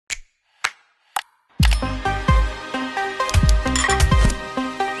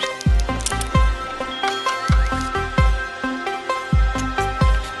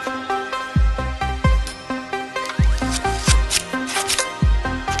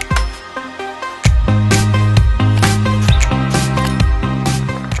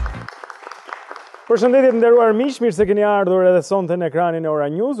Përshëndetje të nderuar miq, mirë se keni ardhur edhe sonte në ekranin e Ora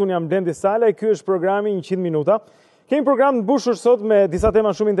News. Unë jam Blendi Sala e ky është programi 100 minuta. Kemi program të mbushur sot me disa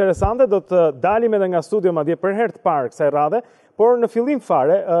tema shumë interesante, do të dalim edhe nga studio madje për herë të parë kësaj radhe, por në fillim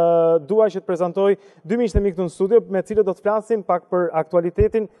fare dua që të prezantoj dy miqtë e mi këtu në studio me cilët do të flasim pak për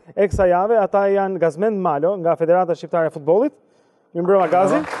aktualitetin e kësaj jave. Ata janë Gazmend Malo nga Federata Shqiptare e Futbollit. Mirëmbrëma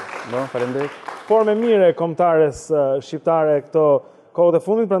Gazi. Faleminderit. Formë mirë e kombëtares shqiptare këto kohët e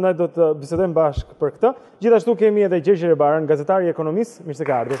fundit, prandaj do të bisedojmë bashkë për këtë. Gjithashtu kemi edhe Gjergj Erebara, gazetar i ekonomisë, mirë se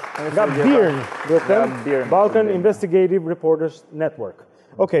ka ardhur. Nga BIRN, do të them, Balkan Investigative Reporters Network.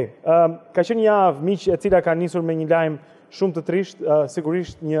 Okej, ka qenë një javë miq e cila ka nisur me një lajm shumë të trisht,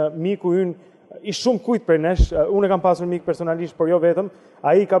 sigurisht një miku ynë i shumë kujt për nesh. Unë kam pasur mik personalisht, por jo vetëm.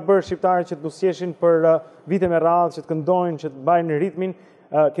 Ai ka bërë shqiptarët që të buzëqeshin për vite me radhë, që të këndojnë, që të mbajnë ritmin.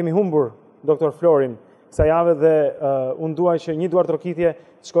 Kemi humbur doktor Florin kësa jave dhe unë dua që një duar trokitje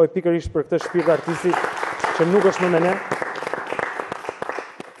të shkoj pikërisht për këtë shpirt artisti që nuk është më me ne.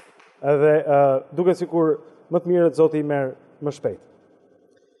 Edhe duke sikur më të mirët Zoti i merr më shpejt.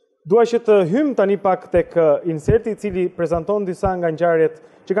 Dua që të hym tani pak tek inserti i cili prezanton disa nga ngjarjet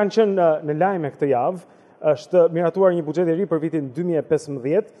që kanë qenë në lajme këtë javë. Është miratuar një buxhet i ri për vitin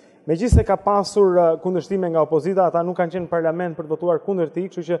 2015. Megjithëse ka pasur kundërshtime nga opozita, ata nuk kanë qenë në parlament për të votuar kundër tij,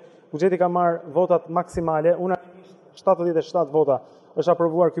 kështu që buxheti ka marrë votat maksimale. Unanimisht 77 vota është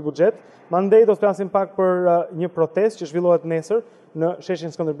aprovuar ky buxhet. Mandej do të flasim pak për një protestë që zhvillohet nesër në sheshin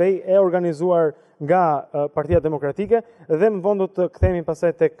Skënderbej, e organizuar nga Partia Demokratike, dhe më vonë do të kthehemi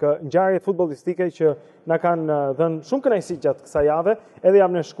pastaj tek ngjarjet futbollistike që na kanë dhënë shumë kënaqësi gjatë kësaj jave. Edhe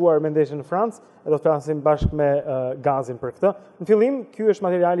jam në shkuar me ndeshjen në Francë, e do të flasim bashkë me Gazin për këtë. Në fillim, ky është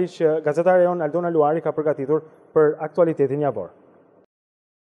materiali që gazetari jon Aldona Luari ka përgatitur për aktualitetin javor.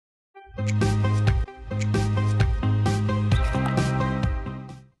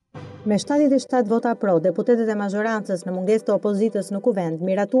 Me 77 vota pro, deputetët e mazhorancës në mungesë të opozitës në kuvend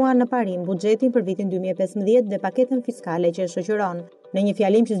miratuan në parim buxhetin për vitin 2015 dhe paketën fiskale që e shoqëron. Në një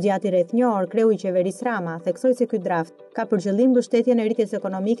fjalim që zgjati rreth një orë, kreu i qeverisë Rama theksoi se ky draft ka për qëllim mbështetjen e rritjes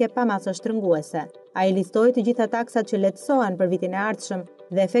ekonomike pa masa shtrënguese. Ai listoi të gjitha taksat që lehtësohen për vitin e ardhshëm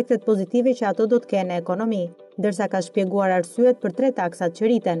dhe efektet pozitive që ato do të kenë në ekonomi, ndërsa ka shpjeguar arsyet për 3 taksat që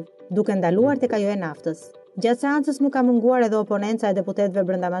rriten, duke ndaluar tek ajo e naftës. Gjatë seancës nuk ka munguar edhe oponenca e deputetëve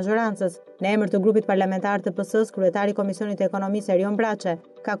brenda mazhorancës. Në emër të grupit parlamentar të PS-s, kryetari i Komisionit të Ekonomisë Erion Braçe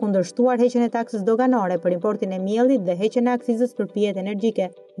ka kundërshtuar heqjen e taksës doganore për importin e miellit dhe heqjen e akcizës për pijet energjike,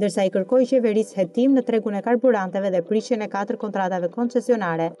 ndërsa i kërkoi qeverisë hetim në tregun e karburanteve dhe prishjen e 4 kontratave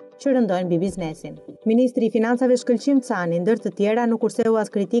koncesionare që rëndojnë mbi biznesin. Ministri i Financave Shkëlqim Cani, ndër të tjera, nuk kurseu as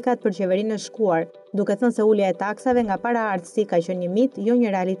kritikat për qeverinë e shkuar, duke thënë se ulja e taksave nga paraardhësi ka qenë një mit, jo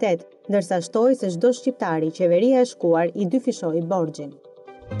një realitet, ndërsa shtoi se çdo shqiptari, qeveria e shkuar i dyfishoi borxhin.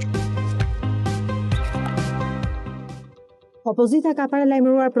 Opozita ka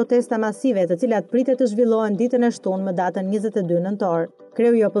paralajmëruar protesta masive, të cilat pritet të zhvillohen ditën e shtunë më datën 22 nëntor.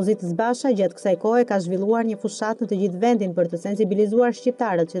 Kreu i opozitës Basha gjatë kësaj kohe ka zhvilluar një fushat në të gjithë vendin për të sensibilizuar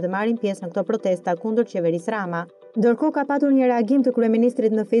shqiptarët që të marrin pjesë në këto protesta kundër qeverisë Rama. Ndërkohë ka patur një reagim të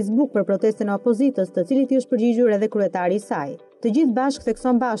kryeministrit në Facebook për protestën e opozitës, të cilit i është përgjigjur edhe kryetari i saj. Të gjithë bashkë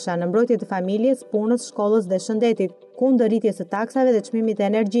thekson Basha në mbrojtje të familjes, punës, shkollës dhe shëndetit, kundër rritjes së taksave dhe çmimit të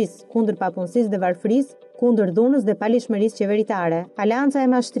energjisë, kundër papunësisë dhe varfërisë, kundër dhunës dhe palishmërisë qeveritare. Aleanca e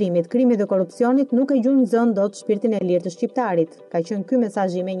mashtrimit, krimit dhe korrupsionit nuk e gjun zën dot shpirtin e lirë të shqiptarit. Ka qenë ky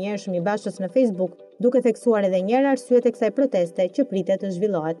mesazh i menjëhershëm i Bashës në Facebook, duke theksuar edhe një herë arsyet e kësaj proteste që pritet të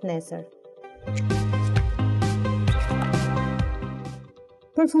zhvillohet nesër.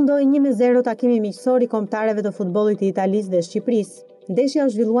 Përfundoi 1-0 takimi miqësor i kombëtarëve të futbollit të Italisë dhe Shqipërisë. Ndeshja u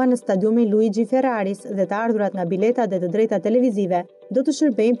zhvillua në stadiumin Luigi Ferraris dhe të ardhurat nga biletat dhe të drejtat televizive do të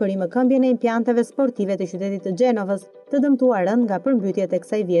shërbejnë për rimëkëmbjen e impianteve sportive të qytetit të Gjenovës, të dëmtuar rënd nga përmbytjet e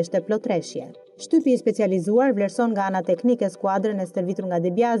kësaj vjeshte plotreshje. Shtypi i specializuar vlerëson nga ana teknike skuadrën e stërvitur nga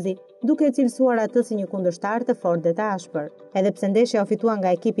De Biasi, duke e cilësuar atë si një kundërshtar të fortë dhe të ashpër. Edhe pse ndeshja u fitua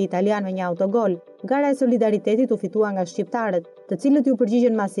nga ekipi italian me një autogol, gara e solidaritetit u fitua nga shqiptarët, të cilët ju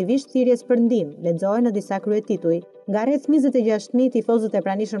përgjigjen masivisht thirrjes për ndihmë, lexohen në disa kryetituj. Nga rreth 26.000 tifozët e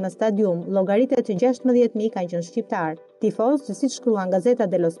pranishëm në stadium, llogaritet që 16.000 kanë qenë shqiptar. Tifozë që, siç shkruan Gazeta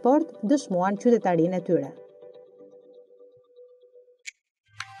dello Sport, dëshmuan qytetarinë e tyre.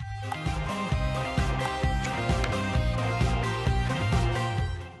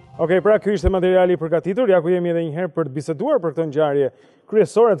 Okej, pra ky ishte materiali i përgatitur, ja ku jemi edhe një herë për të biseduar për këtë ngjarje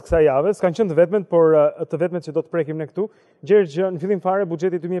kryesore të kësaj jave. S'kan qenë të vetmet, por të vetmet që do të prekim ne këtu. Gjergj, në fillim fare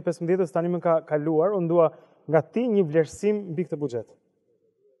buxheti 2015 tani më ka kaluar, unë dua nga ti një vlerësim mbi këtë buxhet.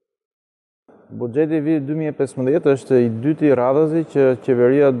 Buxheti i vitit 2015 është i dyti i radhësi që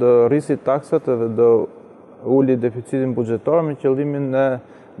qeveria do rrisi taksat dhe do uli deficitin buxhetor me qëllimin e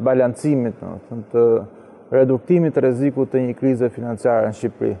balancimit, të reduktimit të rrezikut të një krize financiare në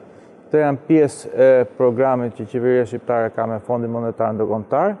Shqipëri. Këto janë pjesë e programit që qeveria shqiptare ka me Fondin Monetar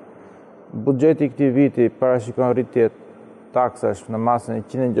Ndërkombëtar. Buxheti i këtij viti parashikon rritje taksash në masën e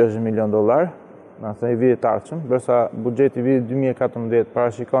 $160 milion, i vitit ardhshëm, ndërsa buxheti i vitit 2014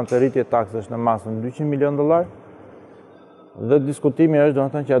 parashikon të rritje taksash në masën $200 milion. Dhe diskutimi është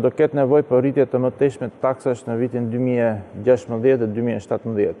domethënë që do ketë nevojë për rritje të mëtejshme të taksash në vitin 2016 dhe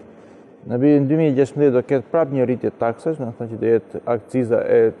 2017. Në vitin 2016 do ketë prapë një rritje taksash, domethënë që do jetë akciza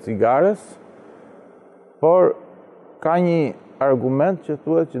e cigares, por ka një argument që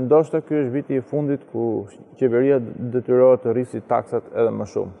thuhet që ndoshta ky është viti i fundit ku qeveria detyrohet të rrisi taksat edhe më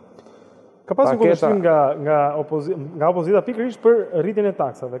shumë. Ka pasur kundërshtim nga opozita pikërisht për rritjen e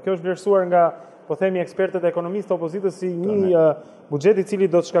taksave. Kjo është vlerësuar nga, po themi, ekspertët e ekonomistë të opozitës si një buxhet i cili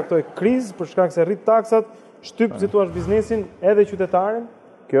do të shkaktojë krizë për shkak se rrit taksat, shtyp si thua biznesin edhe qytetarën.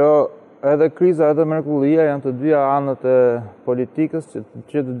 Kjo edhe kriza edhe mrekullia janë të dyja anët e politikës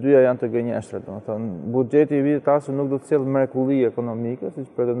që të dyja janë të gënjeshtra. Domethënë, buxheti i vitit ardhshëm nuk do të sjellë mrekulli ekonomike, siç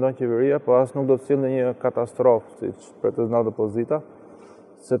pretendon qeveria, po as nuk do të sjellë një katastrofë, siç pretendon opozita,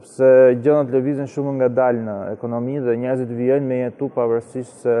 sepse gjërat lëvizin shumë ngadalë në ekonomi dhe njerëzit vijojnë me jetu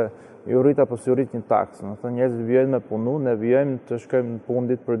pavarësisht se ju rrit apo si rrit një taksë. Domethënë, njerëzit vijojnë me punu, ne vijojmë të shkojmë në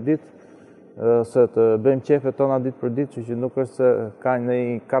punë ditë për ditë, se të bëjmë qefet tona ditë për ditë, që nuk është se ka një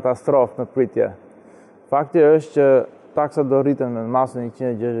katastrofë në pritje. Fakti është që taksat do rriten me masën e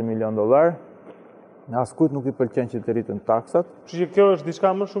 $160 milion, askujt nuk i pëlqen që të rriten taksat. Kështu që kjo është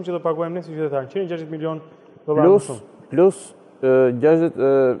diçka më shumë që do paguajmë ne si qytetarë, $160 milion më shumë. Plus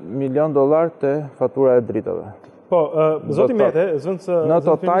 $60 milion të fatura e dritave. Po, zoti Mete, në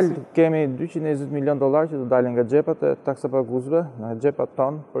total kemi $220 milion që do dalin nga xhepat e taksapaguesve, nga xhepat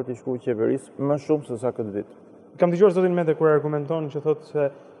tonë për të shkuar qeverisë më shumë se sa këtë vit. Kam dëgjuar zotin Mete kur argumenton që thotë se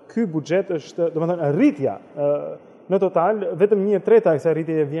ky buxhet është, domethënë rritja në total vetëm 1/3 e kësaj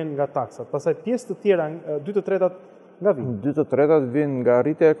rritjeje vjen nga taksat. Pastaj pjesë të tjera, 2/3 nga vijnë. 2/3 vijnë nga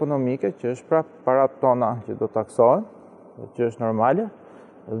rritja ekonomike, që është prapë parat tona që do taksohen, që është normale.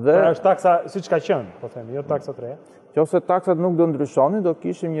 Dhe është taksa siç ka qenë, po themi, jo taksa të reja. Nëse taksat nuk do ndryshonin, do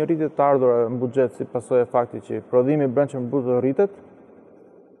kishim një rritje të ardhurë në buxhet si pasojë e faktit që prodhimi i brendshëm brut do rritet.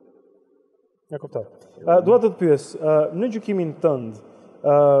 Ja kuptoj. Dua të të pyes, në gjykimin tënd,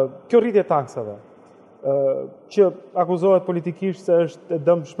 kjo rritje taksave që akuzohet politikisht se është e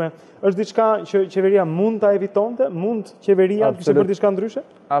dëmshme, është diçka që qeveria mund ta evitonte? Mund qeveria të kishte bërë diçka ndryshe?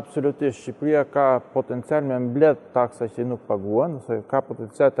 Absolutisht. Shqipëria ka potencial me mbledh taksa që nuk paguhen, ose ka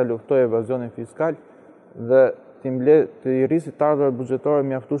potencial ta luftojë evazionin fiskal dhe të i rrisi të ardhurat buxhetore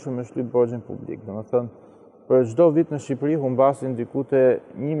mjaftueshëm me shlyp borxhin publik. Domethënë, për çdo vit në Shqipëri humbasin diku te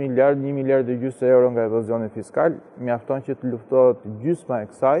 1 miliard e gjysmë euro nga evazioni fiskal, mjafton që të luftohet gjysma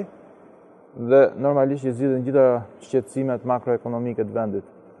e kësaj dhe normalisht i zgjidhen gjitha shqetësimet makroekonomike të vendit.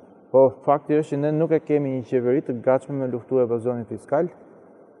 Po fakti është që ne nuk e kemi një qeveri të gatshme me luftu evazionin fiskal,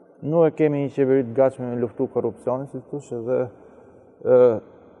 nuk e kemi një qeveri të gatshme me luftu korrupsionin, si thosh, dhe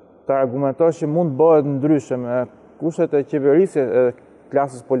të argumentosh që mund bëhet ndryshe me kushtet e qeverisë e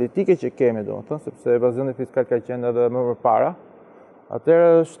klasës politike që kemi, domethënë, sepse evazioni fiskal ka qenë edhe më përpara,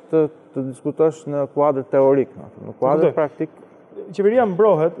 atëherë është të diskutosh në kuadër teorik, në kuadër praktik. Qeveria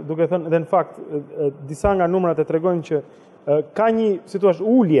mbrohet, duke thënë, dhe në fakt, disa nga numrat e tregojnë që ka një, si thua,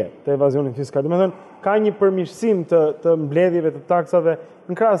 ulje të evazionit fiskal. Domethënë, ka një përmirësim të mbledhjeve të taksave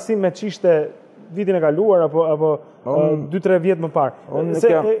në krahasim me ç'ishte vitin e kaluar apo 2-3 vjet më parë.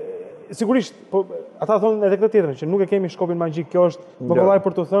 Sigurisht, po ata thonë edhe këtë tjetrën që nuk e kemi shkopin magjik. Kjo është më kollaj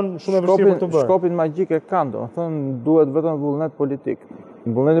për të thënë shumë e vështirë për të bërë. Shkopin magjik e kanë, domethënë duhet vetëm vullnet politik.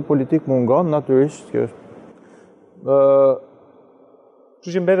 Vullneti politik mungon natyrisht, kjo është.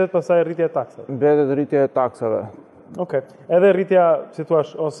 Kështu që mbetet pastaj rritja e taksave. Mbetet rritja e taksave. Okej. Edhe rritja, si thua,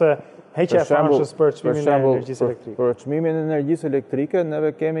 ose heqja e famshës për çmimin e energjisë elektrike. Për çmimin e energjisë elektrike neve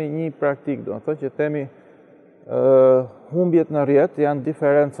kemi një praktikë, domethënë që themi humbjet në rrjet janë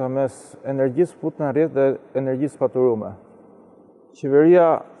diferenca mes energjisë futur në rrjet dhe energjisë faturuar. Qeveria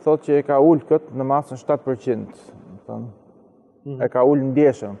thotë që e ka ulë këtë në masën 7%. E ka ulë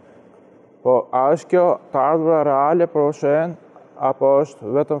ndjeshëm. Po a është kjo të ardhura reale për OSHE-n apo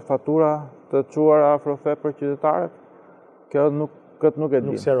është vetëm fatura të çuara afrofe për qytetarët? Këtë nuk e di.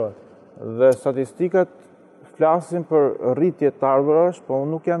 Nuk sqarohet. Dhe statistikat flasin për rritje të ardhurash, po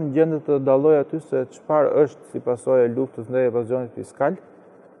unë nuk jam në gjendje të dalloj aty se çfarë është si pasojë e luftës ndaj evazionit fiskal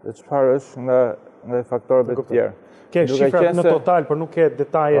dhe çfarë është nga dhe faktorëve të tjerë. Ke shifrat në total, por nuk ke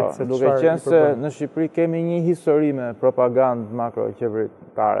detajet se duke qenë se në Shqipëri kemi një histori me propagandë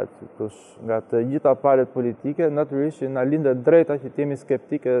makroqeveritare, nga të gjitha palët politike, natyrisht që na lindet drejta që jemi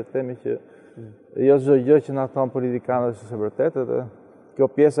skeptikë dhe themi që jo çdo gjë që na thon politikanët është e vërtetë, dhe kjo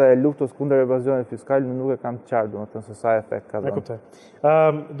pjesa e luftës kundër evazionit fiskal nuk e kam qartë, domethënë se sa efekt ka dhënë. E kuptoj.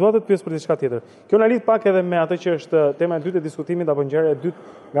 Dua të pyes për diçka tjetër. Kjo na lidh pak edhe me atë që është tema e dytë e diskutimit apo ngjarja e dytë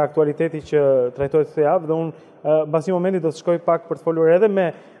nga aktualiteti që trajtohet këtë javë, dhe unë mbas një momenti do të shkoj pak për të folur edhe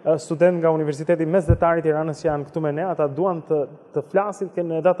me student nga Universiteti Mesdhetar i Tiranës që janë këtu me ne. Ata duan të flasin,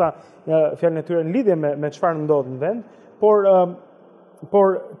 kanë edhe ata fjalën e tyre në lidhje me çfarë ndodh në vend,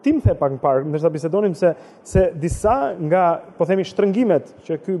 por ti më the pak më parë, ndërsa bisedonim se disa nga, po themi, shtrëngimet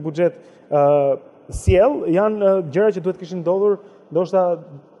që ky buxhet sjell janë gjëra që duhet kishin ndodhur ndoshta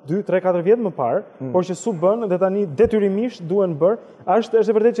 2, 3, 4 vjet më parë, por që su bën dhe tani detyrimisht duhen bërë. Është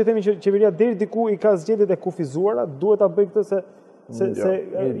e vërtetë që themi që qeveria deri diku i ka zgjedhjet e kufizuara, duhet ta bëj këtë se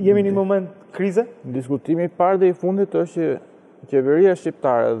jemi në një moment krize? Diskutimi i parë dhe i fundit është që qeveria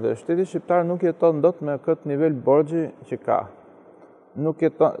shqiptare dhe shteti shqiptar nuk jeton dot me këtë nivel borxhi që ka. Nuk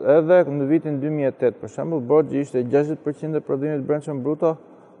jeton, edhe në vitin 2008, për shembull, borxhi ishte 60% e prodhimit brendshëm bruto,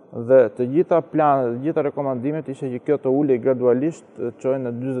 dhe të gjitha planet, të gjitha rekomandimet ishte që kjo të ulej gradualisht të çojë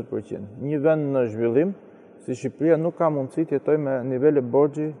në 40%. Një vend në zhvillim, si Shqipëria, nuk ka mundësi të jetojë me nivele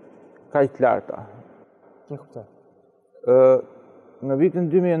borxhi kaq të larta. Në vitin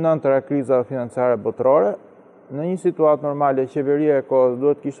 2009 era kriza financiare botërore, në një situatë normale qeveria e kohës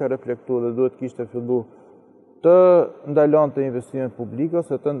duhet kishte reflektuar dhe duhet kishte filluar të ndalonte investimet publike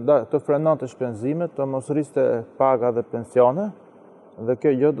ose të frenonte shpenzimet, të mos rriste paga dhe pensione, dhe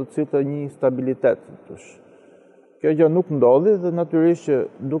kjo gjë do të cilëte një stabilitet. Kjo gjë nuk ndodhi dhe natyrisht që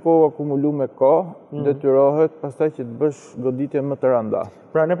duke u akumuluar me kohë, detyrohet pastaj që të bësh goditje më të rënda.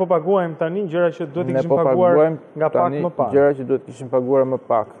 Pra ne po paguajmë tani gjëra që duhet të kishim paguar nga pak më parë. Gjëra që duhet kishim paguar më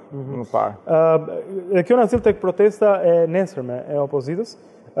pak më parë. Dhe kjo na sill tek protesta e nesërme e opozitës.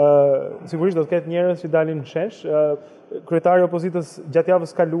 Sigurisht do të ketë njerëz që dalin në shesh. Kryetari i opozitës gjatë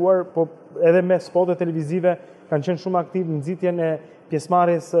javës kaluar, po edhe me spote televizive, kanë qenë shumë aktiv në nxitjen e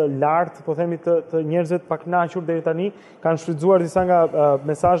pjesëmarrjes lartë, po themi të njerëzve të pakënaqur deri tani, kanë shfrytzuar disa nga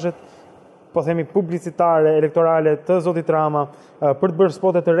mesazhet, po themi, publicitare, elektorale të zotit Rama, për të bërë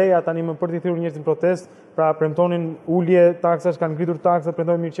spote të reja tani më për të thirrur njerëzit në protestë, pra premtonin ulje taksash, kanë ngritur taksa,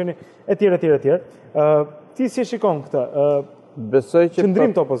 premtonin mirëqenie etj. Ti si e shikon këtë? Besoj që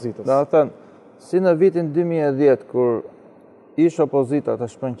qëndrim të opozitës. Do të thënë, si në vitin 2010 kur ish opozita të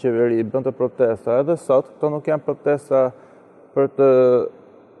shpën qeveri, bën të protesta, edhe sot, këto nuk janë protesta për të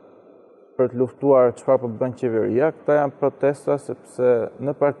luftuar çfarë po bën qeveria, këta janë protesta sepse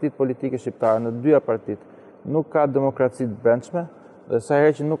në partitë politike shqiptare, në dyja partitë, nuk ka demokraci të brendshme, dhe sa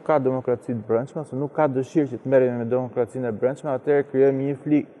herë që nuk ka demokraci të brendshme, ose nuk ka dëshirë që të merremi me demokracinë e brendshme, atëherë krijojmë një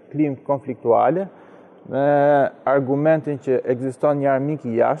klimë konfliktuale, me argumentin që ekziston një armik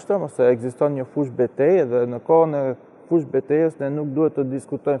i jashtëm, ose ekziston një fushë betejë, dhe në kohën e fushë betejës ne nuk duhet të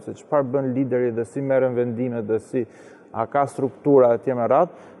diskutojmë se çfarë bën lideri dhe si merren vendimet dhe si a ka struktura etj. Me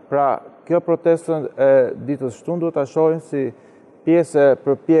radhë. Pra, kjo protestën e ditës shtunë duhet ta shohim si pjesë e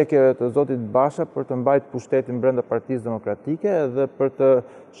përpjekjeve të zotit Basha për të mbajtur pushtetin brenda Partisë Demokratike dhe për të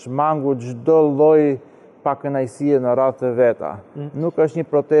shmangur çdo lloj pakënaqësie në radhë të veta. Nuk është një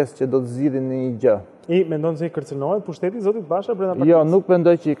protestë që do të zgjidhë në një gjë. I mendon se i kërcënohet pushteti i zotit Basha brenda partisë? Jo, nuk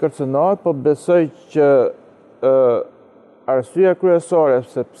mendoj që i kërcënohet, po besoj që arsyeja kryesore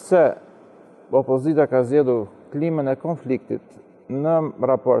pse opozita ka zgjedhur klimën e konfliktit në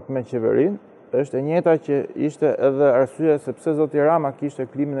raport me qeverinë është e njëjta që ishte edhe arsyeja sepse zoti Rama kishte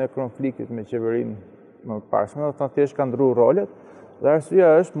klimën e konfliktit me qeverinë më parshme, do të thonë thjesht ka ndryshuar rolet, dhe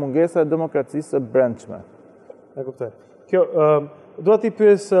arsyeja është mungesa e demokracisë së brendshme. E kuptoj. Kjo dua t'i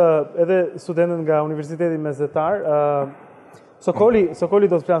pyes edhe studentët nga Universiteti Mesdhetar. Sokoli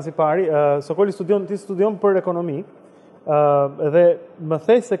do të flas i pari. Sokoli ti studion për ekonomi, dhe më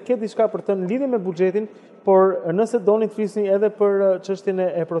thej se ke diçka për të në lidhje me buxhetin, por nëse doni të flisni edhe për çështjen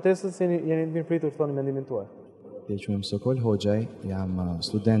e protestës, jeni të mirëpritur të thoni mendimin tuaj. Quhem Sokol Hoxhaj, jam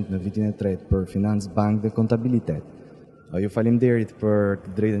student në vitin e tretë për Financë, Bank dhe Kontabilitet. Ju faleminderit për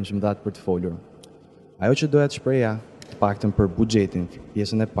të drejtën që më dhat për të folur. Ajo që doja të shpreha, paktën për buxhetin,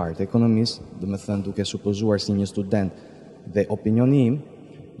 pjesën e parë të ekonomisë, domethënë duke supozuar si një student dhe opinioni im,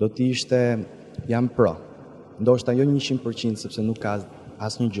 do të ishte jam pro. Ndoshta jo 100% sepse nuk ka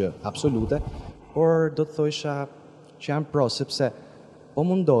asnjë gjë absolute, por do të thosha që jam pro sepse po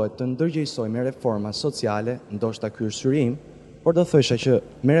mundohet të ndërgjegjësoj me reforma sociale, ndoshta ky është syri im, por do të thosha që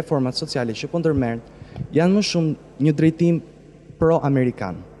me reformat sociale që po ndërmerren janë më shumë një drejtim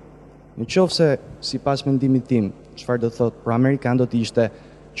pro-amerikan. Në qoftë se sipas mendimit tim, çfarë do thotë për Amerikan do të ishte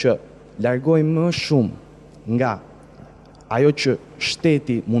që largoj më shumë nga ajo që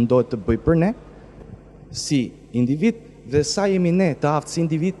shteti mundohet të bëjë për ne si individ dhe sa jemi ne të aftë si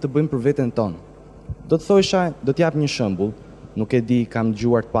individ të bëjmë për veten tonë. Do të thosha, do t'jap një shembull, nuk e di, kam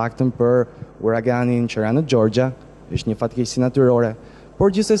dëgjuar të paktën për uraganin që ra në Georgia, është një fatkeqësi natyrore,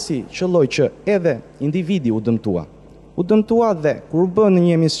 por gjithsesi qelloj që edhe individi u dëmtua dhe kur u bë në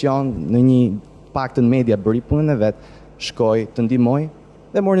një emision, në një paktën media bëri punën e vet, shkoi të ndihmoj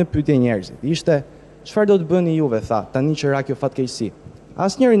dhe mori një pyetje njerëzit. Ishte, çfarë do të bëni juve, tha, tani që ra kjo fatkeqësi?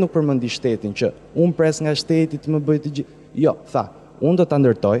 Asnjëri nuk përmendi shtetin që unë pres nga shteti të më bëj të gjithë. Jo, tha, unë do ta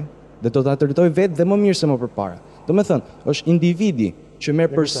ndërtoj dhe do ta ndërtoj vetë dhe më mirë se më përpara. Do me thënë, është individi që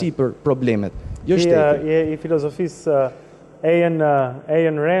merr përsipër problemet, jo shteti. Je i filozofisë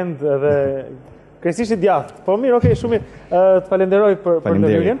Ayn Rand dhe krejtësisht i djathtë. Po mirë, okay, shumë mirë. Të falenderoj për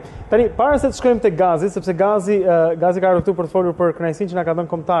ndërhyrjen. Tani, para se të shkojmë te Gazi, sepse Gazi ka ardhur këtu për të folur për kënaqësinë që na ka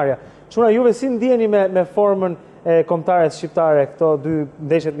dhënë kombëtarja. Çuna juve si ndjeni me formën e kombëtares shqiptare këto dy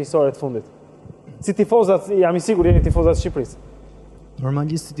ndeshjet miqësore të fundit? Si tifozat, jam i sigurt jeni tifozat të Shqipërisë.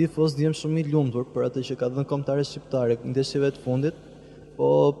 Normalisht si tifoz ndiem shumë i lumtur për atë që ka dhënë kombëtares shqiptare ndeshjeve të fundit, po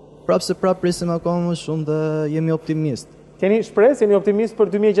prapse presim akoma më shumë dhe jemi optimist. Keni shpresë, jeni optimist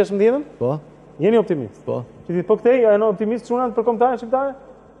për 2016-ën? Po. Jeni optimist? Po. Që ti po këtej, janë optimist çunat për kombëtaren shqiptare?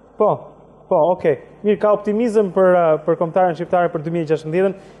 Po, okay. Mirë, ka optimizëm për kombëtaren shqiptare për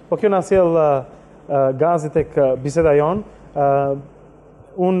 2016-ën, po kjo na sjell Gazi tek biseda jon.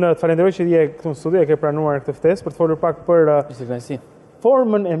 Unë të falenderoj që je këtu në studio, e ke pranuar këtë ftesë për të folur pak për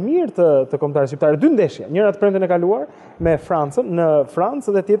formën e mirë të kombëtares shqiptare. Dy ndeshje, njëra të premten e kaluar me Francën në Francë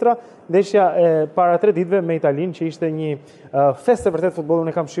dhe tjetra ndeshja e para 3 ditëve me Italinë, që ishte një festë e vërtet futbolli.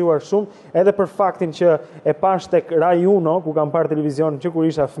 Unë kam shijuar shumë edhe për faktin që e pash tek Rai Uno, ku kam parë televizion që kur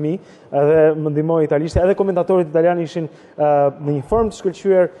isha fëmijë dhe më ndihmoi italisht, edhe komentatorët italianë ishin në një formë të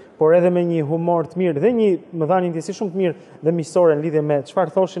shkëlqyer, por edhe me një humor të mirë dhe më dhanë një ndjesi shumë të mirë dhe miqësore në lidhje me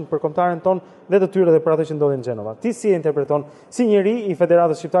çfarë thoshin për kombëtaren ton dhe të tyre dhe për atë që ndodhi në Gjenova. Ti si e interpreton si njeri i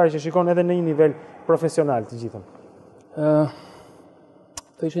Federatës Shqiptare që shikon edhe në një nivel profesional të gjithën?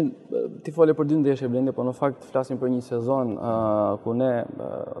 Të ishin ti fole për 2 ndeshje Blendi, po në fakt flasim për një sezon ku ne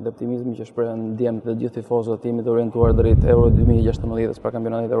dhe optimizmi që shprehen ndjem të gjithë tifozët jemi të orientuar drejt Euro 2016 për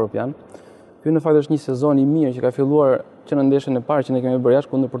kampionatit evropian. Ky në fakt është një sezon i mirë që ka filluar që në ndeshjen e parë që ne kemi bërë jashtë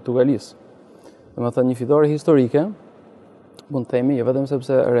kundër Portugalisë. Domethënë një fitore historike, mund të themi, jo vetëm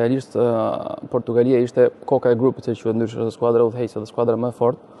sepse realisht Portugalia ishte koka e grupit që quhet ndryshe skuadra udhëheqëse dhe skuadra më e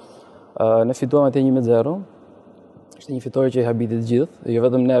fortë. Ne fituam atë 1-0. Ishte një fitore që i habiti të gjithë, jo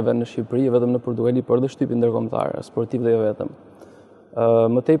vetëm neve në Shqipëri, jo vetëm në Portugali, por edhe shtypin ndërkombëtar, sportiv dhe jo vetëm.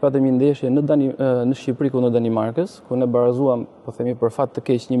 Më tej patëm një ndeshje në Shqipëri kundër Danimarkës, ku ne barazuam, po themi për fat të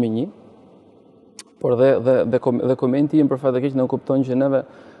keq 1-1. Por dhe komenti im për fat të keq në kupton që neve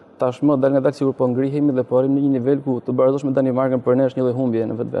tashmë dal nga dalë sigur po ngrihemi dhe po arrim në një nivel ku të barazosh me Danimarkën për ne është një lloj humbje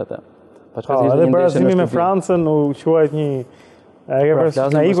në vetvete. Edhe barazimi me Francën u quajt një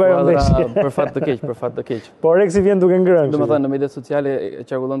për fat të keq. Por Reksi vjen duke ngrënë. Domethënë në mediat sociale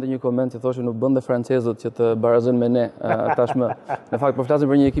qarkullonte një koment që thoshte nuk bën dhe francezët që të barazojnë me ne tashmë. Në fakt po flasim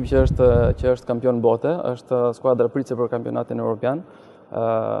për një ekip që është kampion bote, është skuadra pritse për kampionatin evropian.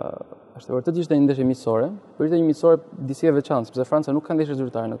 Është vërtet ishte një ndeshje miqësore, por ishte një miqësore disi e veçantë, sepse Franca nuk ka ndeshje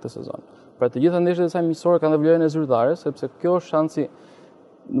zyrtare në këtë sezon. Pra të gjitha ndeshjet e saj miqësore kanë dhe vlerën e zyrtare, sepse kjo është shansi,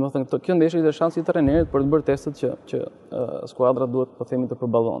 domethënë kjo ndeshje ishte shansi i trajnerit për të bërë testet që skuadra duhet po themi të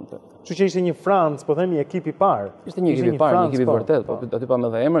përballonte. Kështu që ishte një Francë, po themi ekip i parë. Ishte një ekip i parë, një ekip i vërtet, po aty pa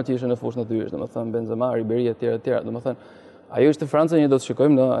më dhe emrat që ishin në fushën e tyre, domethënë Benzema, Ribéry etj. Domethënë ajo ishte Franca që do të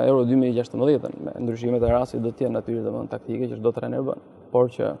shikojmë në Euro 2016, me ndryshimet e rastit do të jenë natyrë domethënë taktike që çdo trajner bën. Por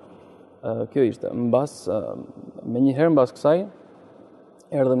që kjo ishte. Me një herë mbas kësaj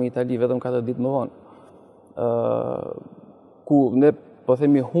erdhëm në Itali vetëm 4 ditë më vonë. Ku ne po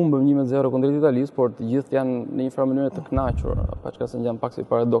themi humbëm 1-0 kundër Italisë, por të gjithë janë në një farë mënyrë të kënaqur, paçka se ngjan pak si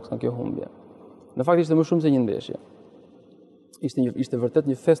paradoks nga kjo humbje. Në fakt ishte më shumë se një ndeshje. Ishte vërtet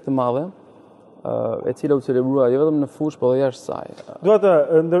një festë të madhe, e cila u celebrua jo vetëm në fushë, por edhe jashtë saj. Dua të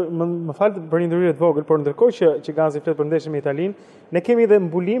më fal për një ndërhyrje të vogël, por ndërkohë që Gazi flet për ndeshjen me Italinë, ne kemi edhe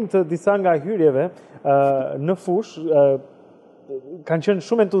mbulim të disa nga hyrjeve në fushë. Kanë qenë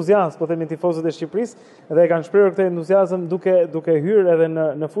shumë entuziast, po themi tifozët e Shqipërisë dhe kanë shprehur këtë entuziazëm duke hyrë edhe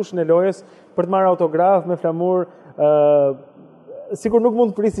në fushën e lojës për të marrë autograf me flamur. Sigur nuk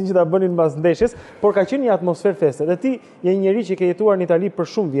mund të prisin që ta bënin mbas ndeshjes, por ka qenë një atmosferë feste. Dhe ti je një njerëz që ke jetuar në Itali për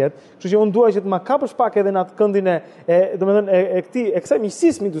shumë vjet, kështu që unë dua që të ma kapësh pak edhe në atë këndin e kësaj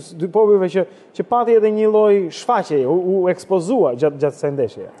miqësisë midis dy popujve që pati edhe një lloj shfaqjeje, u ekspozua gjatë kësaj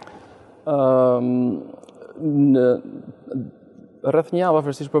ndeshjeje. Rreth një javë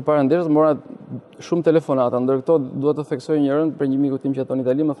afërsisht përpara ndeshjes mora shumë telefonata, ndër këto dua të theksoj njërin për një miku tim që jeton në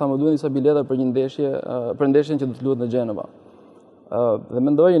Itali, më tha më duhen disa bileta për një ndeshje, për ndeshjen që do të luhet në Gjenova. Dhe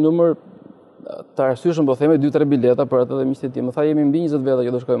mendoj një numër të arsyeshëm, po themi 2-3 bileta për atë dhe miqtë e tij. Më tha jemi mbi 20 veta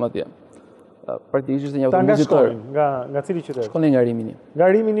që do shkojmë atje. Praktikisht ishte një autobus i tërë. Nga cili qytet? Shkonin nga Rimini. Nga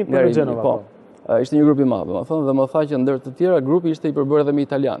Rimini për në Gjenova. Po. Ishte një grup i madh, domethënë, dhe më tha që ndër të tjera grupi ishte i përbërë edhe me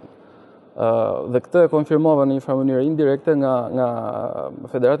italian. Dhe këtë e konfirmova në një farë mënyrë indirekte nga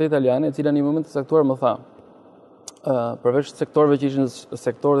Federata Italiane, e cila në një moment të saktuar më tha, përveç sektorëve që ishin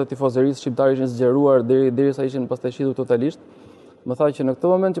sektorët e tifozërisë shqiptarë ishin zgjeruar derisa ishin pastaj shitur totalisht, më tha që në këtë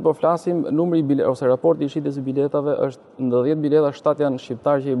moment që po flasim, numri i biletave ose raporti i shitjes së biletave është në 10 bileta 7 janë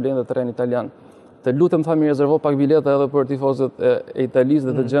shqiptarë që i blenë dhe terren italian. Të lutem tha mi rezervo pak bileta edhe për tifozët e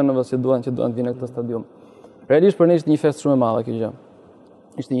Italisë dhe të Gjenovës që duan të vinë në këtë stadium. Realisht për ne ishte një festë shumë e madhe kjo gjë.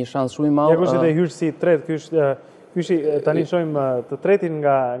 Ishte një shans shumë i madh. Ja kush ishte hyrësi i tretë, ky tani shohim të tretin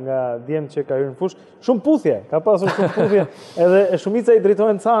nga djemt që ka hyrë në fushë. Shumë puthje, ka pasur shumë puthje, edhe shumica i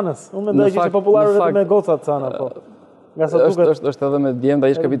drejtohen Canës. Unë mendoj që ishte popullare vetëm me gocat Cana, po. Nga sa duket është edhe me djemt,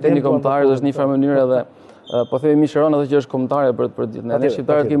 ai është kapiteni kombëtarës, është në një farë mënyrë edhe po themi mishiron atë që është kombëtare për ditë. Ne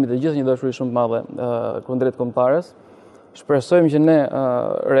shqiptarët kemi të gjithë një dashuri shumë të madhe kundrejt kombëtares. Shpresojmë që ne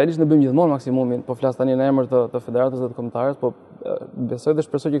realisht ne bëjmë gjithmonë maksimumin, po flas tani në emër të federatës dhe të kombëtares, po besoj dhe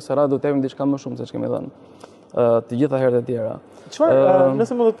shpresoj që kësaj radhe do të japim diçka më shumë se ç'kemi dhënë të gjitha herët e tjera. Çfarë,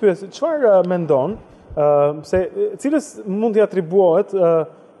 nëse më do të pyes, çfarë mendon se cilës mund t'i atribuohet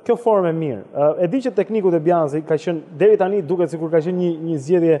kjo formë e mirë? E di që tekniku te Bjanzi ka qenë deri tani duket sikur ka qenë një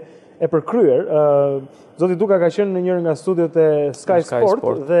zgjedhje e përkryer. Zoti Duka ka qenë në njërin nga studiot e Sky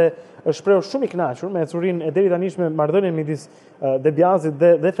Sport dhe është shprehur shumë i kënaqur me ecurinë e deri tanishme marrëdhënien midis De Bjanzit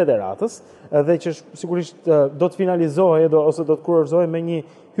dhe federatës dhe që sigurisht do të finalizohej ose do të kurorzohej me një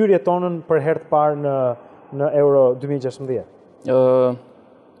hyrje tonën për herë të parë në Euro 2016.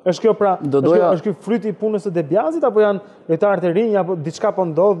 Është kjo pra, është ky fryti i punës së De Bjanzit apo janë lojtarët e rinj apo diçka po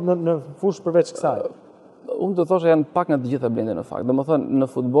ndodh në fushë përveç kësaj? Unë të thosha janë pak nga të gjitha blende në fakt. Domethënë në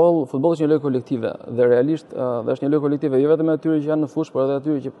futboll është një lojë kolektive dhe realisht dhe është një lojë kolektive jo vetëm atyre që janë në fushë, por edhe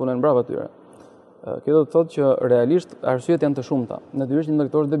atyre që punojnë mbrapa atyre. Kjo do të thotë që realisht arsyet janë të shumta. Natyrisht një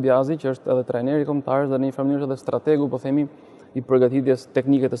ndërtor De Bjanzi që është edhe trajneri i kombëtarës dhe në një farë mënyrë edhe strategu, po themi, i përgatitjes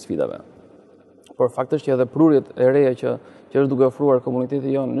teknike të sfidave. Por fakti është që edhe prurjet e reja që është duke ofruar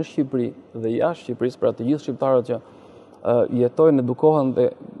komuniteti jonë në Shqipëri dhe jashtë Shqipërisë, pra të gjithë shqiptarët që jetojnë, edukohen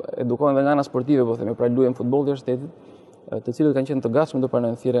dhe nga ana sportive, po themi, pra luajnë futboll të shtetit, të cilët kanë qenë të gatshëm të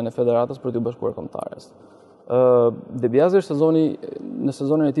pranojnë thirrjen e federatës për t'u bashkuar kombëtarës. De Bjanzi është në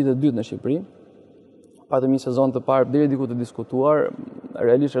sezonin e tij të dytë në Shqipëri. Patëm një sezon të parë deri diku të diskutuar,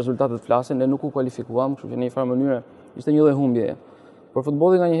 realisht rezultatet flasin, ne nuk u kualifikuam, kështu që në një farë mënyrë ishte një lloj humbjeje. Por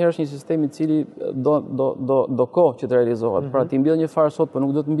futbolli nganjëherë është një sistem i cili do kohë që të realizohet. Pra ti mbjell një farë sot, por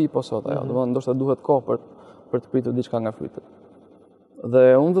nuk do të mbi po sot ajo. Domethënë ndoshta duhet kohë për të pritur diçka nga frytet. Dhe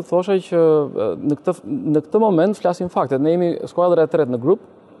unë do të thosha që në këtë moment flasim faktet. Ne jemi skuadra e tretë në grup.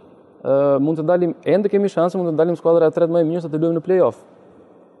 Mund të dalim, ende kemi shanse, mund të dalim skuadra e tretë më e mirë se të luajmë në play-off.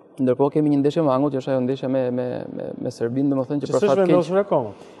 Ndërkohë kemi një ndeshje me Angut, që është ajo ndeshje me Serbinë, domethënë që për fat keq. Ç'është vendosur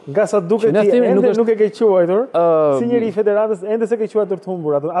akoma. Nga sa duket ti ende nuk e ke quajtur, si njeri i federatës ende se ke quajtur të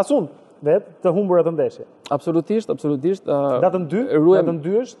humbur atë. Asun të humbur atë ndeshje. Absolutisht. Datën 2? Datën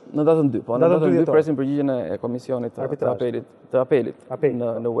 2 është? Në datën 2, po. Në datën 2 presim përgjigjen e komisionit të apelit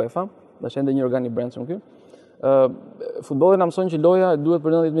në UEFA. Është ende një organ i brendshëm ky. Futbolli na mëson që loja duhet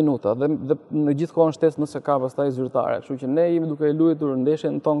për 90 minuta dhe në gjithë kohën shtes nëse ka pastaj zyrtare. Kështu që ne jemi duke luajtur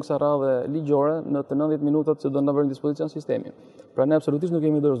ndeshjen tonë kësaj radhe ligjore në të 90 minutat që do na vënë në dispozicion sistemi. Pra ne absolutisht nuk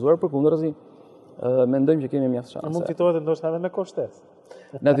kemi dorëzuar, përkundërzi mendojmë që kemi mjaft shanse. Mund fitohet ndoshta edhe me kohë shtesë.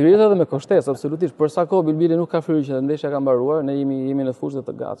 Natyrisht edhe me kohë shtesë, absolutisht. Për sa kohë Bilbili nuk ka fryrë që ndeshja ka mbaruar, ne jemi në fushë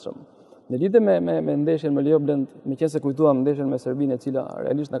të gatshëm. Në lidhje me ndeshjen me Leo Blend, meqense kujtuam ndeshjen me Serbinë, e cila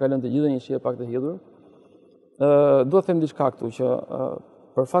realisht na ka lënë të gjithë një shije pak të hidhur. Duhet të them diçka këtu që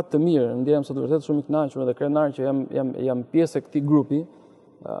për fat të mirë ndjehem sot vërtet shumë i kënaqur dhe krenar që jam pjesë e këtij grupi,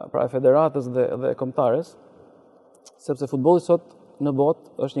 pra e federatës dhe kombëtares, sepse futbolli sot në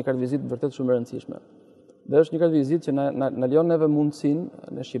botë është një kartë vizitë vërtet shumë e rëndësishme. Dhe është një kartë vizitë që na lejon neve mundësinë,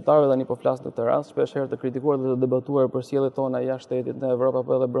 ne shqiptarëve tani po flas në këtë rast, shpesh herë të kritikuar dhe të debatuar për sjelljet tona jashtë shtetit, në Evropë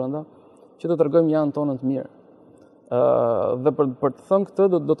apo edhe brenda, që të tregojmë një anë tonën të mirë. Dhe për të thënë këtë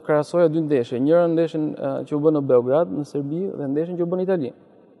do të krahasoja dy ndeshje. Njëra ndeshjen që u bë në Beograd, në Serbi, dhe ndeshjen që u bë në Itali.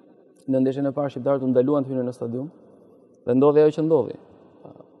 Në ndeshjen e parë shqiptarët u ndaluan të hynin në stadium dhe ndodhi ajo që ndodhi.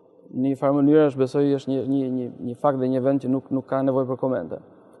 Në një farë mënyrë besoj është një fakt dhe një vend që nuk ka nevojë për komente.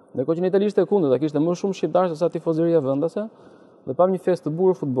 Ndërkohë që në Itali ishte kundërta, kishte më shumë shqiptarë se sa tifozëria vendase, dhe pam një festë të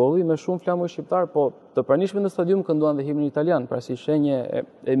bukur futbolli me shumë flamuj shqiptar, po të pranishme në stadium kënduan dhe himnin italian, pra si shenje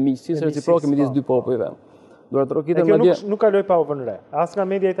e miqësisë reciproke midis dy popujve. Nuk kaloi pa u vënë re. As nga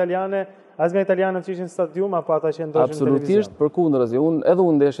media italiane, as nga italianët që ishin në stadium, apo ata që ndoshin në televizion. Absolutisht, përkundërzi. Edhe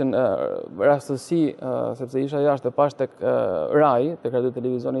unë ndeshin rastësi, sepse isha jashtë e pash tek Rai, tek radio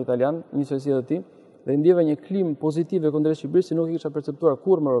televizioni italian, njësojsi edhe ti, dhe ndjeva një klim pozitive kundrejt Shqipërisë që nuk i kisha perceptuar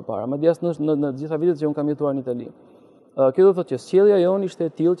kurrë më parë, madje as në gjitha vitet që unë kam jetuar në Itali. Kjo do thotë që sjellja jonë ishte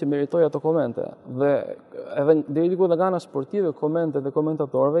e tillë që meritoi ato komente, dhe edhe deri diku nga ana sportive komentet e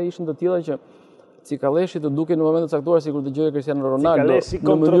komentatorëve ishin të tilla që Cikaleshi të duke në momentet caktuara sikur dëgjoje Cristiano Ronaldo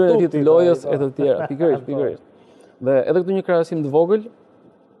në mënyrën e tij të lojës e të tjera, pikërisht. Dhe edhe këtu një krahasim të vogël,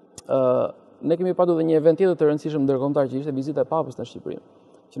 ne kemi patur edhe një event tjetër të rëndësishëm ndërkombëtar që ishte vizita e Papës në Shqipëri,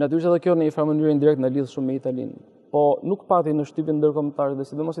 që natyrisht edhe kjo në një farë mënyrë indirekt na lidh shumë me Italinë, po nuk pati në shtypin ndërkombëtar dhe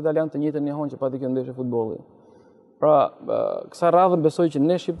sidomos italian të njëjtën njëhon që pati kjo ndeshje futbolli. Pra, kësa radhën besoj që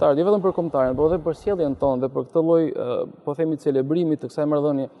ne shqiptarët, jo vetëm për kombëtaren, por edhe për sjelljen tonë dhe për këtë lloj, po themi, celebrimit të kësaj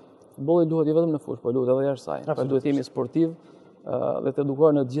marrëdhënie, futbolli luhet jo vetëm në fushë, po luhet edhe jashtë saj. Pra duhet jemi sportiv dhe të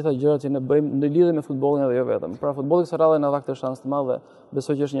edukuar në të gjitha gjërat që ne bëjmë në lidhje me futbollin edhe jo vetëm. Pra futbolli kësa radhë na dha këtë shans të madh dhe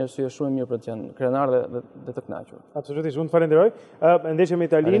besoj që është një arsye shumë e mirë për të qenë krenar dhe të kënaqur. Absolutisht, unë të falenderoj. Ndeshje me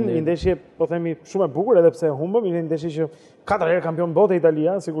Italinë, një ndeshje po themi shumë e bukur edhe pse humbëm, një ndeshje që 4 herë kampion bote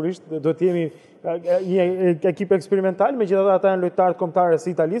Italia, sigurisht duhet të jemi një ekip eksperimental, megjithatë ata janë lojtarë kombëtarë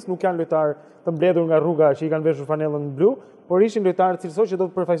si Italisë, nuk janë lojtarë të mbledhur nga rruga që i kanë veshur fanellën blu, por ishin lojtarë cilësor që do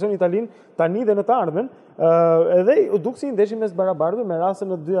të përfaqësojnë Italinë tani dhe në të ardhmen. Edhe u duk si një ndeshje mes barabartë me raste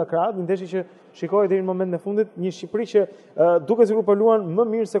në dy akrat, një ndeshje që shikoi deri në momentin e fundit, një Shqipëri që duket sikur po luan më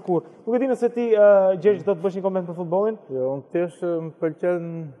mirë se kur. Nuk e di nëse ti Gjergj do të bësh një koment për futbollin? Jo, unë thjesht më pëlqen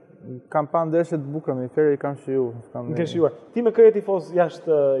kam pa ndeshje të bukura, me feri kam shijuar. Ti me kërje tifoz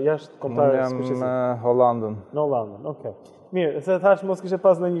jashtë kombëtarë specifik? Unë jam me Hollandën. Në Hollandën, okej. Mirë, se thash mos kishe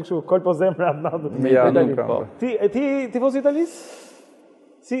pas në një kështu kolpo zemra atë natë. Ja, nuk kam. Ti tifoz Italisë?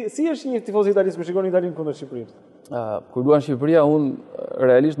 Si është një tifoz Italisë kur shikon Italinë kundër Shqipërisë? Kur luan Shqipëria, unë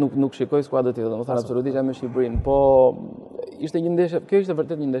realisht nuk shikoj skuadrë tjetër, domethënë absolutisht jam me Shqipërinë, po ishte një ndeshje, kjo ishte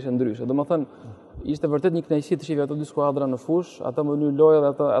vërtet një ndeshje ndryshe. Domethënë ishte vërtet një kënaqësi të shihja ato dy skuadra në fushë, atë mënyrë loje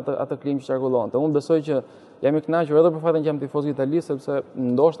dhe atë klim që qarkullonte. Unë besoj që jam i kënaqur edhe për faktin që jam tifoz i Italisë, sepse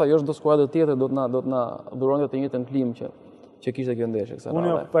ndoshta jo çdo skuadër tjetër do të na dhuronte të njëjtën klim që kishte kjo ndeshje kësaj radhe.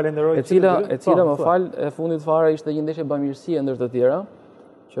 Unë falenderoj. E cila më fal, e fundit fare ishte një ndeshje bamirësie ndër të tjera,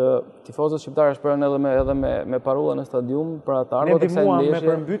 që tifozët shqiptarë shprehen edhe me parulla në stadium për ata ardhur të kësaj ndeshje. Me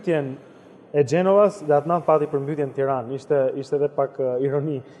përmbytjen e Gjenovas dhe atë natë pati përmbytjen në Tiranë. Ishte edhe pak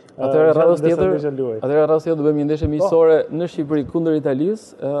ironi. Atëherë radhës tjetër do bëjmë një ndeshje miqësore në Shqipëri kundër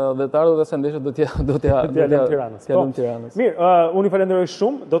Italisë dhe të ardhurët e kësaj ndeshje do t'ja lëm Tiranës. Mirë, unë i falenderoj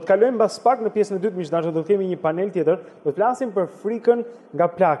shumë. Do të kalojmë mbas pak në pjesën e dytë, miqdashur, do të kemi një panel tjetër. Do të flasim për frikën nga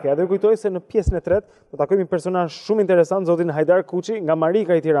plakja. Dhe kujtoj se në pjesën e tretë do të takojmë një personazh shumë interesant, zotin Hajdar Kuçi nga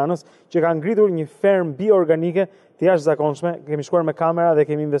Marika i Tiranës, që ka ngritur një fermë bioorganike të jashtëzakonshme. Kemi shkuar me kamera dhe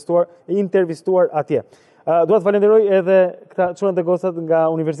kemi intervistuar atje. Dua të falenderoj edhe këta çunat e gostat nga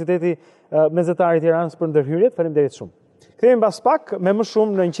Universiteti Mezetar i Tiranës për ndërhyrjet. Faleminderit shumë. Kthehemi mbas pak me më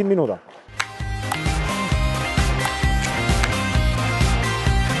shumë në 100 minuta.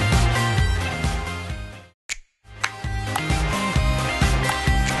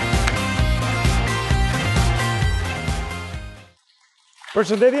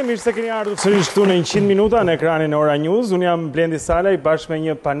 Përshëndetje, mirë se keni ardhur sërish këtu në 100 minuta në ekranin e Ora News. Unë jam Blendi Salaj bashkë me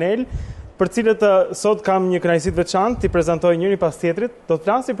një panel për cilët sot kam një kënaqësi të veçantë, t'i prezantoj njëri pas tjetrit. Do të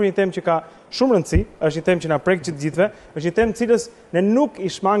flasim për një temë që ka shumë rëndësi, është një temë që na prek të gjithëve, është një temë cilës ne nuk i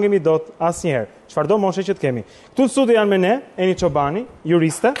shmangemi dot asnjëherë. Çfarëdo moshe që të kemi. Këtu në studio janë me ne Eni Çobani,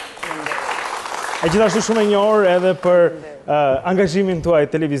 juriste. E gjithashtu shumë e njohur edhe për angazhimin tuaj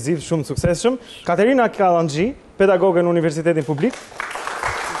televiziv shumë suksesshëm. Katerina Kallanxhi, pedagoge në Universitetin Publik.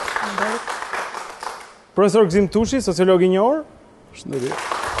 Profesor Gezim Tushi, sociolog i njohur.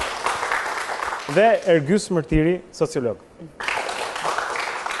 Dhe Ergys Mertiri, sociolog.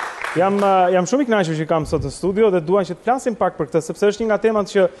 Jam shumë i kënaqur që kam sot në studio dhe dua që të flasim pak për këtë, sepse është një nga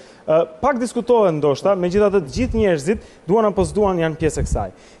temat që pak diskutohen ndoshta, megjithatë të gjithë njerëzit, duan apo s'duan, janë pjesë e kësaj.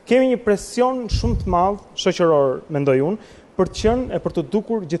 Kemi një presion shumë të madh shoqëror, mendoj unë, për të qenë e për të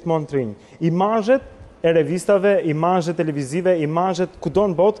dukur gjithmonë të rinj. Imazhet e revistave, imazhet televizive, imazhet kudo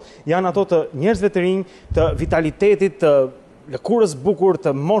në botë janë ato të njerëzve të rinj, të vitalitetit, të lëkurës bukur,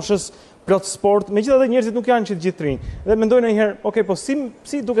 të moshës plot sport, megjithatë njerëzit nuk janë që të gjithë të rinj. Dhe mendoj ndonjëherë, okay, po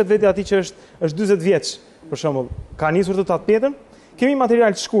si duket vetja atij që është 40 vjeç, për shembull, ka nisur të tatmetën? Kemi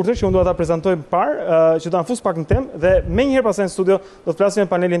material të shkurtër që unë dua ta prezantoj më parë, që do ta fus pak në temë dhe më njëherë pastaj në studio do të flasim me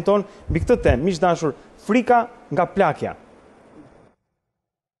panelin ton mbi këtë temë. Miq dashur, frika nga plakja.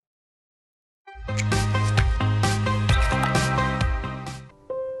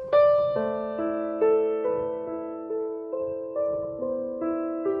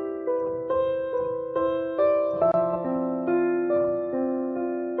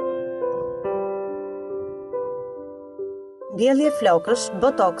 Mbjellje flokësh,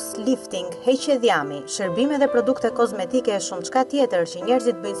 botox, lifting, heqje dhjami, shërbime dhe produkte kozmetike e shumë çka tjetër që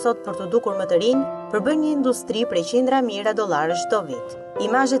njerëzit bëjnë sot për të dukur më të rinj, përbën një industri prej qindra mijëra dollarësh çdo vit.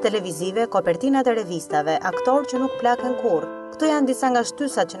 Imazhe televizive, kopertinat e revistave, aktorë që nuk plaken kurrë. Këto janë disa nga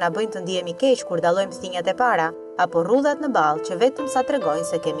shtysat që na bëjnë të ndihemi keq kur dallojmë thinjat e para, apo rrudhat në ballë që vetëm sa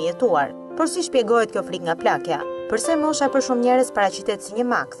tregojnë se kemi jetuar. Por si shpjegohet kjo frikë nga plakja? Përse mosha për shumë njerëz paraqitet si një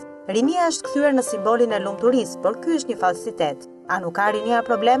maks? Rinia është kthyer në simbolin e lumturisë, por ky është një falsitet. A nuk ka rinia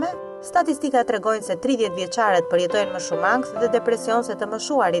probleme? Statistikat tregojnë se 30 vjeçarët përjetojnë më shumë ankth dhe depresion se të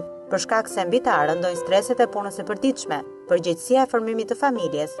moshuarit, për shkak se mbi ta rëndojnë streset e punës së përditshme, përgjegjësia e formimit të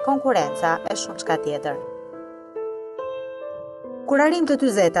familjes, konkurenca e shumë çka tjetër. Kur arrim të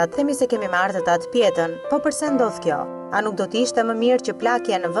 40-at, themi se kemi marrë të tatë pjetën, po përse ndodh kjo? A nuk do të ishte më mirë që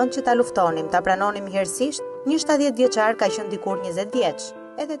plakja në vend që ta luftonim, ta pranonim herësisht? Një 70 vjeçar ka qenë dikur 20 vjeç,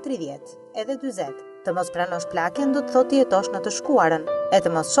 edhe 30, edhe 40. Të mos pranosh plakjen do të thotë të jetosh në të shkuarën, e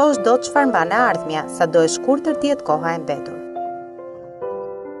të mos shohësh dot çfarë mban e ardhmja, sa do e shkurtër të jetë koha e mbetur.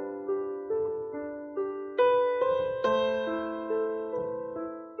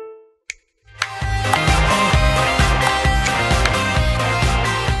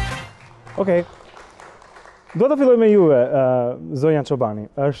 Okej. Do të filloj me juve, zonja Çobani.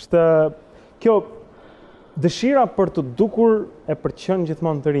 Është kjo dëshira për të dukur e për të qenë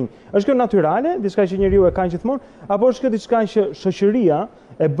gjithmonë të rinj. Është kjo natyrale, diçka që njeriu e ka gjithmonë, apo është kjo diçka që shoqëria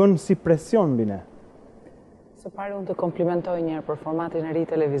e bën si presion mbi ne? Së pari unë të komplimentoj njërë për formatin e ri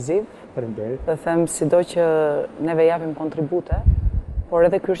televiziv. Faleminderit. Dhe them sido që neve japim kontribute, por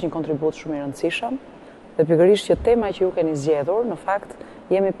edhe ky është një kontribut shumë i rëndësishëm, dhe pikërisht që tema që ju keni zgjedhur, në fakt,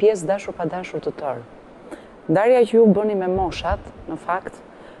 jemi pjesë dashur pa dashur të tërë. Ndarja që ju bëni me moshat, në fakt,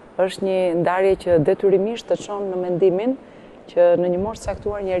 është një ndarje që detyrimisht të çon në mendimin që në një moshë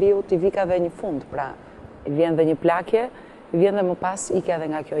caktuar njeriu t'i vika dhe një fund, pra i vjen dhe një plakje, i vjen dhe më pas ikja dhe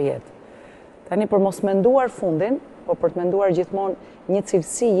nga kjo jetë. Tani për mos menduar fundin, por për të menduar gjithmonë një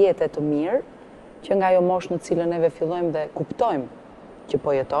cilësi jete të mirë, që nga ajo moshë në cilën neve fillojmë dhe kuptojmë që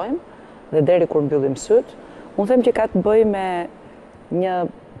po jetojmë, dhe deri kur mbyllim syt, unë them që ka të bëjë me një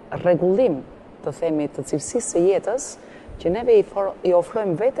rregullim, të themi, të cilësisë së jetës, që neve i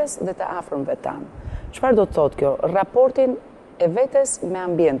ofrojmë vetes dhe të afërmve tanë. Çfarë do të thotë kjo? Raportin e vetes me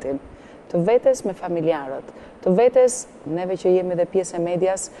ambientin, të vetes me familjarët, të vetes neve që jemi dhe pjesë e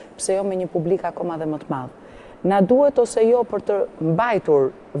medias, pse jo me një publik akoma dhe më të madh. Na duhet ose jo për të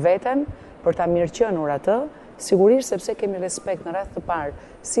mbajtur veten, për ta mirëqenur atë, sigurisht sepse kemi respekt në radhë të parë,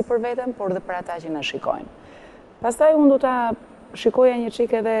 si për veten, por dhe për ata që na shikojnë. Pastaj unë do ta shikoja një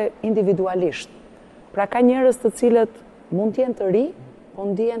çik edhe individualisht. Pra ka njerëz të cilët mund t'jenë të ri, po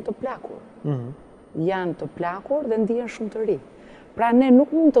ndihen të plakur. Janë të plakur dhe ndihen shumë të ri. Pra ne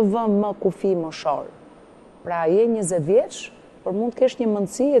nuk mund të vëmë më kufi moshor. Pra je 20 vjeç, por mund të kesh një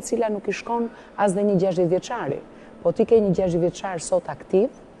mendësi e cila nuk i shkon as dhe një 60 vjeçari. Po ti ke një 60 vjeçar sot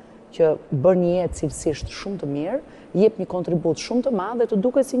aktiv, që bën një jetë cilësisht shumë të mirë, jep një kontribut shumë të madh dhe të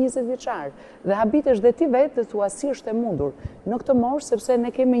duket si 20 vjeçar. Dhe habitesh dhe ti vetë dhe thua si është e mundur në këtë moshë, sepse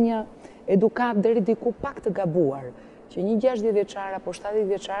ne kemi një edukat deri diku pak të gabuar, që një 60 vjeçar apo 70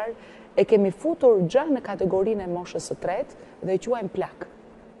 vjeçar e kemi futur gjatë në kategorinë e moshës së tretë dhe e quajmë plak.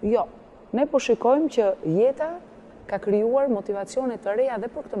 Jo, ne po shikojmë që jeta ka krijuar motivacione të reja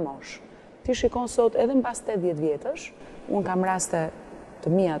dhe për këtë moshë. Ti shikon sot edhe mbas 80 vjetësh, unë kam raste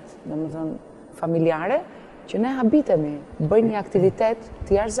të mijat, domethënë familjare, që ne habitemi, bëjnë një aktivitet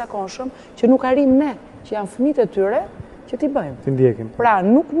të jashtëzakonshëm që nuk arrim ne, që janë fëmijët e tyre, që t'i bëjmë. Ti ndjekim. Pra,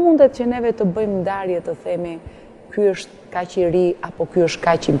 nuk mundet që neve të bëjmë ndarje të themi ky është kaq i ri apo ky është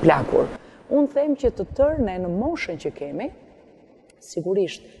kaq i plakur. Unë them që të tërë ne në moshën që kemi,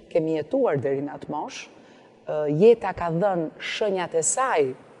 sigurisht kemi jetuar deri në atë moshë, jeta ka dhënë shenjat e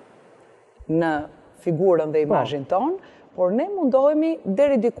saj në figurën dhe imazhin ton, por ne mundohemi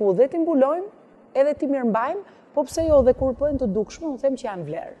deri diku dhe t'i mbulojmë edhe t'i mirëmbajmë, po pse jo dhe kur bëhen të dukshme, unë them që janë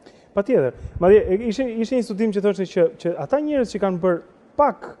vlerë. Patjetër. Madje ishte një studim që thoshte që ata njerëz që kanë bërë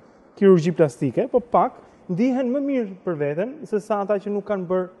pak kirurgji plastike, po pak ndihen më mirë për veten se sa ata që nuk kanë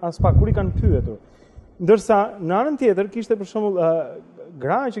bërë as pak kur i kanë pyetur. Ndërsa në anën tjetër kishte për shembull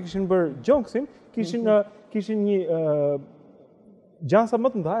gra që kishin bërë gjoksin, kishin një gjansa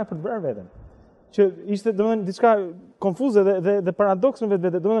më të mëdha për të vrarë veten. Që ishte domethënë diçka konfuze dhe paradoks në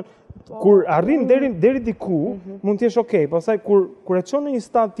vetvete. Domethënë kur arrin deri diku mund të jesh okay, pastaj kur e çon në një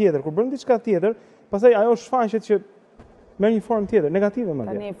stad tjetër, kur bën diçka tjetër, pastaj ajo shfaqet që merr një formë tjetër, negative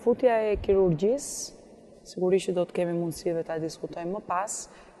madje. Tani futja e kirurgjisë, sigurisht që do të kemi mundësi dhe ta diskutojmë më pas,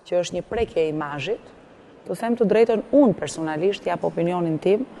 që është një prekje e imazhit, Të them të drejtën, unë personalisht jap opinionin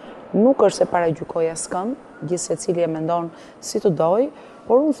tim, nuk është se paragjykoj askënd, gjithë secili e mendon si të doj,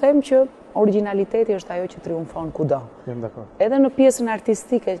 por unë them që originaliteti është ajo që triumfon kudo. Edhe në pjesën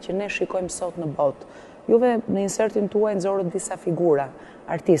artistike që ne shikojmë sot në botë, juve në insertin tuaj nxorët disa figura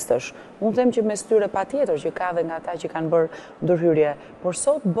artistësh. Unë them që mes tyre patjetër që ka dhe nga ata që kanë bërë ndërhyrje, por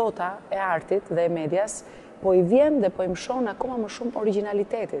sot bota e artit dhe e medias po i vjen dhe po i mshon akoma më shumë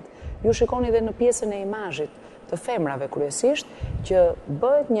originalitetit. Ju shikoni dhe në pjesën e imazhit të femrave kryesisht, që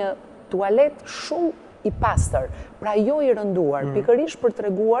bëhet një tualet shumë i pastër, pra jo i rënduar, pikërisht për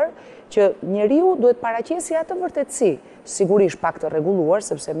treguar që njeriu duhet paraqesi atë vërtetësi, sigurisht pak të rregulluar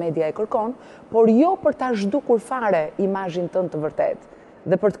sepse media e kërkon, por jo për ta zhdukur fare imazhin tënd të vërtet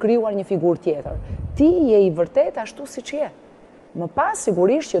dhe për të krijuar një figurë tjetër. Ti je i vërtet ashtu siç je. Më pas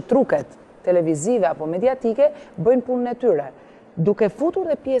sigurisht që truket televizive apo mediatike bëjnë punën e tyre. Duke futur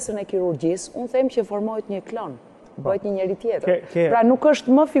dhe pjesën e kirurgjisë, unë them që formohet një klon, bëhet një njeri tjetër. Pra nuk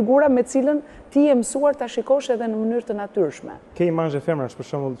është më figura me cilën ti je mësuar ta shikosh edhe në mënyrë të natyrshme. Ke imazhe femrash për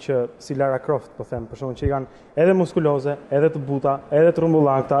shembull që si Lara Croft, po them, për shembull që janë edhe muskuloze, edhe të buta, edhe të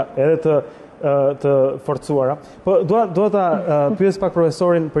rrumbullakta, edhe të forcuara. Po dua ta pyes pak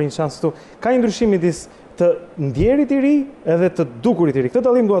profesorin për një çans këtu. Ka një ndryshim midis të ndjerit i ri edhe të dukurit i ri. Këtë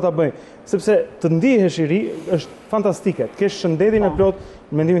dallim dua ta bëj, sepse të ndihesh i ri është fantastike. Të kesh shëndetin e plot,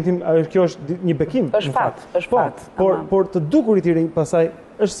 në mendimin tim kjo është një bekim. Është fat, është fat. Por të dukurit i ri pastaj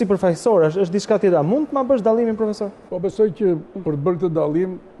është sipërfaqësor, është diçka tjetër. A mund të ma bësh dallimin, profesor? Po besoj që për të bërë këtë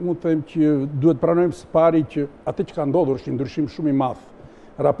dallim, unë them që duhet pranojmë së pari që atë që ka ndodhur është një ndryshim shumë i madh.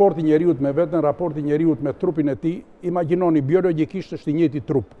 Raporti njeriu me veten, raporti njeriu me trupin e tij, imagjinoni biologjikisht është i njëjti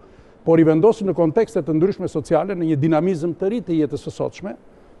trup, por i vendosur në kontekste të ndryshme sociale, në një dinamizëm të ri të jetës së sotshme,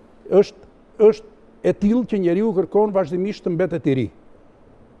 është e tillë që njeriu kërkon vazhdimisht të mbetet i ri.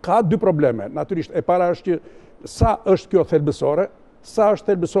 Ka dy probleme, natyrisht. E para është që sa është kjo thelbësore, sa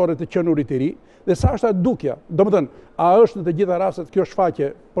është thelbësore të qenurit i ri, dhe sa është atë dukja. Domethënë, a është në të gjitha rastet kjo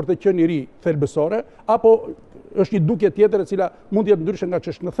shfaqje për të qenë i ri thelbësore, apo është një dukje tjetër e cila mund të jetë ndryshe nga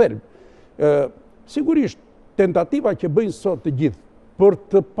ç'është në thelb. Sigurisht, tentativa që bëjnë sot të gjithë për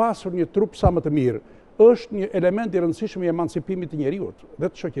të pasur një trup sa më të mirë, është një element i rëndësishëm i emancipimit të njeriut dhe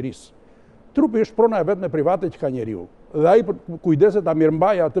të shoqërisë. Trupi është prona e vetme private që ka njeriu. Dhe ai kujdeset ta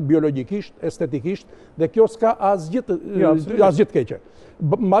mirëmbajë atë biologjikisht, estetikisht, dhe kjo s'ka asgjë të keqe.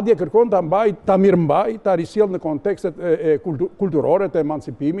 Madje kërkon ta mbajë, ta mirëmbajë, ta risjell në kontekstet kulturore të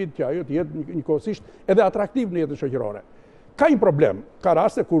emancipimit, që ajo të jetë njëkohësisht edhe atraktiv në jetën shoqërore. Ka një problem, ka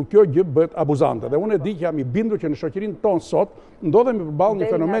raste kur kjo gjë bëhet abuzante, dhe unë e di që jam i bindur që në shoqërinë tonë sot ndodhemi përballë një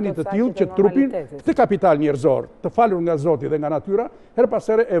fenomeni të tillë që trupin, këtë kapital njerëzor, të falur nga Zoti dhe nga natyra, her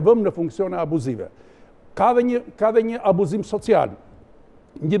pas here e vëmë në funksione abuzive. Ka dhe një abuzim social,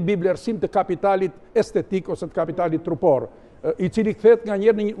 një biblerësim të kapitalit estetik ose të kapitalit trupor, i cili kthehet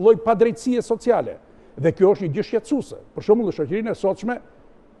nganjëherë në një lloj padrejtësie sociale. Dhe kjo është një gjë shqetësuese. Për shembull, në shoqërinë e sotshme,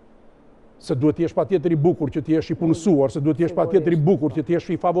 se duhet të jesh patjetër i bukur që të jesh i punësuar, se duhet të jesh patjetër i bukur që të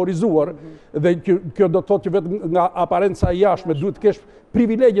jesh i favorizuar, dhe kjo do të thotë që vetëm nga aparenca e jashtme duhet të kesh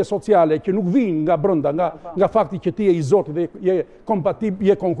privilegje sociale që nuk vijnë nga brenda, nga fakti që ti je i Zotit dhe je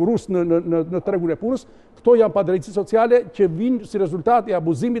kompatibël, je konkurrues në tregun e punës. Këto janë padrejtësi sociale që vijnë si rezultat i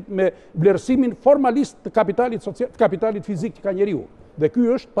abuzimit me vlerësimin formalist të kapitalit social, të kapitalit fizik që ka njeriu. Dhe ky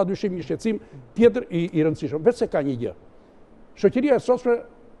është padyshim një shqetësim tjetër i rëndësishëm. Vetëse ka një gjë. Shoqëria e sotshme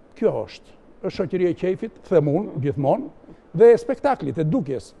kjo është shoqëria e qejfit, them unë, gjithmonë, dhe e spektaklit, e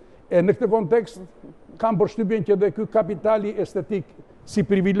dukjes. E në këtë kontekst, kam përshtypjen që edhe ky kapitali estetik si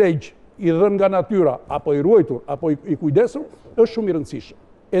privilegj i dhënë nga natyra, apo i ruajtur, apo i kujdesur, është shumë i rëndësishëm.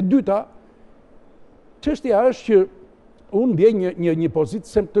 E dyta, çështja është që unë ndjej një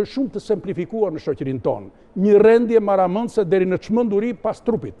pozitë shumë të simplifikuar në shoqërinë tonë. Një rendje maramëndse deri në çmenduri pas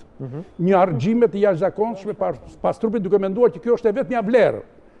trupit. Një argjime të jashtëzakonshme pas trupit, duke menduar që kjo është e vetmja vlerë.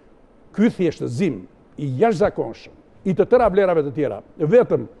 Ky thjeshtëzim i jashtëzakonshëm i të tëra vlerave të tjera,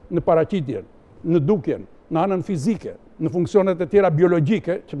 vetëm në paraqitjen, në dukjen, në anën fizike, në funksionet e tjera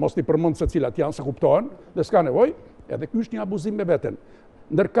biologjike, që mos t'i përmend se cilat janë, se kuptohen, dhe s'ka nevojë, edhe ky është një abuzim me veten.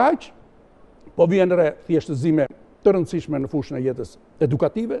 Ndërkaq, po vjen re thjeshtëzime të rëndësishme në fushën e jetës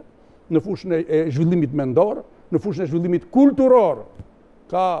edukative, në fushën e zhvillimit mendor, në fushën e zhvillimit kulturor.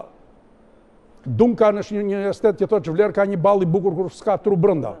 Duncan është një estet që thotë që vlerë ka një ball i bukur kur s'ka tru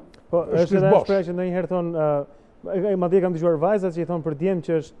brenda. Po është edhe shpreha që ndonjëherë thonë, madje kam dëgjuar vajzat që i thonë për djem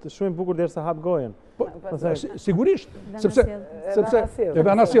që është shumë i bukur derisa hap gojen. Sigurisht, sepse edhe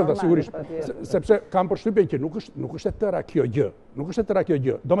anasjellta sigurisht, sepse kam përshtypjen që nuk është e tëra kjo gjë, nuk është e tëra kjo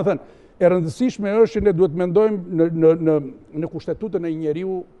gjë. Domethënë, e rëndësishme është që ne duhet mendojmë në kushtetutën e një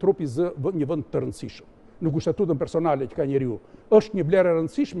njeriu trupi zë një vend të rëndësishëm. në kushtetutën personale që ka njeriu, është një vlerë e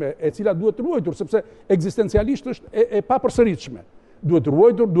rëndësishme e cila duhet ruajtur, sepse ekzistencialisht është e papërsëritshme. Duhet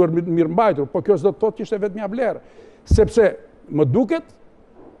ruajtur, duhet mirëmbajtur, po kjo s'do të thotë që është vetëm një vlerë, sepse më duket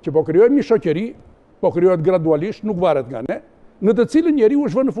që po krijojmë një shoqëri, po krijohet gradualisht, nuk varet nga ne, në të cilën njeriu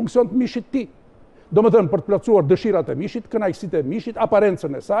është vënë në funksion të mishit të tij. Domethënë për të plotësuar dëshirat e mishit, kënaqësitë e mishit,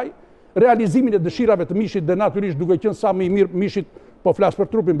 aparencën e saj, realizimin e dëshirave të mishit dhe natyrisht duke qenë sa më i mirë mishit, po flas për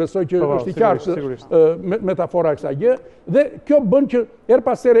trupin, besoj që është i qartë metafora e kësaj gjë, dhe kjo bën që her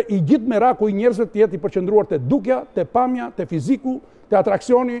pas here i gjithë meraku i njerëzve të jetë i përqendruar te dukja, te pamja, te fiziku, te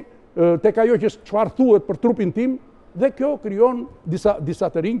atraksioni, tek ajo që çfarë thuhet për trupin tim, dhe kjo krijon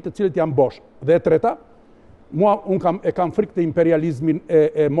disa të rinj të cilët janë bosh. Dhe e treta, unë kam frikë të imperializmin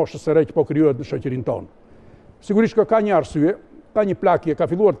e moshës së re që po krijohet në shoqërinë tonë. Sigurisht ka një arsye, ka një plakje, ka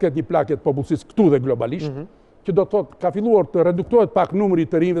filluar të ketë një plakje të popullsisë këtu dhe globalisht, që do të thotë ka filluar të reduktohet pak numri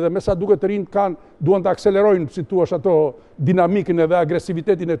të rinjve dhe me sa duket të rinjt duan të akselerojnë, si thua ato dinamikën edhe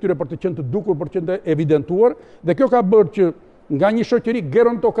agresivitetin e tyre për të qenë të dukur, për të qenë të evidentuar, dhe kjo ka bërë që nga një shoqëri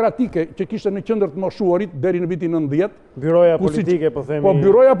gerontokratike që kishte në qendër të moshuarit deri në vitin 90, byroja politike po themi. Po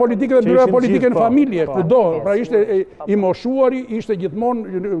byroja politike dhe byroja politike në familje, kudo, pra ishte i moshuari, ishte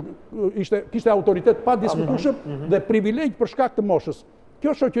gjithmonë kishte autoritet pa diskutueshëm dhe privilegj për shkak të moshës.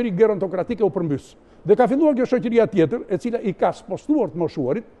 Kjo shoqëri gerontokratike u përmbys. Dhe ka filluar kjo shoqëria tjetër, e cila i ka spostuar të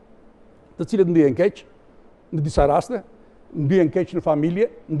moshuarit, të cilët ndihen keq në disa raste, ndihen keq në familje,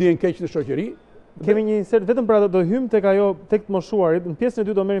 ndihen keq në shoqëri. Kemi një insert vetëm për ato, do hym tek të moshuarit, në pjesën e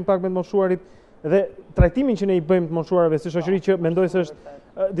dytë do merrim pak me të moshuarit dhe trajtimin që ne i bëjmë të moshuarve si shoqëri që mendoj se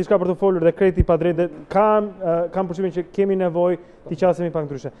është diçka për të folur dhe kreti pa drejtë, kam përshtypjen që kemi nevojë të qasemi pak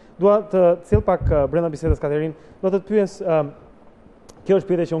ndryshe. Dua të cill pak brenda bisedës Katerinë, do të pyes kjo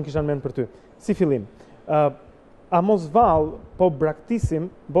është pyetja që unë kisha në mend për ty. Si fillim, a mos vallë po braktisim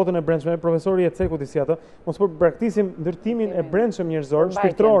botën e brendshme, profesori e cekut si atë, mos po braktisim ndërtimin e brendshëm njerëzor,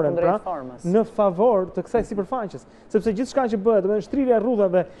 shpirtëror, pra, në favor të kësaj sipërfaqes. Sepse gjithçka që bëhet, shtrirja e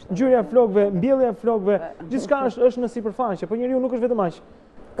rrudhave, ngjyrja e flokëve, mbjellja e flokëve, gjithçka është në sipërfaqe, po njeriu nuk është vetëm aq.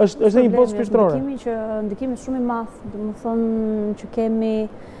 Është një botë shpirtërore. Ndikimi shumë i madh, domethënë që kemi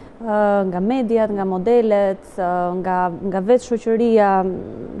nga mediat, nga modelet, nga vetë shoqëria,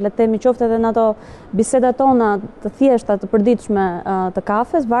 le të themi qoftë edhe në ato bisedat tona të thjeshta të përditshme të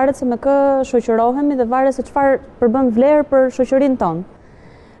kafes, varet se me kë shoqërohemi dhe varet se çfarë përbën vlerë për shoqërinë tonë.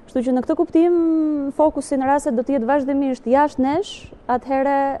 Kështu që në këtë kuptim fokusi në raste do të jetë vazhdimisht jashtë nesh,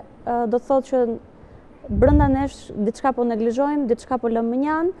 atëherë do të thotë që brenda nesh diçka po neglizhojmë, diçka po lëmë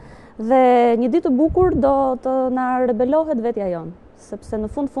mënjan dhe një ditë të bukur do të na rebelohet vetja jonë. Sepse në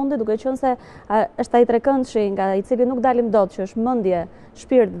fundit duke qenë se është ai trekëndshi nga i cili nuk dalim dot, që është mendje,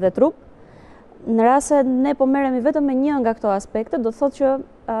 shpirt dhe trup, në rast se ne po merremi vetëm me një nga këto aspekte, do thotë që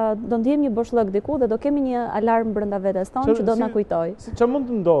do ndjejmë një boshllëk diku dhe do kemi një alarm brenda vetes tonë që do na kujtojë. Çfarë mund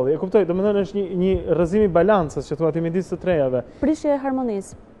të ndodhi? E kuptoj, domethënë është një rrëzim i balancës që thua ti midis të trejave. Prishje e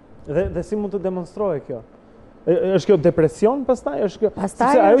harmonisë. Dhe si mund të demonstrohej kjo? Është kjo depresion pastaj? Është kjo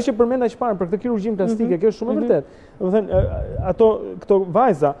sepse ajo që përmenda që parë për këtë kirurgjinë plastike, kjo është shumë e vërtetë. Domethënë këto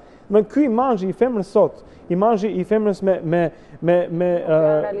vajza, ky imazhi i femrës sot, imazhi i femrës me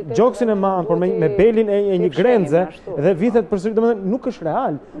gjoksin e madh, por me belin e një grenze dhe vithet përsëri, domethënë nuk është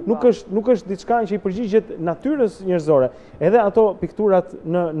real, nuk është diçka që i përgjigjet natyrës njerëzore. Edhe ato pikturat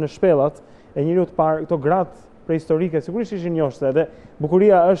në shpellat e njeriu të parë, këto gratë prehistorike, sigurisht ishin njohshme dhe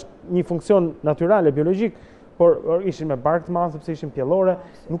bukuria është një funksion natyrale, biologjik, por ishin me bark të madh sepse ishin pjellore,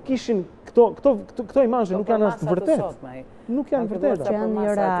 nuk ishin këto imazhe nuk janë as të vërtetë. Nuk janë vërtetë. Janë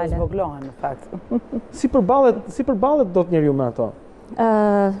jo reale. Zvoglohen në fakt. Si përballet dot njeriu me ato?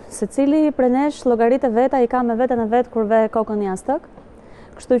 Secili prej nesh llogaritë veta i ka me veten e vet kur ve kokën jashtë.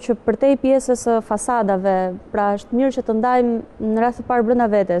 Kështu që përtej pjesës së fasadave, pra është mirë që të ndajmë në rast të parë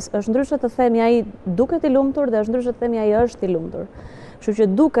brenda vetes. Është ndryshe të themi ai duket i lumtur dhe është ndryshe të themi ai është i lumtur. Kështu që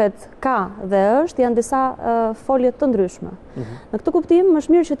duket, ka dhe është janë disa folje të ndryshme. Në këtë kuptim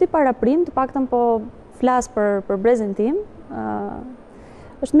është mirë që ti paraprim, të paktën po flas për brezin tim,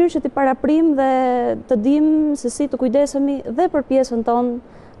 është mirë që ti paraprim dhe të dim se si të kujdesemi dhe për pjesën tonë,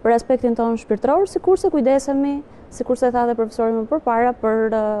 për aspektin tonë shpirtëror, sikurse kujdesemi, sikurse tha dhe profesori më përpara,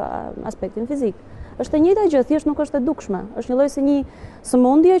 për aspektin fizik. Është e njëjta gjë, thjesht nuk është e dukshme. Është një lloj si një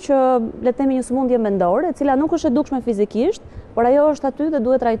sëmundje që le të themi një sëmundje mendore, e cila nuk është e dukshme fizikisht, por ajo është aty dhe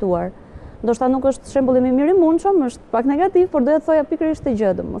duhet trajtuar. Ndoshta nuk është shembulli më mirë i mundshëm, është pak negativ, por doja të thoja pikërisht të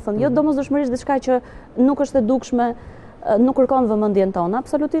gjë, domethënë jo domosdoshmërisht diçka që nuk është e dukshme, nuk kërkon vëmendjen tonë,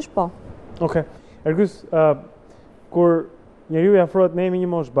 absolutisht po. Okej. Ergys, kur njeriu i afrohet ne jemi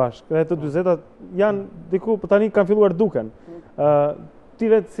një moshë bashkë, dhe të 40-tat janë diku, po tani kanë filluar duken. ti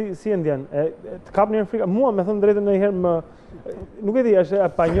vetë si e ndjen? Të kap një frika? Mua me thënë drejtën ndonjëherë më nuk e di, është e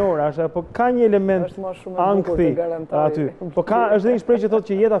panjora, po ka një element ankthi aty. Po është dhe një shprehje që thotë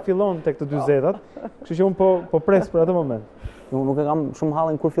që jeta fillon tek të 40-tat, kështu që unë po pres për atë moment. Nuk e kam shumë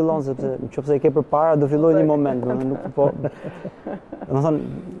hallin kur fillon, sepse nëse e ke përpara do filloj një moment,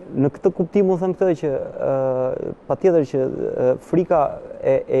 në këtë kuptim u them këtë që patjetër që frika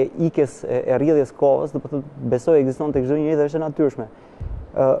e ikjes e rrjedhjes kohës, do të thotë besoj ekziston tek çdo njeri dhe është e natyrshme.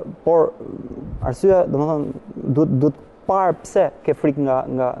 Por arsyeja, domethënë duhet parë pse ke frikë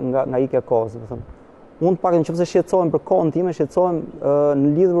nga ikja e kohës, domethënë. Unë pak nëse shqetësohem për kohën time, shqetësohem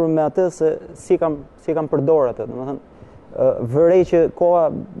në lidhur me atë se si e kam përdorur atë, domethënë vërej që koha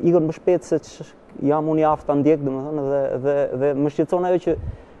ikën më shpejt se jam unë i aftë ta ndjek, domethënë, dhe më shqetëson ajo që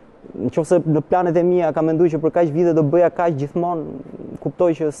nëse në planet e mia kam menduar që për kaq vite do bëja kaq gjithmonë,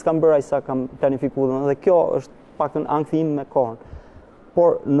 kuptoj që s'kam bërë aq sa kam planifikuar, domethënë, dhe kjo është paktën ankthi im me kohën.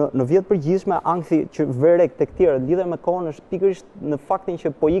 Por në vjet përgjithshme ankthi që vërek tek tjerët lidhur me kohën është pikërisht në faktin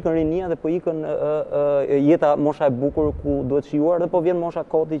që po ikën rinia dhe po ikën jeta, mosha e bukur ku duhet shijuar, dhe po vjen mosha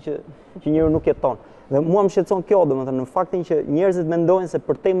koti që njeriu nuk jeton. Dhe mua më shqetëson kjo, domethënë, në faktin që njerëzit mendojnë se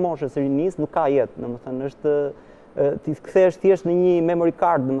për tej moshës së rinisë nuk ka jetë, domethënë është ti kthehesh thjesht në një memory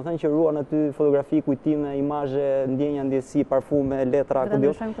card, domethënë që ruan aty fotografi, kujtime, imazhe, ndjenja, ndjesi, parfume, letra,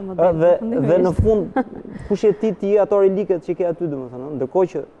 kudo. Dhe në fund kush e ti je ato reliket që ke aty, domethënë,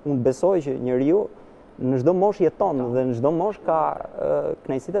 ndërkohë që unë besoj që njeriu në çdo moshë jeton dhe në çdo moshë ka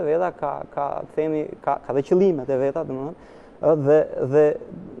kënaqësitë e veta, ka dhe qëllimet e veta, domethënë. Dhe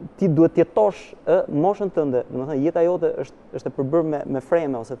ti duhet të jetosh moshën tënde, domethënë jeta jote është e përbërë me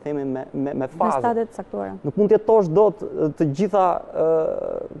freme ose themi me faze. Me stade të caktuara. Nuk mund të jetosh dot të gjitha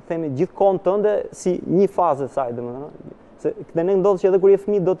gjithë kohën tënde si një fazë e saj, domethënë. Se këtë ne ndodh që edhe kur je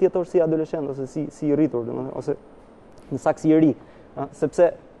fëmijë do të jetosh si adoleshent ose si i rritur, domethënë, ose në saksi i ri,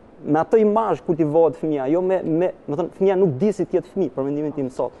 sepse me atë imazh kultivohet fëmia, jo domethënë fëmia nuk di si të jetë fëmijë për mendimin tim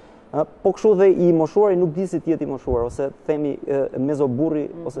sot. Po kështu dhe i moshuari nuk di si të jetë i moshuar, ose themi mezoburri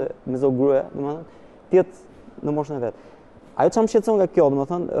ose mezogryja, domethënë, të jetë në moshën e vet. Ajo që më shqetëson nga kjo,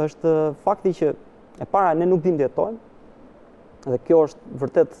 domethënë, është fakti që e para ne nuk dimë të jetojmë, dhe kjo është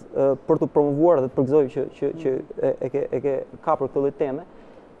vërtet për të promovuar dhe të përgëzoj që e ke kapur këtë lloj teme.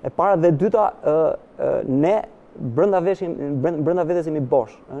 E para dhe dyta, ne brenda vetes jemi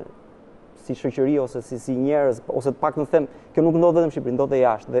bosh, si shoqëri ose si njerëz, ose pak në them, kjo nuk ndodh vetëm në Shqipëri, ndodh edhe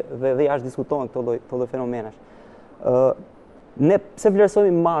jashtë, dhe jashtë diskutohen këto lloj fenomenesh. Ne pse vlerësojmë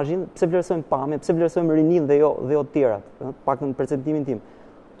imazhin, pse vlerësojmë pamjen, pse vlerësojmë rinin dhe jo të tjerat, pak në perceptimin tim.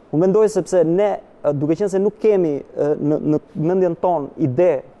 Unë mendoj sepse ne, duke qenë se nuk kemi në mendjen tonë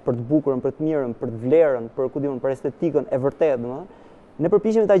ide për të bukurën, për të mirën, për të vlerën, për estetikën e vërtetë, domethënë, ne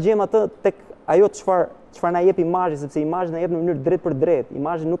përpiqemi ta gjejmë atë tek ajo çfarë na jep imazhi, sepse imazhi na jep në mënyrë drejt për drejt.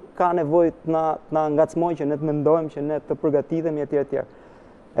 Imazhi nuk ka nevojë të na ngacmojë që ne të mendojmë, që ne të përgatitemi etj.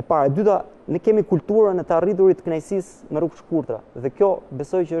 E para, e dyta, ne kemi kulturën e të arriturit të kënaqësisë me rrugë shkurtra. Dhe kjo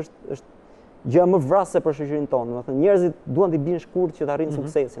besoj që është gjëja më vrasëse për shoqërinë tonë. Domethënë njerëzit duan të binë shkurt që të arrijnë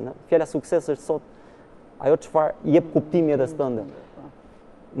suksesin. Fjala sukses është sot ajo çfarë jep kuptim jetës tënde.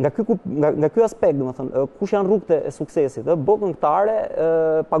 Nga ky aspekt, domethënë, kush janë rrugët e suksesit? Bë këngëtare,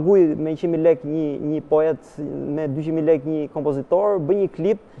 paguaj me 100.000 lekë një poet, me 200.000 lekë një kompozitor, bëj një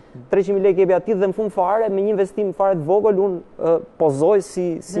klip, 300.000 lekë jepi atij dhe në fund fare me një investim fare të vogël unë pozoj si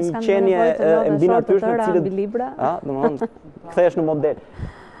një qenie e mbi natyrshme, e cilët, domethënë, kthehesh në model.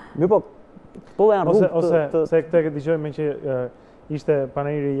 Mirë po, këto janë rrugët ose këtë dëgjojmë që ishte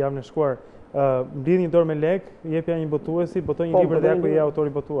panajiri javën e shkuar. Mbledh një dorë me lek, jepja një botuesi, botoj një libër dhe ja ku je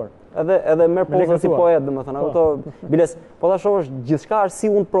autori botuar. Edhe merr pozën si poet, domethënë, ato biles, po ta shohësh gjithçka është si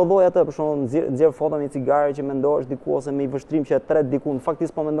unë prodhoj atë, për shembull, nxjerr foto me cigare që mendohesh diku ose me i vështrim që e tret diku, në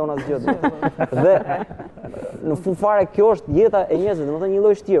faktikisht po mendon asgjë. Dhe në fund fare kjo është jeta e njerëzve, domethënë një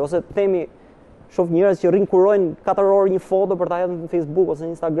lloj shtirë, ose themi shoh njerëz që rinkurojnë 4 orë një foto për ta hedhur në Facebook ose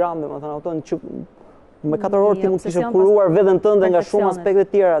në Instagram, domethënë ato me 4 orë ti mund të kishe kuruar veten tënde nga shumë aspekte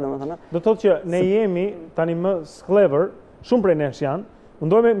tjera, domethënë. Do të thotë që ne jemi tani më sklever, shumë prej nesh janë.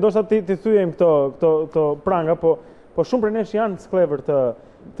 Mundojmë ndoshta ti thyejmë këto pranga, po shumë prej nesh janë sklever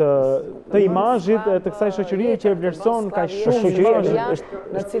të imazhit, të kësaj shoqërie që vlerëson kaq shumë shoqëri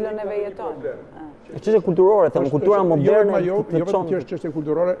në cilën neve jetojmë. Është çështje kulturore, them, kultura moderne. Jo vetëm që është çështje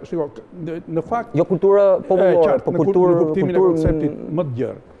kulturore, shiko, në fakt jo kultura popullore, po kulturë në kuptimin e konceptit më të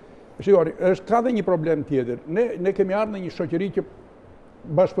gjerë. Shikoni, ka dhe një problem tjetër. Ne kemi ardhur në një shoqëri që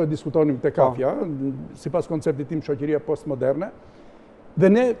bashkë po diskutonim te kafja, sipas konceptit tim shoqëria postmoderne. Dhe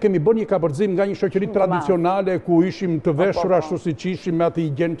ne kemi bërë një kapërcim nga një shoqëri tradicionale ku ishim të veshur ashtu siç ishim, me atë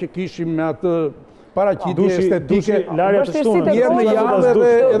higjen që kishim, me atë paraqitje estetike, larja të shtunës. Njerë në javë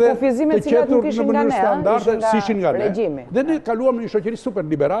edhe kufizimet cilat nuk ishin nga ne, standarde, si ishin nga ne. regjimi. Dhe ne kaluam në një shoqëri super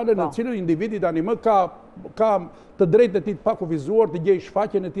liberale, në cilën individi tani më ka të drejtë e ti të pakufizuar, të gjej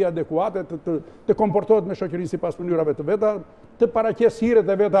shfaqjen e ti adekuate, të komportohet me shoqërinë sipas mënyrave të veta, të paraqes hiret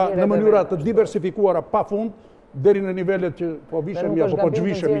e veta në mënyra të diversifikuara pa fund, deri në nivelet që po vishemi apo po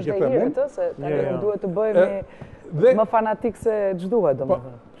çvishemi që them unë. Se tani nuk duhet të bëhemi më fanatik se ç'duhet,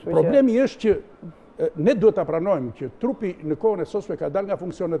 domethënë. Problemi është që ne duhet ta pranojmë që trupi në kohën e sosme ka dalë nga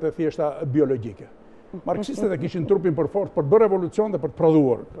funksionet e thjeshta biologjike. Marksistët e kishin trupin për fort për të bërë revolucion dhe për të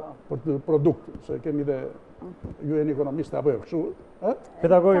prodhuar, për të produkt, se kemi dhe ju jeni ekonomist apo jo, kështu,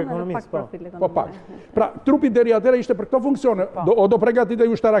 Pedagog ekonomist, po. Po pak. Pra, trupi deri atëherë ishte për këto funksione, o do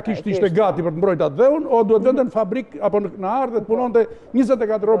përgatitej ushtarakisht ishte gati për të mbrojtur atë dheun, o duhet vende në fabrik apo në ardh dhe të punonte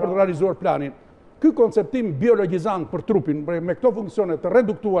 24 orë për të realizuar planin. Ky konceptim biologjizant për trupin me këto funksione të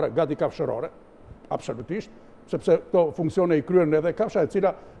reduktuara gati kafshërore, absolutisht, sepse këto funksione i kryen edhe kafsha e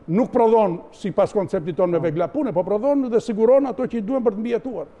cila nuk prodhon sipas konceptit tonë me vegla pune, po prodhon dhe siguron ato që i duhen për të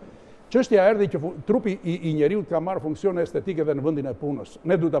mbijetuar. Çështja erdhi që trupi i njeriu ka marrë funksione estetike dhe në vendin e punës.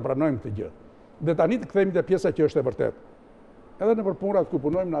 Ne duhet ta pranojmë këtë gjë. Dhe tani të kthehemi te pjesa që është e vërtetë. Edhe në punat ku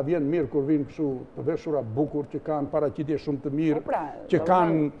punojmë na vjen mirë kur vinë kështu të veshura bukur që kanë paraqitje shumë të mirë, që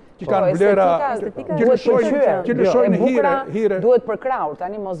kanë vlera, që lëshojnë hire. Duhet për kraur,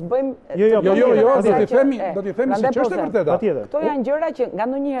 tani mos bëjmë. Jo, do t'i themi se ç'është e vërteta. Këto janë gjëra që nga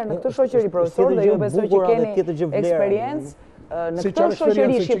ndonjëherë në këtë shoqëri profesor dhe ju besoj që keni eksperiencë. Në këtë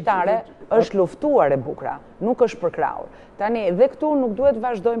shoqëri shqiptare është luftuar e bukura, nuk është për kraur. Tani dhe këtu nuk duhet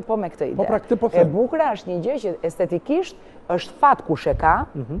vazhdojmë po me këtë ide. E bukura është një gjë që estetikisht është fat kush e ka,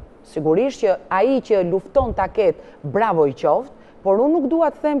 sigurisht që ai që lufton ta ketë bravo i qoftë, por unë nuk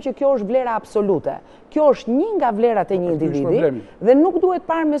dua të them që kjo është vlera absolute. Kjo është një nga vlerat e një individi dhe nuk duhet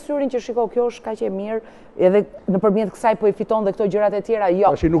parë me syrin që shiko kjo është kaq e mirë edhe nëpërmjet kësaj po i fiton dhe këto gjërat e tjera.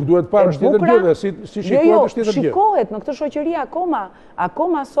 Jo. Tash nuk duhet parë është tjetër gjë, si shikohet është tjetër gjë. Shikohet në këtë shoqëri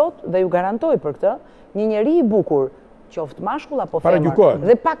akoma sot dhe ju garantoj për këtë, një njeri i bukur qoftë mashkull apo femër,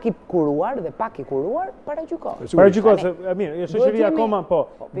 dhe pak i kuruar, paragjykohet. Paragjykohet, se mirë, shoqëria akoma po,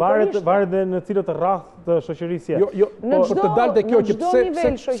 varet dhe në cilët rreth të shoqërisë. Jo, për të dalë te kjo që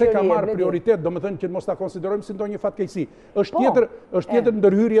pse ka marrë prioritet, domethënë që mos ta konsiderojmë si ndonjë fatkeqësi. Është tjetër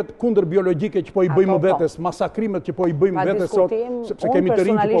ndërhyrjet kundër biologjike që po i bëjmë vetes, masakrimet që po i bëjmë vetes sot, sepse kemi të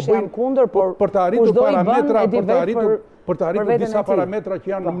rinj që po bëjmë për të arritur parametra, për të arritur disa parametra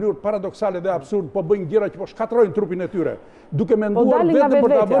që janë në mënyrë paradoksale dhe absurd, po bëjnë gjëra që po shkatrojnë trupin e tyre, duke menduar vetëm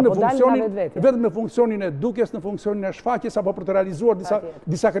për ta vënë vetëm në funksionin e dukjes, në funksionin e shfaqjes apo për të realizuar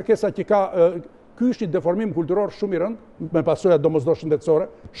disa kërkesa që ka. Ky është një deformim kulturor shumë i rënd, me pasoja domosdoshme shëndetësore,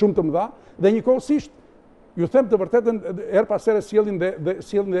 shumë të mëdha, dhe njëkohësisht ju them të vërtetën, her pas here sjellin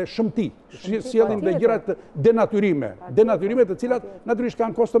dhe shëmti, sjellin dhe gjëra të denatyrime të cilat natyrisht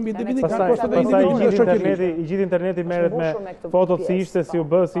kanë kosto mbi individin, kanë kosto dhe individin dhe shoqërisë. I gjithë interneti merret me fotot si ishte, si u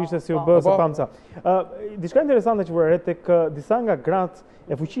bë, se pamca. Diçka interesante që vëre tek disa nga gratë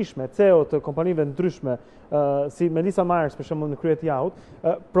e fuqishme, CEO të kompanive ndryshme, si Melissa Myers për shembull në krye të Yahoo,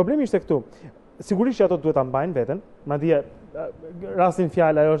 problemi ishte këtu. Sigurisht që ato duhet ta mbajnë veten, madje rastin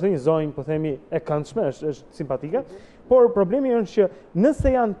fjalë ajo është një zonjë, po themi e këndshme, është simpatike, por problemi është që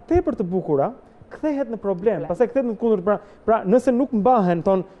nëse janë tepër të bukura, kthehet në problem, pastaj kthehet në kundër, pra nëse nuk mbahen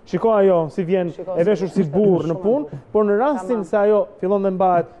ton, shiko ajo si vjen e veshur si burr në punë, por në rastin se ajo fillon të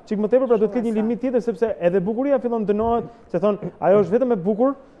mbahet çik më tepër, pra duhet të ketë një limit tjetër sepse edhe bukuria fillon të dënohet, se thon ajo është vetëm e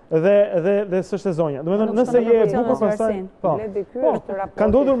bukur dhe s'është e zonja. Domethënë nëse je e bukur pastaj, po. Ka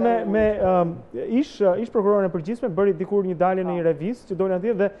ndodhur me ish prokurorin e përgjithshme, bëri dikur një dalje në një revistë që doli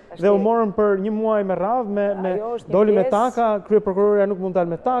atje dhe u morën për një muaj me radhë me doli me taka, krye prokuroria nuk mund të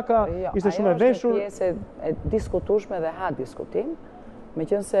dalë me taka, ishte shumë e veshur. Ajo është pjesë e diskutueshme dhe ha diskutim,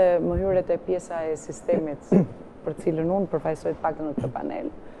 meqense më hyret e pjesa e sistemit për cilën unë përfaqësoj të paktën në këtë panel.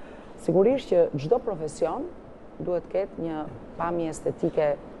 Sigurisht që çdo profesion duhet ketë një pamje estetike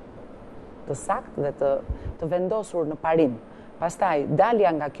të saktë dhe të vendosur në parim. Pastaj,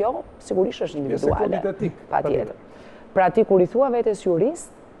 dalja nga kjo, sigurisht është individuale. Patjetër. Pra ti kur i thua vetes jurist,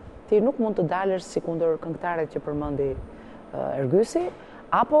 ti nuk mund të dalësh si kundër këngëtaret që përmendi Ergysi,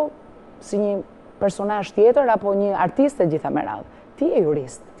 apo si një personazh tjetër apo një artist e gjitha me radhë. Ti je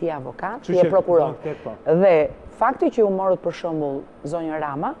jurist, ti je avokat, ti je prokuror. Dhe fakti që u morët për shembull zonja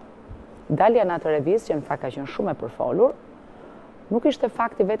Rama, dalja në atë revistë që në fakt ka qenë shumë e përfolur, nuk ishte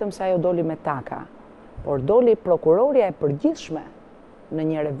fakti vetëm se ajo doli me taka, por doli prokuroria e përgjithshme në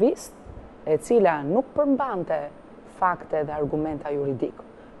një revistë e cila nuk përmbante fakte dhe argumenta juridik,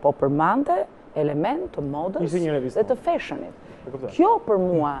 po përmbante element të modës dhe të fashionit. Kjo për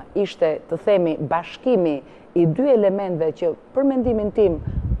mua ishte, të themi, bashkimi i dy elementve që për mendimin tim,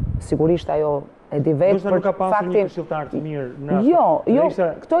 sigurisht ajo e di vetë për faktin... një këshilltar të mirë në... Jo,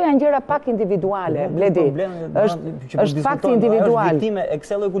 këto janë gjëra pak individuale, Bledi. Është fakt individual. Viktime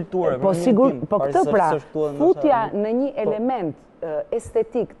Excel e kulture. Po këtë pra, futja në një element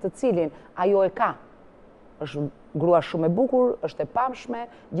estetik të cilin ajo e ka. Është grua shumë e bukur, është e pamshme,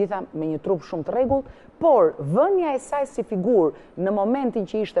 gjitha me një trup shumë të rregullt, por vënia e saj si figurë në momentin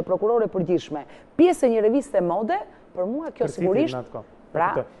që ishte prokurore përgjithshme, pjesë e një reviste mode, për mua kjo sigurisht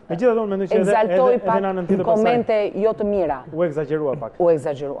pra, egzaltoj pak komente jo të mira. U egzagerua pak.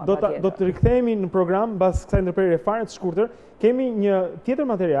 Do të rikthehemi në program, bas kësaj ndërprerje fare të shkurtër, kemi një tjetër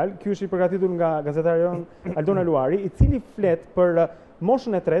material, ky është i përgatitur nga gazetarion Aldona Luari, i cili flet për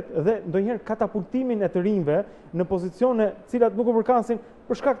moshën e tretë dhe ndonjëherë katapultimin e të rinjve në pozicione cilat nuk u përkasin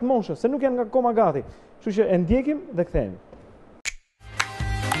për shkak të moshës, se nuk janë akoma gati. Kështu që e ndjekim dhe kthehemi.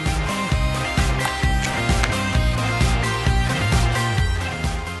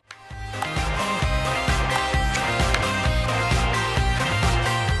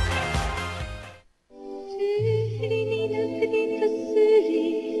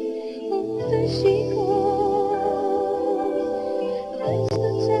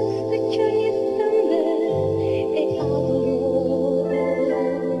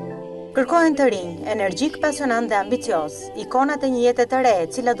 Kërkohen të rinj, energjik, pasionant dhe ambicios, ikonat e një jete të re,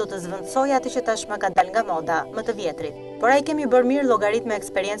 cila do të zvendësojë atë që tashmë ka dalë nga moda, më të vjetrit. Por ai kemi bërë mirë llogarit me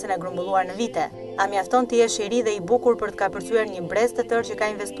eksperiencën e grumbulluar në vite. A mjafton të jesh i ri dhe i bukur për të kapërcyer një brez të tërë që ka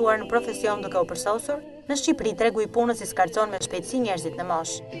investuar në profesion duke u përsosur? Në Shqipëri tregu i punës i skarcon me shpejtësi njerëzit në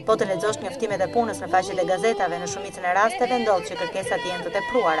moshë. Po të lexosh njoftimet e punës në faqet e gazetave, në shumicën e rasteve ndodh që kërkesat janë të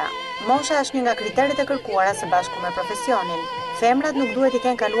tepruara. Mosha është një nga kriteret e kërkuara së bashku me profesionin. Femrat nuk duhet i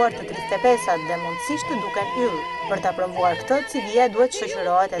kenë kaluar të 35-at dhe mundësisht të duken yll. Për ta provuar këtë, CV-ja duhet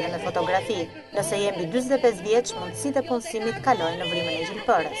shoqërohet edhe me fotografi. Nëse je mbi 45 vjeç, mundësitë e punësimit kalojnë në vrimën e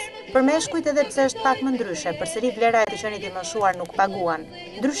gjilpërës. Për meshkujt edhe pse është pak më ndryshe, përsëri vlera e të qenit i moshuar nuk paguan.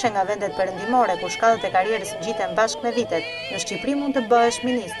 Ndryshe nga vendet perëndimore ku shkallët e karrierës ngjiten bashkë me vitet, në Shqipëri mund të bëhesh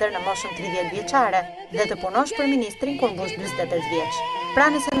ministër në moshën 30 vjeçare dhe të punosh për ministrin kur mbush 45 vjeç. Pra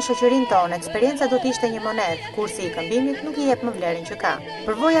nëse në shoqërinë tonë eksperjenca do të ishte një monedhë, kursi i këmbimit nuk i jep më vlerën që ka.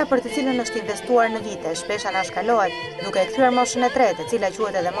 Përvoja për të cilën është investuar në vite shpesh anashkalohet, duke e kthyer moshën e tretë, e cila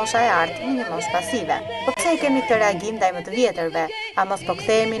quhet edhe mosha e artë, në një moshë pasive. Po pse i kemi këtë reagim ndaj më të vjetërve? A mos po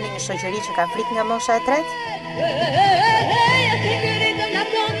kthehemi në një shoqëri që ka frikë nga mosha e tretë?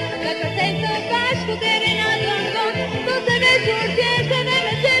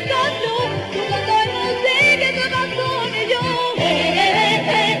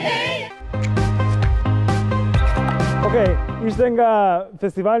 Okej, ishte nga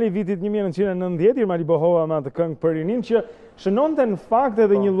festivali i vitit 1990, Irma Libohova me atë këngë për rinin që shënonte në fakt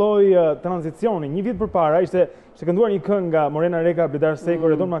edhe një lloj tranzicioni. Një vit përpara ishte kënduar një këngë nga Morena Reka, Bledar Seko,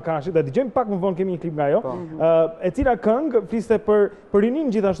 Redon Makashi, dhe dëgjojmë pak më vonë kemi një klip nga ajo, e cila këngë fliste për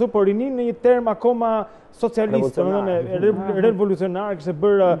rinin gjithashtu, por rinin në një term akoma socialist, revolucionar,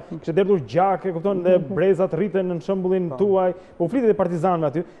 kishte derdhur gjak, e kupton, dhe brezat rriten në shembullin tuaj, po flitet e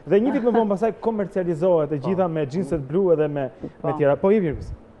partizanëve aty, dhe një vit më vonë pastaj komercializohet e gjitha me xhinset blu edhe me tjera. Po jep Ergys.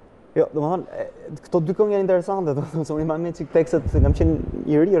 Jo, domethënë, këto dy këngë janë interesante, domethënë se unë më me çik tekstet, kam qenë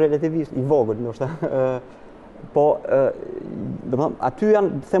i ri relativisht, i vogël ndoshta. Po, domethënë, aty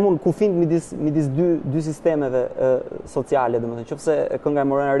janë, them unë, kufijt midis dy sistemeve sociale, domethënë, nëse kënga e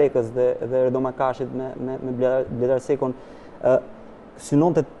Morena Rekës dhe Redon Makashit me Bledar Sekon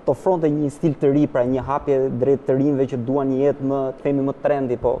synonte të ofronte një stil të ri, pra një hapje drejt të rinjve që duan një jetë më, të themi, më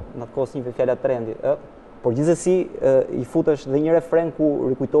trendi, po në atë kohë një fjala trendi. Por gjithsesi i futesh dhe një refren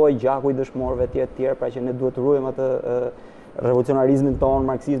ku rikujtohej gjaku i dëshmorëve tjerë, pra që ne duhet të ruajmë atë revolucionarizmin ton,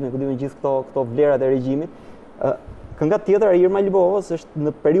 marksizmin, ku dimë gjithë këto vlerat e regjimit. Kënga tjetër e Irma Libohovës është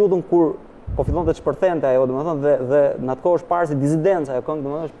në periudhën kur po fillon të shpërthente ajo, domethënë, dhe në atë kohë është parë si dizidencë ajo këngë,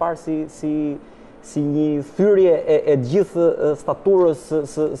 domethënë është parë si një thyrje e gjithë staturës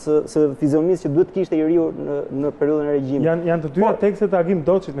së fizionomisë që duhet kishte njeriu në periudhën e regjimit. Janë të dyja tekstet e Agim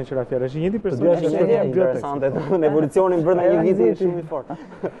Doçit me qira fjalë. Është një njëti person që është interesante, në evolucionin brenda një viti shumë i fortë.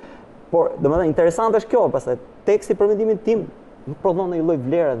 Por, domethënë, interesante është kjo, pastaj teksti për mendimin tim nuk prodhon ndonjë lloj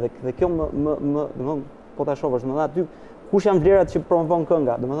vlere dhe kjo domethënë po ta shohësh, domethënë aty kush janë vlerat që promovon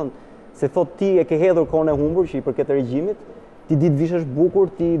kënga, domethënë se thot ti e ke hedhur kohën e humbur që i përket regjimit, ti ditë vishesh bukur,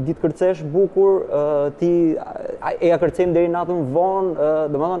 ti ditë kërcesh bukur, ti e ja kërcejmë deri natën vonë,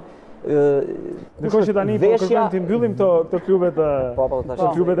 domethënë Ndërkohë që tani po kërkojmë të mbyllim këto klubet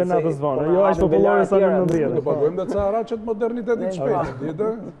e natës vonë. Jo aq popullore sa në 90. Do paguajmë dhe ca haraqet modernitetit shpejt.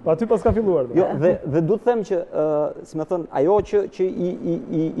 Po aty pas ka filluar. Jo, dhe du të them që, si më thënë, ajo që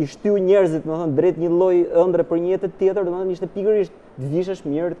i shtyu njerëzit, më thënë, drejt një lloj ëndre për një jetë tjetër, do të thënë ishte pikërisht të vishesh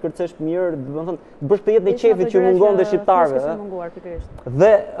mirë, të kërcesh mirë, do të thënë, të bësh të jetën e qefit që mungon dhe shqiptarëve.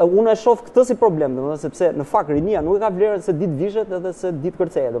 Dhe unë e shoh këtë si problem, do të thënë, sepse në fakt rinia nuk e ka vlerën se ditë vishet edhe se ditë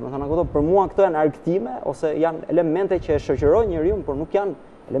kërcehet, do të thënë, për mua këto janë argëtime ose janë elemente që e shoqërojnë njeriu, por nuk janë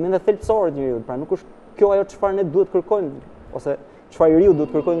elemente thelbësore të njeriu. Pra nuk është kjo ajo çfarë ne duhet kërkojmë ose çfarë njeriu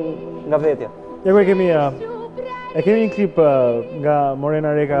duhet kërkojmë nga vetja. Ja ku kemi një klip nga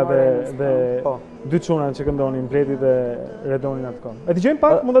Morena Reka dhe dy çunat që këndonin Bledi dhe Redoni atë kohë. E dëgjojmë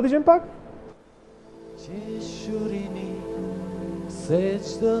pak? Mund ta dëgjojmë pak? Se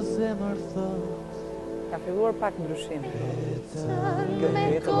çdo zemër thot. Ka filluar pak ndryshim. Kjo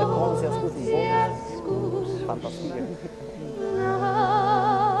jetë me kohën si askush në botë. Fantastike.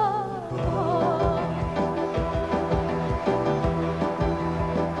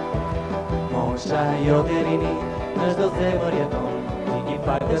 Mosha jote rini, në çdo zemër jeton, një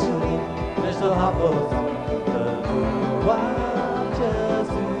pak dashuri, në çdo hap ozon, të duam që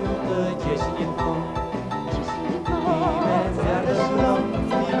sy të qeshin gjithmonë. Me zjarë shkron,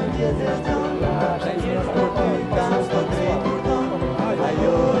 një mëngjes e tonë, që njërë për ty kanë së drejt kur tonë,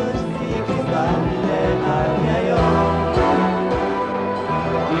 ajo është si kristale armja jo.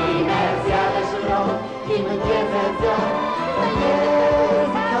 Me zjarë shkron, një mëngjes e tonë, që njërë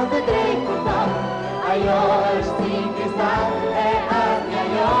kanë të drejt kur tonë, ajo është si kristale armja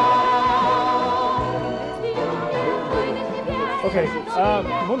jo. Okej,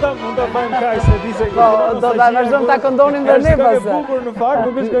 mund ta bëjmë kaq se di se do ta vazhdojmë ta këndonin dhe ne pas. Është bukur në fakt,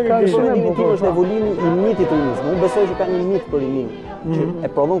 nuk është këngë e bukur. Tim është evolimi i mitit të rinisë. Unë besoj që ka një mit për rinin, që e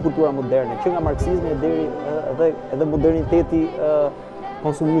prodhon kultura moderne, që nga marksizmi deri edhe moderniteti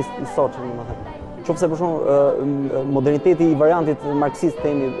konsumist i sotshëm, domethënë. Qofse për shembull moderniteti i variantit marksist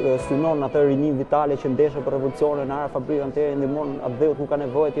themi synon atë rinin vitale që ndeshë për revolucionin në ara fabrikën antere, ndihmon atë dheut ku ka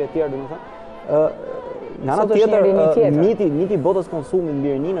nevojë etj, domethënë. Nga ana tjetër, miti i botës konsumit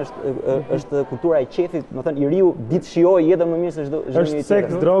mbi rinin është kultura e qefit, do të thënë njeriu ditë shijoj jetën më mirë se çdo gjë tjetër. Është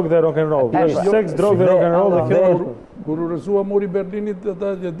seks, drog dhe rock and roll. Është seks, drog dhe rock and roll dhe kjo kur u rrezua muri Berlinit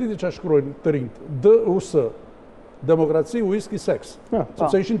dhe diti çfarë shkruajnë të rinjt. DUS, demokraci, whisky, seks.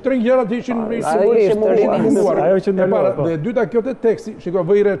 Sepse ishin tre gjëra që ishin sigurisht ajo që ndërluar. Dhe dyta kjo te teksti, shikoj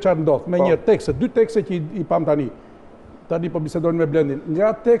vëre çfarë ndodh. Me një tekst, dy tekste që i pam tani po bisedojnë me Blendin,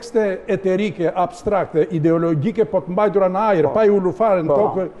 nga tekste eterike, abstrakte, ideologjike, po të mbajtura në ajër, pa i ulur fare në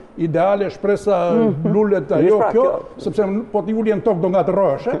tokë, ideale, shpresa, lullet, ajo, kjo, sepse po t'i ulje në tokë do nga të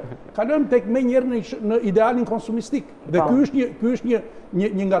rrëshë, kalojmë tek me njerë në idealin konsumistik. Dhe ky është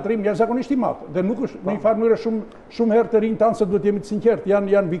një ngatrim jashtëzakonisht i madh, dhe nuk është në një farë mënyrë shumë herë të rinj tanë se duhet jemi të sinqertë,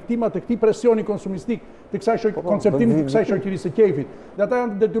 janë viktima të këtij presioni konsumistik, të kësaj konceptimit të kësaj shoqërisë së qefit. Dhe ata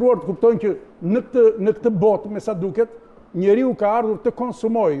janë detyruar të kuptojnë që në këtë botë, me sa duket, njeriu ka ardhur të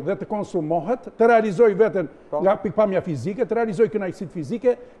konsumoj dhe të konsumohet, të realizoj veten nga pikpamja fizike, të realizoj kënaqësitë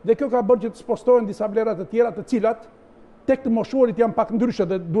fizike, dhe kjo ka bërë që të spostohen disa vlera të tjera, të cilat tek të moshuarit janë pak ndryshe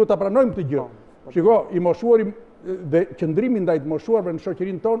dhe duhet ta pranojmë këtë gjë. Shiko, i moshuari dhe qëndrimi ndaj të moshuarve në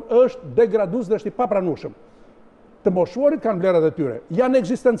shoqërinë tonë është degradues dhe është i papranueshëm. Të moshuarit kanë vlerat e tyre, janë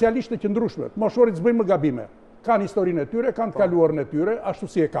ekzistencialisht të qëndrueshme. Të moshuarit s'bëjnë më gabime. Kanë historinë e tyre, kanë të kaluarën e tyre, ashtu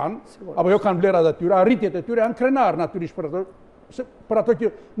si e kanë, apo jo kanë vlerat e tyre, arritjet e tyre, janë krenar natyrisht për ato që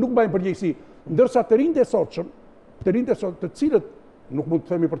nuk mbajnë përgjegjësi. Ndërsa të rinjtë e sotshëm, të cilët nuk mund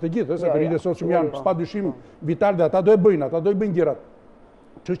të themi për të gjithë, se të rinjtë e sotshëm janë padyshim vital dhe ata do e bëjnë gjërat.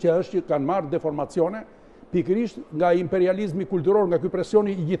 Çështja është që kanë marrë deformacione pikërisht nga imperializmi kulturor, nga ky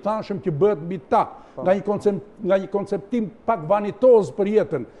presioni i gjithanshëm që bëhet mbi ta, nga një konceptim pak vanitoz për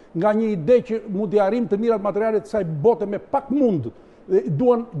jetën, nga një ide që mund t'i arrijmë të mirat materiale të kësaj bote me pak mund,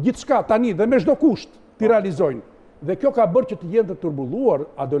 duan gjithçka tani dhe me çdo kusht t'i realizojnë. Dhe kjo ka bërë që të jenë të turbulluar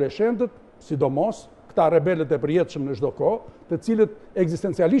adoleshentët, sidomos këta rebelët e përjetshëm në çdo kohë, të cilët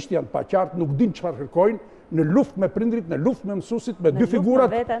ekzistencialisht janë paqartë, nuk dinë çfarë kërkojnë, në luftë me prindrit, në luftë me mësuesit, me dy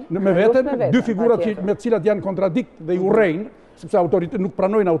figurat me veten, dy figurat me të cilat janë kontradikt dhe i urrejnë, sepse nuk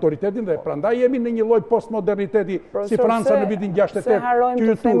pranojnë autoritetin dhe prandaj jemi në një lloj postmoderniteti si Franca në vitin 68. Se harrojmë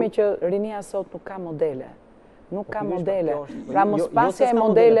të themi që rinia sot nuk ka modele. Nuk ka modele. Pra mospasja e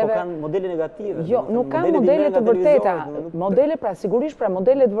modeleve. Po kanë modele negative. Jo, nuk ka modele të vërteta. Modele, pra sigurisht pra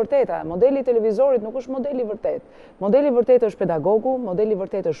modele të vërteta. Modeli i televizorit nuk është modeli i vërtet. Modeli i vërtet është pedagogu, modeli i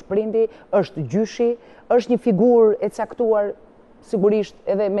vërtet është prindi, është gjyshi, është një figurë e caktuar sigurisht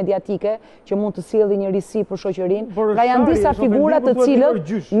edhe mediatike, që mund të sjellë një risi për shoqërinë. Pra janë disa figura të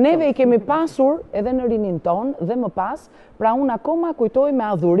cilët neve i kemi pasur edhe në rinin ton dhe më pas, pra unë akoma kujtoj me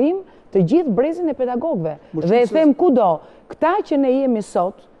adhurim të gjithë brezin e pedagogëve. Dhe e them kudo, këta që ne jemi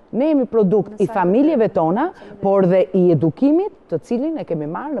sot, ne jemi produkt i familjeve tona, por dhe i edukimit të cilin e kemi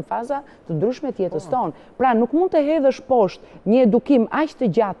marrë në faza të ndryshme të jetës tonë. Pra nuk mund të hedhësh poshtë një edukim aq të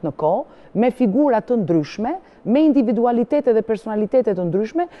gjatë në kohë, me figura të ndryshme, me individualitete dhe personalitete të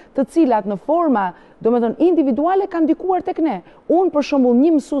ndryshme, të cilat në forma, domethënë individuale kanë ndikuar tek ne. Unë për shembull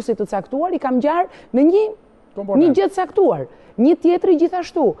një mësuesi të caktuar i kam ngjarë në një gjë të caktuar. Një tjetri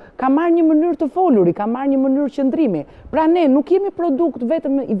gjithashtu, ka marrë një mënyrë të foluri, ka marrë një mënyrë qëndrimi. Pra ne nuk jemi produkt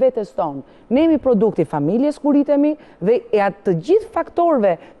vetëm i vetes tonë. Ne jemi produkt i familjes ku rritemi dhe e atë të gjithë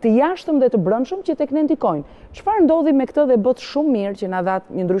faktorëve të jashtëm dhe të brendshëm që tek ne ndikojnë. Çfarë ndodhi me këtë dhe bët shumë mirë që na dha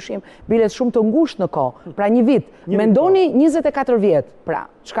një ndryshim bilet shumë të ngushtë në kohë. Pra një vit, mendoni 24 vjet. Pra,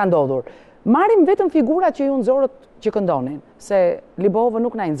 çka ndodhur? Marrim vetëm figurat që ju nxorët që këndonin, se Libovë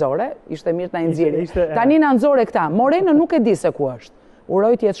nuk na i nxore, ishte mirë të na i nxjeri. Tani na nxore këta. Morena nuk e di se ku është.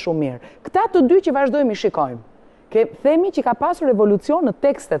 Uroj të jetë shumë mirë. Këta të dy që vazhdojmë i shikojmë. Themi që ka pasur evolucion në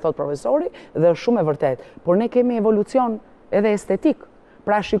tekste, thot profesori, dhe është shumë e vërtet. Por ne kemi evolucion edhe estetik.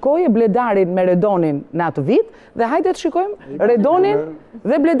 Pra shikoje Bledarin me Redonin në atë vit, dhe hajde të shikojmë Redonin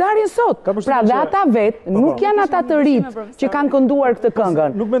dhe Bledarin sot. Pra dhe ata vetë, nuk janë ata të rritë që kanë kënduar këtë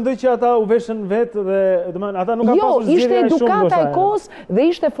këngën. Nuk mendoj që ata u veshën vetë dhe ata nuk kanë pasur zgjedhje shumë. Jo, ishte edukata e kohës dhe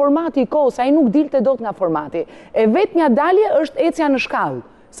ishte formati i kohës, ai nuk dilte dot nga formati. E vetë një dalje është ecja në shkallë,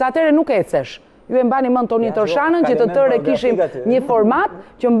 sa atëre nuk ecesh. Ju e mbani mend Tonin Torshanën që të tërë kishim një format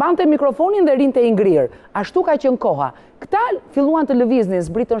që mbante mikrofonin dhe rinte i ngrirë. Ashtu ka qenë koha. Këta filluan të lëviznin,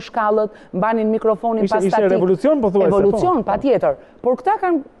 zbritën shkallët, mbanin mikrofonin pas statik. Ishte revolucion, po thuaj se. Evolucion, patjetër. Por këta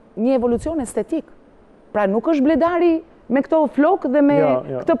kanë një evolucion estetik. Pra nuk është Bledari me këto flokë dhe me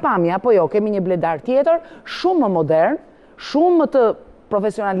këtë pamje, apo jo, kemi një Bledar tjetër, shumë më modern, shumë më të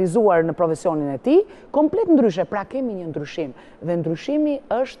profesionalizuar në profesionin e tij, komplet ndryshe. Pra kemi një ndryshim dhe ndryshimi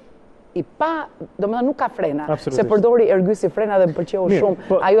është i pa, domethënë nuk ka frena, se përdori Ergysi frena dhe më pëlqeu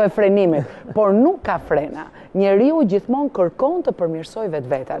shumë ajo e frenimit, por nuk ka frena. Njeriu gjithmonë kërkon të përmirësoj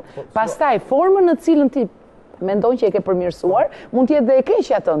vetveten. Pastaj formën në cilën ti mendon që e ke përmirësuar, mund të jetë dhe e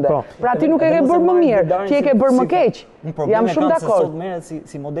keqja tënde. Pra ti nuk e ke bërë më mirë, ti e ke bërë më keq. Jam shumë dakord. Sot merret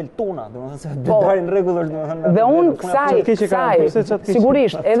si model tuna, domethënë se Bledarin rregull është domethënë. Dhe unë kësaj,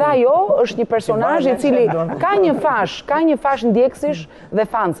 sigurisht, edhe ajo është një personazh i cili ka një fash ndjekësish dhe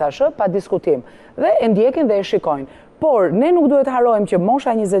fancash, pa diskutim. Dhe e ndjekin dhe e shikojnë. Por ne nuk duhet harrojmë që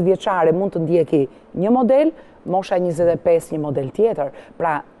mosha 20 vjeçare mund të ndjeki një model, mosha 25 një model tjetër.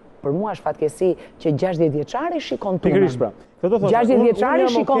 Pra për mua është fatkesi që 60 vjeçari shikon tunën. 60 vjeçari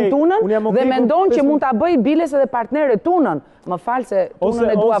shikon tunën dhe mendon që mund ta bëj biles edhe partnere tunën. Më fal se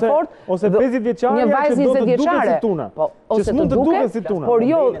tunën e dua fort. Ose 50 vjeçare që do të duket si tuna. Ose të duket si tuna. Por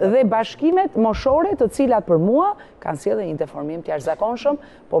jo dhe bashkimet moshore të cilat për mua kanë sjellë një deformim të jashtëzakonshëm,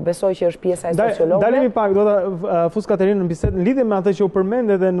 po besoj që është pjesa e sociologëve. Dalemi pak, do ta fus Katerinën në bisedë në lidhje me atë që u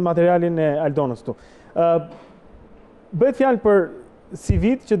përmend edhe në materialin e Aldonës këtu. Bëhet fjalë për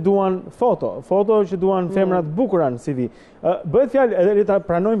CV-t që duan foto që duan femrat bukura në CV. Bëhet fjalë, edhe ta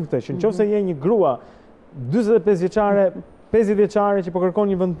pranojmë këtë, që nëse je një grua 45 vjeçare, 50 vjeçare që po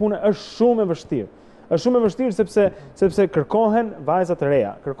kërkon një vend pune, është shumë e vështirë. Është shumë e vështirë sepse kërkohen vajza të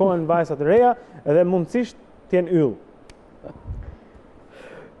reja, edhe mundësisht të jenë yll.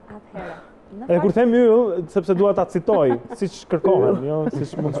 Edhe kur them yll, sepse dua ta citoj, siç kërkohen, jo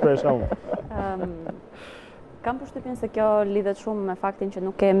siç mund të shpresha unë. Kam përshtypjen se kjo lidhet shumë me faktin që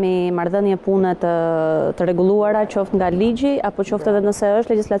nuk kemi marrëdhënie pune të rregulluara, qoftë nga ligji apo qoftë edhe nëse është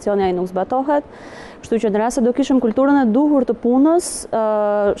legjislacioni ai nuk zbatohet. Kështu që në rast se do kishim kulturën e duhur të punës,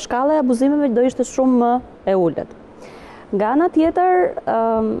 shkalla e abuzimeve do ishte shumë më e ulët. Nga ana tjetër,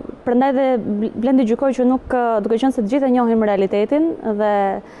 prandaj dhe Blendi gjykoi që nuk duke qenë se të gjithë e njohim realitetin dhe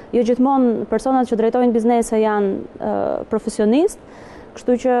jo gjithmonë personat që drejtojnë biznese janë profesionistë.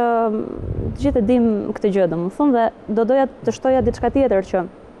 Kështu që të gjithë e dim këtë gjë, domethënë, dhe do doja të shtoja diçka tjetër që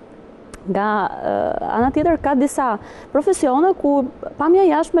nga ana tjetër ka disa profesione ku pamja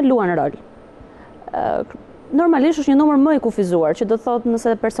jashtme luan rol. Normalisht është një numër më i kufizuar, që do të thotë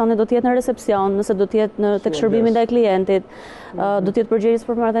nëse personi do të jetë në recepcion, nëse do të jetë tek shërbimi ndaj klientit, do të jetë përgjegjës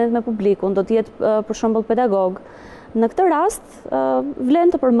për marrëdhëniet me publikun, do të jetë për shembull pedagog. Në këtë rast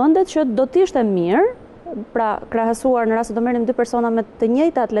vlen të përmendet që do të ishte mirë, pra krahasuar në rast se do merrim dy persona me të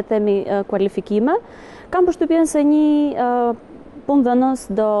njëjtat, le të themi, kualifikime, kam përshtypjen se një punëdhënës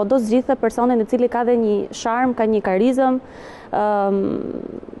do zgjidhte personin i cili ka dhe një sharm, ka një karizëm,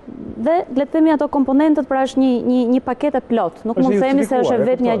 Dhe le të themi ato komponentët pra është një paketë plot, nuk mund të themi se është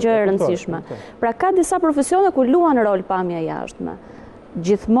vetëm një gjë e rëndësishme. Pra ka disa profesione ku luan rol pamja jashtme.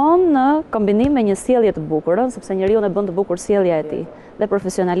 Gjithmonë në kombinim me një sjellje të bukur, sepse njeriu e bën të bukur sjellja e tij dhe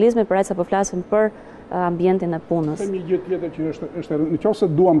profesionalizmi për aq sa po flasim për ambientin e punës. Një gjë tjetër që është nëse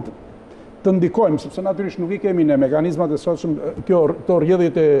duam të ndikojmë, sepse natyrisht nuk i kemi ne mekanizmat e sotshëm, këto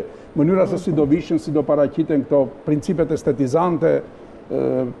rrjedhjet e mënyra se si do vishin, si do paraqiten këto principet estetizante,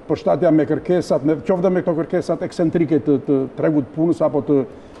 përshtatja me kërkesat, qoftë me këto kërkesat eksentrike të tregut punës apo të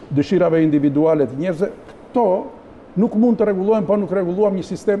dëshirave individuale të njerëzve, këto nuk mund të rregullohen pa nuk rregulluam një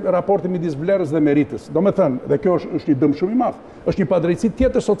sistem raporti midis vlerës dhe meritës. Domethënë, dhe kjo është një dëm shumë i madh, është një padrejtësi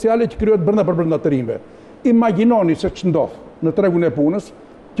tjetër sociale që krijohet brenda të rinjve. Imagjinoni se ç'ndodh në tregun e punës,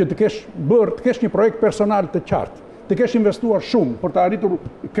 që të kesh një projekt personal të qartë, të kesh investuar shumë për të arritur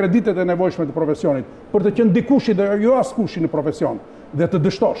kreditet e nevojshme të profesionit, për të qenë dikushi dhe jo askushi në profesion, dhe të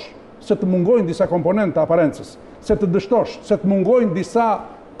dështosh se të mungojnë disa komponentë të aparencës, se të dështosh se të mungojnë disa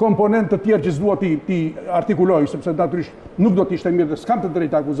komponentë të tjerë që s'dua ti artikuloj, sepse natyrisht nuk do të ishte mirë dhe s'kam të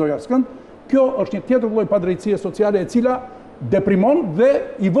drejtë akuzoj askënd. Kjo është një tjetër lloj padrejtësie sociale e cila deprimon dhe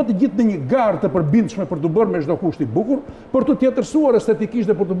i vë të gjithë në një garë të përbindshme për të bërë me çdo kusht i bukur, për të tjetërsuar estetikisht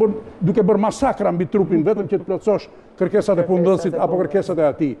dhe për të bërë duke bërë masakra mbi trupin vetëm që të plotësosh kërkesat e punëdhënësit apo kërkesat e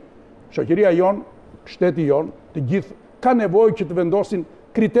atij. Shoqëria jon, shteti jon, të gjithë ka nevojë që të vendosin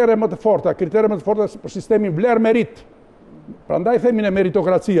kritere më të forta për sistemin vlerë-merit. Prandaj themin e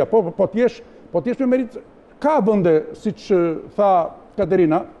meritokracia, po t'jesh me merit, ka vende, siç tha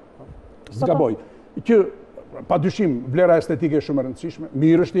Katerina, zgaboj, që padyshim vlera estetike është shumë e rëndësishme,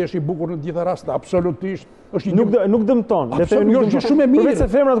 mirë është të jesh i bukur në të gjitha rastet, absolutisht. Nuk dëmton. Është shumë e mirë. Përveç se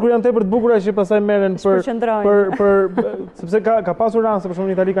femrat kur janë tepër të bukura që pastaj merren sepse ka pasur raste për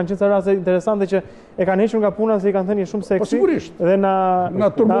shembull në Itali kanë qenë ca raste interesante që e kanë hequr nga puna se i kanë thënë shumë seksi. Po sigurisht. Dhe na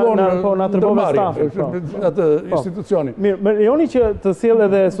turbon stafi atë institucionin. Mirë, më lejoni që të sjell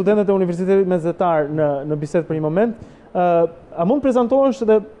edhe studentët e Universitetit Mesdhetar në bisedë për një moment. A mund prezantohesh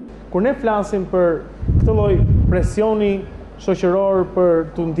edhe kur ne flasim për këtë lloj presioni shoqëror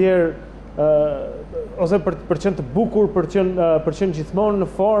për të ndjerë ose për qenë të bukur, për qenë gjithmonë në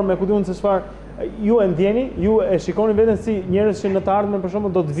formë, ku diun se çfarë, ju e ndjeni, ju e shikoni veten si njerëz që në të ardhmen për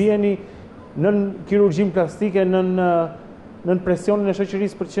shembull do të viheni nën kirurgjin plastike, nën presionin e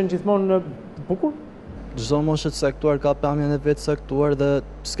shoqërisë për të qenë gjithmonë të bukur? Çdo moshë të saktuar ka pamjen e vet saktuar dhe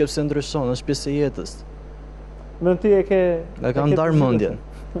s'kepse ndryshon, është pjesë e jetës. Më ti e kam ndarë mendjen.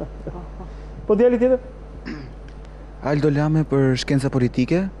 Po djali tjetër? Aldo Lame për shkenca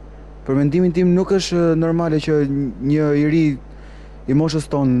politike. Për mendimin tim nuk është normale që një iri i moshës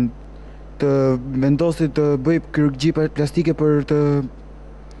tonë të vendosi të bëj kirurgji plastike për të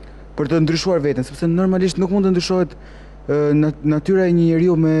ndryshuar veten, sepse normalisht nuk mund të ndryshohet natyra e një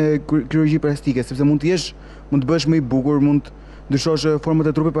njeriu me kirurgji plastike, sepse mund të bësh më i bukur, mund të ndryshosh formën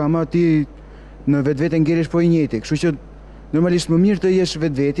e trupit, por ama ti në vetvete ngelesh po i njëjti. Kështu që normalisht më mirë të jesh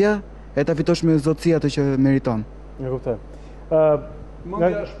vetvetja e ta fitosh me zotësi atë që meriton. E kuptoj.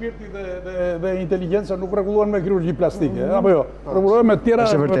 Mendja, shpirti dhe inteligjenca nuk rregullohen me kirurgji plastike, apo jo? Rregullohen me tjera.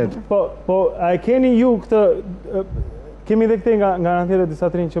 Është vërtet. Po, a e keni ju këtë kemi edhe këtë nga anëtherë disa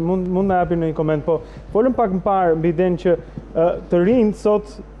të rinj që mund na japin një koment, po folëm pak më parë mbi den që të rinjt sot,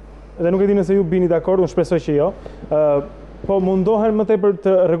 dhe nuk e di nëse ju bini dakord, unë shpresoj që jo, po mundohen më tepër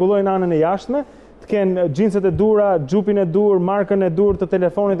të rregullojnë anën e jashtme, të kenë xhinset e dura, xhupin e dur, markën e dur të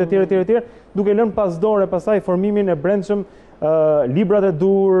telefonit etj, duke lënë pas dore pastaj formimin e brendshëm, librat e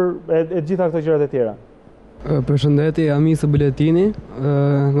dur, e gjitha këto gjërat e tjera. Përshëndetje, jam Isë Buletini,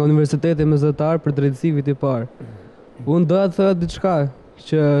 nga Universiteti Mesdhetar për drejtësi viti parë. Unë doja të thëra diçka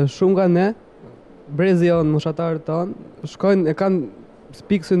që shumë nga ne, brezi jonë, moshatarët tonë, shkojnë e kanë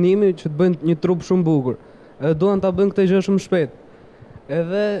pikë synimi që të bëjnë një trup shumë bukur. Edhe duan ta bëjnë këtë gjë shumë shpejt.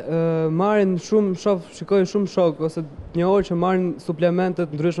 Edhe marrin shikojnë shumë shok ose një orë që marrin suplemente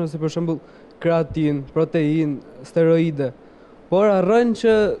të ndryshme si për shembull kreatin, protein, steroide. Por harrojnë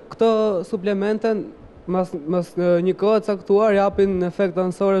që këto suplemente mas një kohë caktuar japin efekte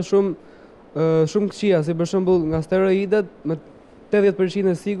anësore shumë këqija, si për shembull nga steroidet me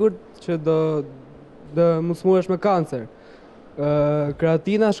 80% e sigurt që do mos smuresh me kancer.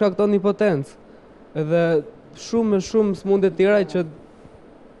 Kreatina shkakton impotencë. Edhe shumë smundje tjera që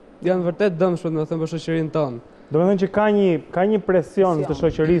janë vërtet dëmshme, domethënë për shoqërinë tonë. Domethënë që ka një presion të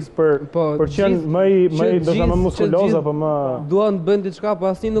shoqërisë për qenë më muskuloz apo më duan të bëjnë diçka, po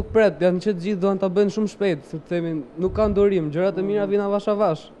asnjë nuk pret, janë që të gjithë duan ta bëjnë shumë shpejt, si të themi, nuk kanë durim, gjërat e mira vijnë avash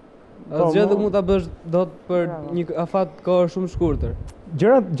avash. Asgjë nuk mund ta bësh dot për një afat kohë shumë shkurtër.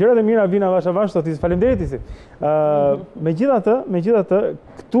 gjërat e mira vijnë avash avash sot. Faleminderit Isi. Megjithatë,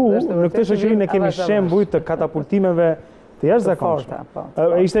 këtu në këtë shoqëri ne kemi shembuj të katapultimeve të jashtëzakonshme.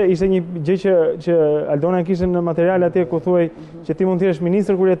 Ishte një gjë që Aldona kishte në materiale atje ku thuaj që ti mund të jesh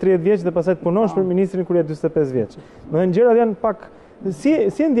ministër kur je 30 vjeç dhe pastaj të punosh për ministrin kur je 45 vjeç. Domethënë gjërat janë pak si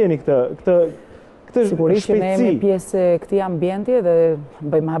e ndjeni këtë sigurisht që ne jemi pjesë e këtij ambienti dhe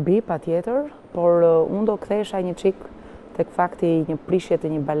bëjmë habi patjetër, por unë do kthehesha një çik tek fakti një prishje të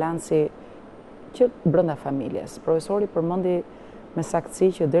një balansi që brenda familjes. Profesori përmendi me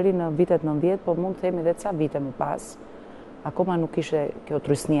saktësi që deri në vitet 90, po mund të themi edhe ca vite më pas, akoma nuk ishte kjo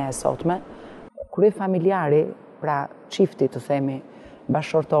trysnia e sotme. Krye familjari, pra çifti të themi,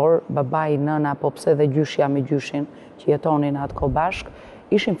 bashkëshortor, babai, nëna, po pse dhe gjyshja me gjyshin që jetonin atë kohë bashk,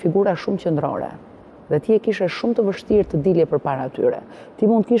 ishin figura shumë qendrore. Dhe ti e kishe shumë të vështirë të dilje përpara tyre. Ti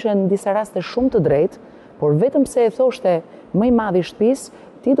mund të kishe në disa raste shumë të drejtë, por vetëm se e thoshte më i madhi i shtëpisë,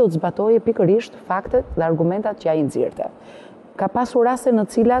 ti do të zbatoje pikërisht faktet dhe argumentat që ai nxirrte. Ka pasur raste në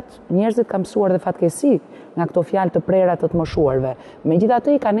cilat njerëzit kanë mësuar dhe fatkesi nga këto fjalë të prera të moshuarve.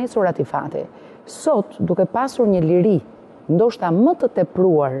 Megjithatë i kanë ecur aty fati. Sot, duke pasur një liri, ndoshta më të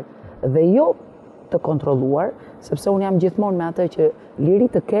tepruar dhe jo të kontrolluar, sepse unë jam gjithmonë me atë që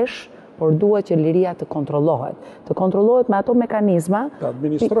liri të kesh, por duhet që liria të kontrollohet. Të kontrollohet me ato mekanizma. Të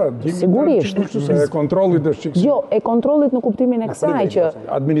administrohet. Sigurisht. E kontrollit është çiksi. Jo, e kontrollit në kuptimin e kësaj që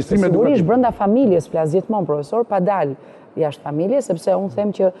sigurisht brenda familjes flas gjithmonë profesor, pa dal jashtë familjes, sepse unë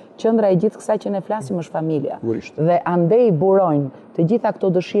them që qendra e gjithë kësaj që ne flasim është familja. Dhe andej burojnë të gjitha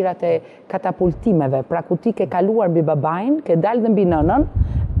këto dëshirat e katapultimeve, pra ku ti ke kaluar mbi babain, ke dalë dhe mbi nënën,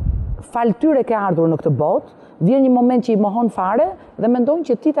 fal tyre ke ardhur në këtë botë, vjen një moment që i mohon fare dhe mendojnë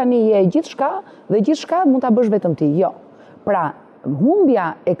që ti tani je gjithçka dhe gjithçka mund ta bësh vetëm ti. Jo. Pra,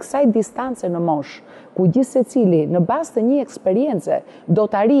 humbja e kësaj distance në moshë, ku gjithë secili në bazë të një eksperience do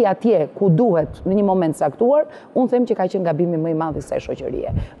të arrijë atje ku duhet në një moment saktuar, unë them që ka qenë gabimi më i madh i kësaj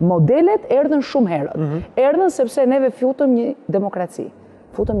shoqërie. Modelet erdhën shumë herët. Erdhën sepse neve futëm një demokraci,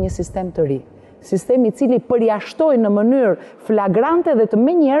 futëm një sistem të ri. Sistemi i cili përjashtoi në mënyrë flagrante dhe të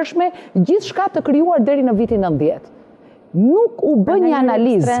menjëhershme gjithçka të krijuar deri në vitin 90. Nuk u bë një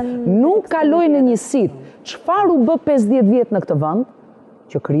analizë, nuk kaloi në njësit. Çfarë u bë 50 vjet në këtë vend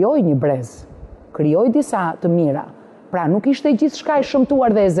që krijoi një brez, krijoi disa të mira. Pra nuk ishte gjithçka e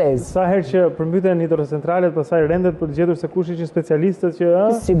shëmtuar dhe e zezë. Sa herë që përmbyten hidrocentralet, pastaj rendet për të gjetur se kush ishin specialistët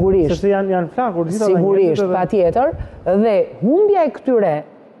që sigurisht sepse janë flakur gjithë ata. Sigurisht, patjetër, dhe humbja e këtyre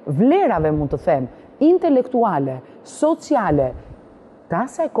vlerave, mund të them, intelektuale, sociale, të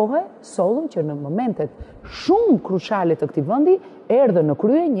asaj kohe sollën që në momentet shumë kruciale të këtij vendi erdhën në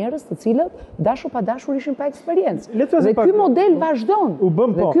krye njerëz të cilët dashur pa dashur ishin pa eksperiencë. Dhe ky model vazhdon.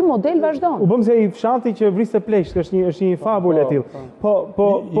 Dhe ky model vazhdon. U bëm se i fshati që vriste pleqt, është një fabulë e tillë. Po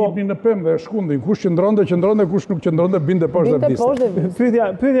jepni në pemë dhe shkundin, kush qëndronte, kush nuk qëndronte, binte poshtë dhe vdiste.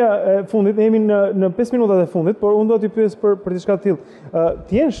 Pyetja e fundit, ne jemi në 5 minutat e fundit, por unë do t'i pyes për diçka të tillë.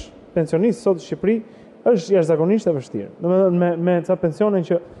 Ti je pensionist sot në Shqipëri, është jashtëzakonisht e vështirë. Domethënë me ca pensionen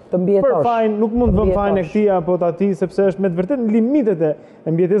që për fajin nuk mund të vëm fajin e këtij apo të atij, sepse është me të vërtetë në limitet e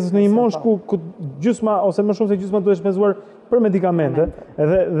mbjetesës në një moshë ku gjysma ose më shumë se gjysma duhet shpenzuar për medikamente,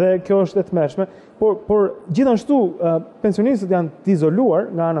 dhe kjo është e tmerrshme, por gjithashtu pensionistët janë të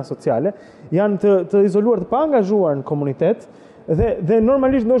izoluar nga ana sociale, janë të izoluar, të paangazhuar në komunitet, dhe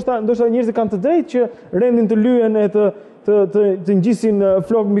normalisht ndoshta njerëzit kanë të drejtë që rendin të lyhen e të ngjisin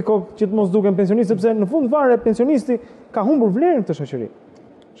flok mbi kokë që të mos duken pensionistë, sepse në fund fare pensionisti ka humbur vlerën këtë shoqëri.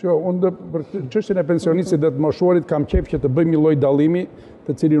 Unë për çështjen e pensionistit dhe të moshuarit kam qejf që të bëjmë një lloj dallimi,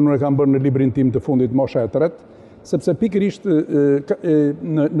 të cilin unë e kam bërë në librin tim të fundit Mosha e tretë, sepse pikërisht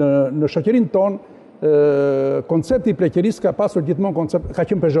në shoqërinë tonë koncepti i pleqërisë ka pasur gjithmonë koncept, ka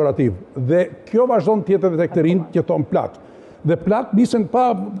qenë pejorativ, dhe kjo vazhdon të jetë edhe tek të rinj që thon plak. Dhe plak nisen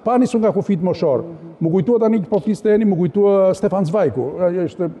pa nisur nga kufit moshor. Më kujtua tani që po fliste Eni, më kujtua Stefan Zvajku.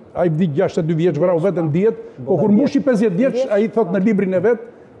 Ai vdik 62 vjeç, vrau veten 10, po kur mbushi 50 vjeç, ai thot në librin e vet,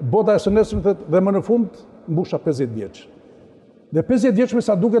 bota e së nesërme thot, dhe më në fund mbusha 50 vjeç. Dhe 50 vjeç me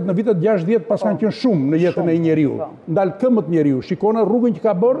sa duket në vitet 60 pas kanë qenë shumë në jetën e njeriu. Ndal këmbët njeriu, shikona rrugën që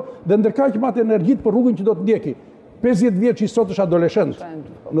ka bërë dhe ndërkaq më atë energjitë për rrugën që do të ndjeki. 50 vjeç i sot është adoleshent,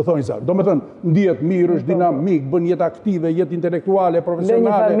 në thonjë sa. Do me thënë, ndihet mirë, është dinamik, bën jetë aktive, jetë intelektuale,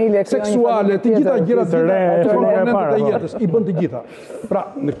 profesionale, seksuale, të gjitha gjërat të komponentët e jetës, i bën të gjitha. Pra,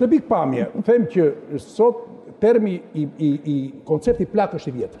 në këtë pikpamje, them që sot termi i koncepti plak është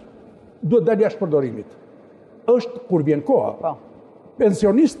i vjetër. Duhet dalë jashtë përdorimit. Është kur vjen koha.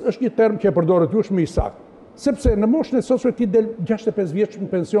 Pensionist është një term që e përdoret ju është më i saktë, Sepse në moshën e sotshme ti del 65 vjeç në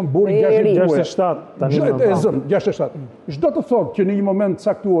pension, buri 67 tani. 67. Çdo të thotë që në një moment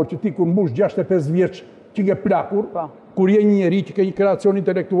caktuar që ti kur mbush 65 vjeç që je plakur, kur je një njeri që ke një kreacion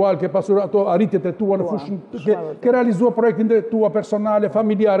intelektual, ke pasur ato arritjet e tua në fushën, ke realizuar projektin e tua personale,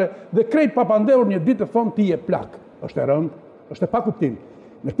 familjare, dhe krejt papandehur një ditë të thonë ti je plak. Është e rëndë, është e pa kuptim.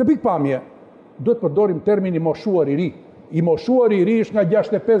 Në këtë pikpamje, duhet përdorim termini moshuar i ri. I moshuar i ri është nga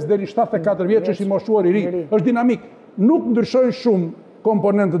 65 deri 74 vjeç, është i moshuar i ri. Është dinamik. Nuk ndryshojnë shumë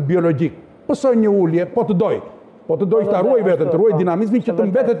komponentët biologjik. Pësoj një ulje, po të doj. Po të doj të ruaj veten, të ruaj dinamizmin që të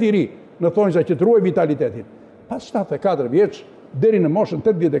mbetet i ri, në thonjza që të ruaj vitalitetin. Pas 74 vjeç deri në moshën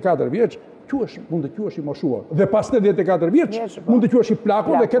 84 vjeç, mund të quhesh i moshuar. Dhe pas 84 vjeç mund të quhesh i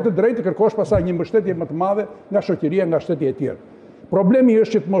plakur dhe ke të drejtë të kërkosh pasaj një mbështetje më të madhe nga shoqëria, nga shteti e tjerë. Problemi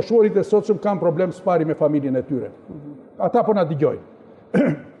është që të moshuarit e sotshëm kanë problem spari me familjen e tyre. Ata po na dëgjojnë.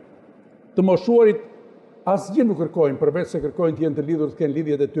 Të moshuarit asgjë nuk kërkojnë, përveç se kërkojnë të jenë të lidhur, të kenë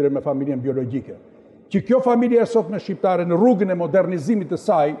lidhjet e tyre me familjen biologjike. Që kjo familje e sotme shqiptare në rrugën e modernizimit të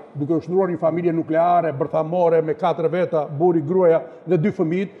saj, duke u shndruar një familje nukleare, bërthamore, me 4 veta, burri, gruaja dhe 2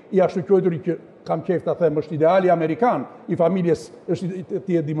 fëmijë, i ashtu quajtur që kam qejf ta them, është ideali amerikan i familjes, është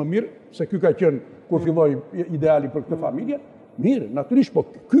ti e di më mirë se ky ka qenë kur filloi ideali për këtë familje. Mirë, natyrisht, po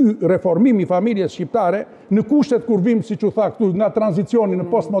ky reformim i familjes shqiptare në kushtet kur vim, siç u tha këtu, nga tranzicioni në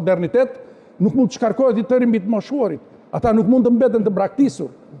postmodernitet, nuk mund të shkarkohet i tërë mbi të moshuarit. Ata nuk mund të mbeten të braktisur.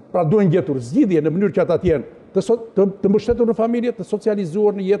 Pra duhen gjetur zgjidhje në mënyrë që ata të jenë të mbështetur në familje, të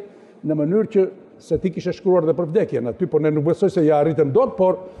socializuar në jetë në mënyrë që se ti kishe shkruar dhe për vdekjen aty, por ne nuk besoj se ja arritëm dot,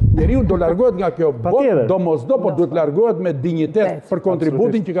 por njeriu do largohet nga kjo botë, domosdo, por duhet largohet me dinjitet për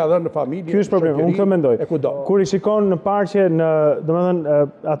kontributin që ka dhënë në familje. Ky është problemi, unë këtë mendoj. Kur i shikon në parqe, domethënë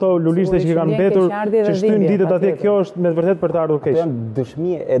ato lulishte që kanë mbetur, që shtyn ditët atje, kjo është me vërtet për të ardhur keq. Janë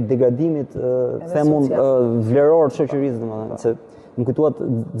dëshmi e degradimit, themun vleror të shoqërisë, domethënë, se më kujtuat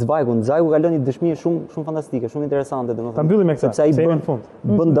Zvajku ka lënë një dëshmi shumë fantastike, shumë interesante, domethënë. Ta mbyllim me këtë, sepse ai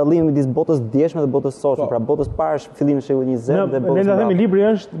bën dallim midis botës djeshme dhe botës sotshme, pra botës parash fillimit të shekullit 20 dhe botës. Ne ta themi libri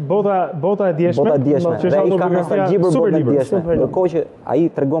është bota e djeshme. Bota e djeshme. Dhe ai ka nostalgji për botën e djeshme. Ndërkohë që ai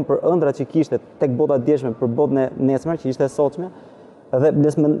tregon për ëndrat që kishte tek bota e djeshme për botën e nesër që ishte e sotshme. Dhe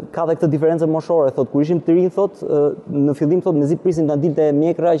ka dhe këtë diferencë moshore, thot, kur ishim të rinj, thot, në fillim thot mezi prisim ta dilte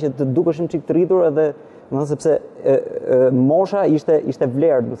mjekra që të dukeshim çik të rritur edhe sepse mosha ishte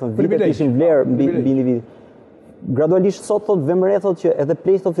vlerë, do të thonë vitet ishin vlerë mbi individin. Gradualisht sot thot vemre thot që edhe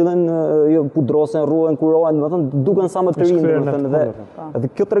plejt thot fillojnë pudrosen, ruhen, kurohen, do të thonë duken sa më të rinj, do të thonë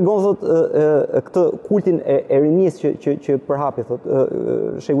dhe kjo tregon thot këtë kultin e rinisë që përhapi thot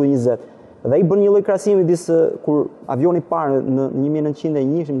shekulli 20. Dhe ai bën një lloj krahasimi kur avioni i parë në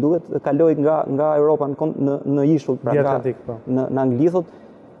 1901 më duket kaloi nga Europa në ishull, pra në Angli thot.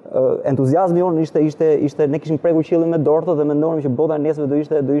 Entuziazmi jonë ishte ne kishim prekur qiellin me dorë dhe mendonim që bota e nesërme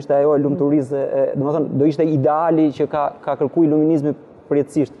do ishte ajo e lumturisë, domethënë do ishte ideali që ka kërkuar iluminizmi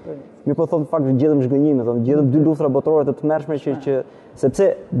përjetësisht. Mirë po thon fakt gjetëm zhgënjime, gjetëm 2 luftra botërore të tmerrshme që sepse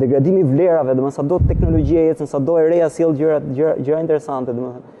degradimi i vlerave, domethënë sado teknologjia ecën, sado e reja sjell gjëra interesante,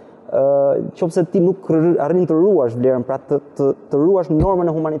 domethënë qofse ti nuk arrin të ruash vlerën, pra të ruash normën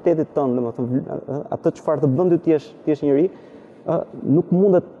e humanitetit tënd, domethënë atë çfarë të bën ty ti je njeri, nuk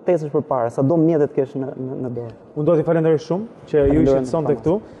mund të tesësh përpara, sado mjetet kesh në dorë. Unë do t'i falenderoj shumë që ju ishit sonte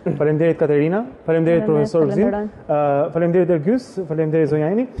këtu. Faleminderit Katerina, faleminderit profesor Gezim, faleminderit Ergys, faleminderit zonja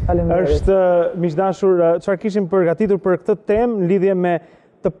Eni. Është miqdashur, çfarë kishim përgatitur për këtë temë në lidhje me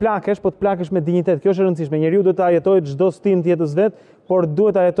të plakesh, po të plakesh me dinjitet. Kjo është e rëndësishme. Njeriu duhet ta jetojë çdo stin të jetës vet, por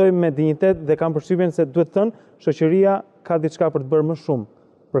duhet ta jetojë me dinjitet dhe kam përshtypjen se duhet thënë, shoqëria ka diçka për të bërë më shumë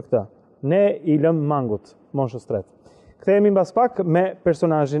për këtë. Ne i lëm mangut moshës tretë. Kthehemi mbas pak me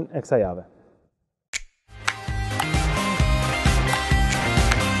personazhin e kësaj jave.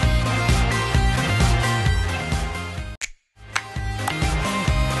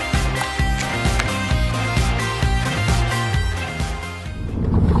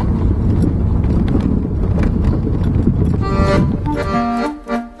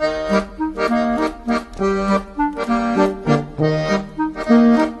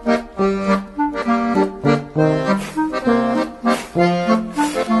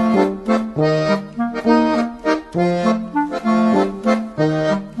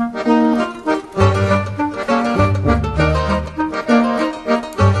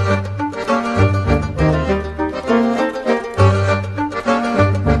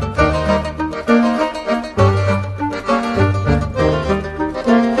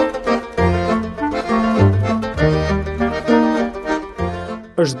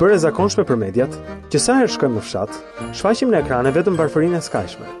 Është bërë e zakonshme për mediat që sa herë shkojmë në fshat, shfaqim në ekrane vetëm varfërinë e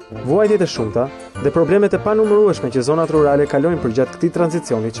skajshme, vuajtjet e shumta dhe problemet e panumërueshme që zonat rurale kalojnë përgjatë këtij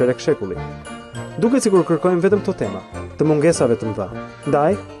tranzicioni çerek shekulli. Duket sikur kërkojmë vetëm këto tema, të mungesave të mëdha.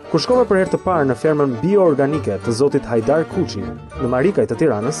 Ndaj, kur shkova për herë të parë në fermën bioorganike të zotit Hajdar Kuçi në Marikaj të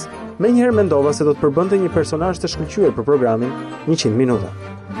Tiranës, menjëherë mendova se do të përbënte një personazh të shkëlqyer për programin 100 minuta.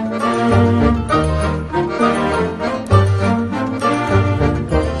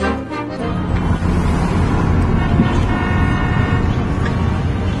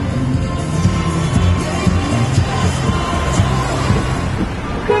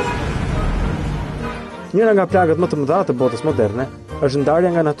 Njëra nga plagët më të mëdha të botës moderne është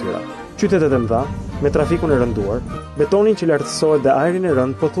ndarja nga natyra. Qytetet e mëdha, me trafikun e rënduar, betonin që lartësohet dhe ajrin e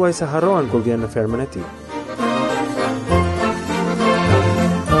rënd pothuajse harrohen kur vjen në fermën e tij.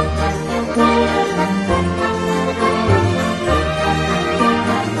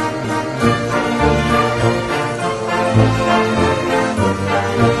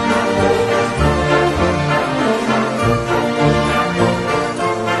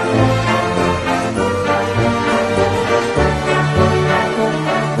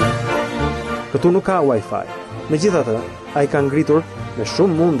 Këtu nuk ka Wi-Fi. Megjithatë, ai ka ngritur me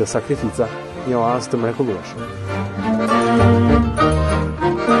shumë mundë dhe sakrifica një oazë të mrekullueshme.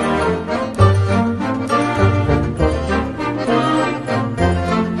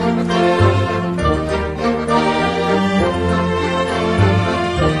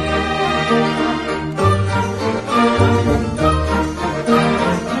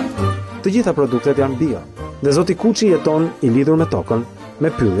 Të gjitha produktet janë bio, dhe zoti Kuçi jeton i lidhur me tokën, me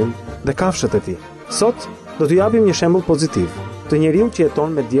pyllin dhe kafshët e tij. Sot do t'ju japim një shembull pozitiv të njeriu që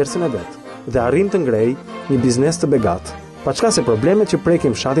jeton me djersën e vet dhe arrin të ngrejë një biznes të begat, paçka se problemet që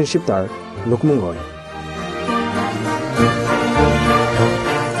prekin fshatin shqiptar nuk mungojnë.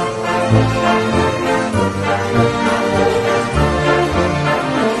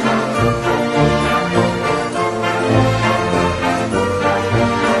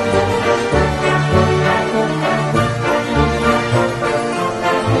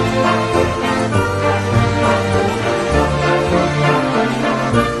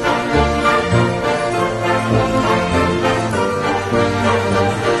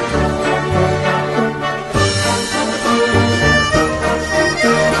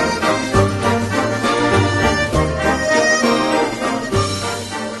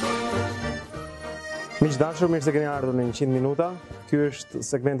 Mirë se keni ardhur në 100 minuta. Ky është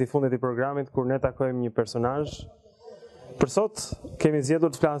segmenti i fundit i programit kur ne takojmë një personazh. Për sot kemi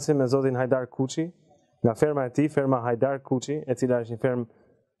zgjedhur të flasim me zotin Hajdar Kuçi, nga ferma e tij, ferma Hajdar Kuçi, e cila është një fermë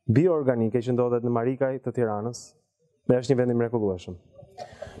bioorganike që ndodhet në Marikaj të Tiranës dhe është një vend i mrekullueshëm.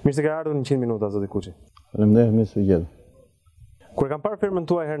 Mirë se keni ardhur në 100 minuta, zoti Kuçi. Faleminderit, mirë se vjen. Kur kam parë fermën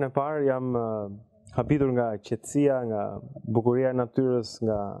tuaj herën e parë, jam habitur nga qetësia, nga bukuria e natyrës,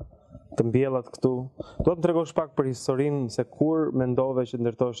 nga të mbjellat këtu. Do të tregosh pak për historinë se kur mendove që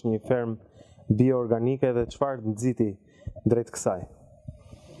ndërtosh një fermë bioorganike dhe çfarë nxiti drejt kësaj?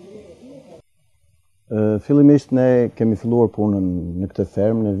 Fillimisht ne kemi filluar punën në këtë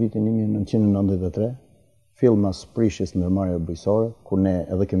fermë në vitin 1993, filmas prishjes ndërmarrje bujqësore, ku ne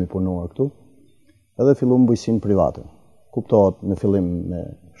edhe kemi punuar këtu, edhe filluam bujqësinë private. Kuptohet në fillim me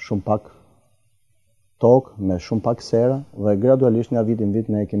shumë pak tokë, me shumë pak sera, dhe gradualisht nga vit në vit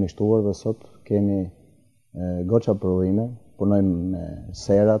ne kemi shtuar dhe sot kemi goxha prodhime, punojmë me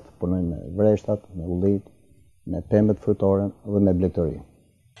serat, punojmë me vreshtat, me ullit, me pembet frutore dhe me blegtori.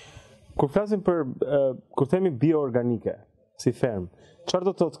 Kur flasim për, kur themi bioorganike, si fermë,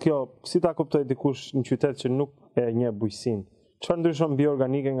 çfarë do të thotë kjo, si ta kuptoj dikush në qytet që nuk e njeh bujqësinë? Çfarë ndryshon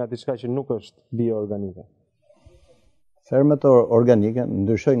bioorganike nga diçka që nuk është bioorganike? Fermat organike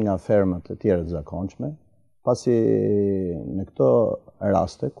ndryshojnë nga fermat e tjera të zakonshme, pasi në këto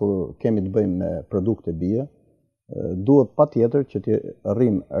raste, kur kemi të bëjmë me produkte bio, duhet patjetër që të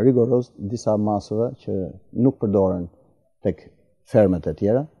rrim rigoroz disa masave që nuk përdoren tek fermat e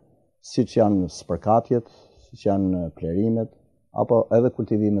tjera, siç janë spërkatjet, siç janë plerimet, apo edhe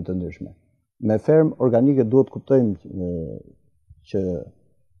kultivimet të ndryshme. Me fermë organike duhet kuptojmë që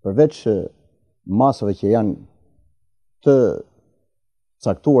përveç masave që janë të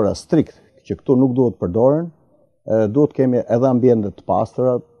caktuara strikt, që këtu nuk duhet përdoren, duhet kemi edhe ambiente të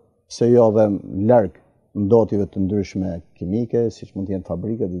pastra, pse jo dhe larg ndotive të ndryshme kimike, siç mund të jenë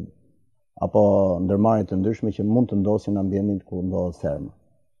fabrikat apo ndërmarrje të ndryshme që mund të ndosin ambientin ku ndodhet ferma.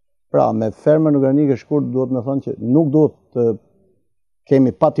 Pra, me fermën organike shkurt duhet me thonë që nuk duhet të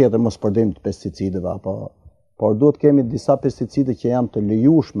kemi patjetër mos përdorim të pesticideve, por duhet kemi disa pesticide që janë të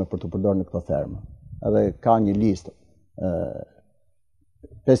lejueshme për të përdorur në këto ferma. Edhe ka një listë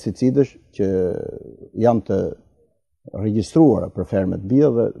pesticidësh që janë të regjistruara për fermet bio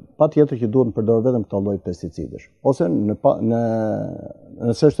dhe patjetër që duhet të përdor vetëm këto lloj pesticidësh. Ose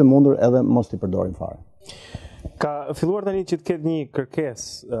nëse është e mundur edhe mos t'i përdorin fare. Ka filluar tani që të ketë një kërkesë,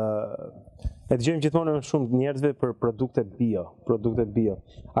 e dëgjojmë gjithmonë më shumë njerëzve për produkte bio.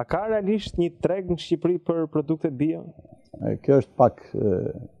 A ka realisht një treg në Shqipëri për produkte bio? Kjo është pak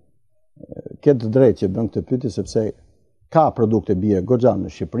ke të drejtë që bën këtë pyetje sepse ka produkte bio goxha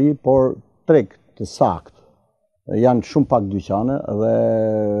në Shqipëri, por treg të saktë. Janë shumë pak dyqane dhe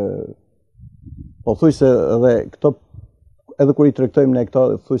po thuj se edhe këto, edhe kur i tregtojmë ne këto,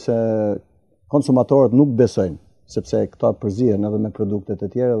 thuj se konsumatorët nuk besojnë, sepse këto përzihen edhe me produktet e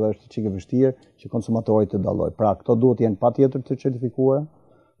tjera dhe është çike vështirë që konsumatorit të dallojë. Pra këto duhet jenë patjetër të certifikuara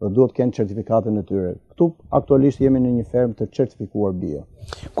dhe duhet kenë certifikatën e tyre. Këtu aktualisht jemi në një fermë të certifikuar bio.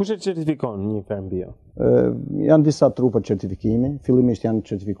 Kush e certifikon një fermë bio? Janë disa trupa certifikimi, fillimisht janë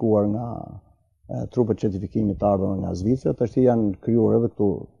certifikuar nga trupët certifikimi të ardhur nga Zvicra, tash janë krijuar edhe këtu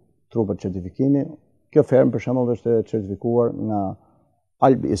trupët certifikimi. Kjo fermë për shembull është certifikuar nga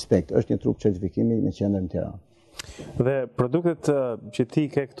Albi Inspect, është një trup certifikimi në qendrën e Tiranës. Dhe produktet që ti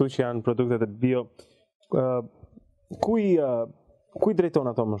ke këtu që janë produktet e bio, kuj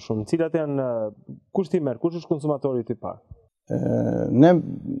drejton ato më shumë? Cilat janë, kush ti merr, kush është konsumatori i parë? Ne,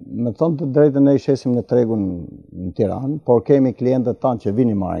 me thonë të drejtën, ne i shesim në tregun në Tiranë, por kemi klientët tanë që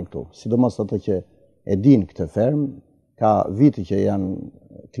vini marrin këtu. Sidomos ato që e din këtë fermë, ka vite që janë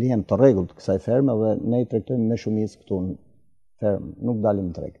klient të rregullt kësaj ferme dhe ne i tregtojmë me shumicë këtu në fermë, nuk dalim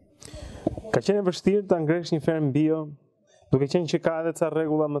në treg. Ka qenë vështirë ta ngresh një fermë bio, duke qenë që ka edhe ca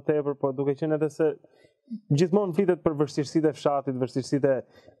rregulla më tepër, por duke qenë edhe se gjithmonë flitet për vështirësitë e fshatit, vështirësitë,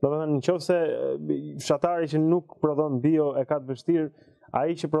 domethënë nëse fshatari që nuk prodhon bio e ka të vështirë,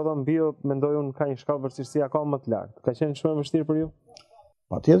 ai që prodhon bio mendoj unë ka një shkallë vështirësi akoma më të lartë. Ka qenë shumë e vështirë për ju?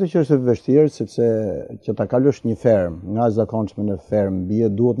 Patjetër që është e vështirë, sepse që ta kalosh një fermë nga e zakonshme në fermë bio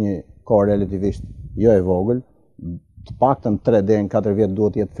duhet një kohë relativisht jo e vogël, të paktën 3 deri në 4 vjet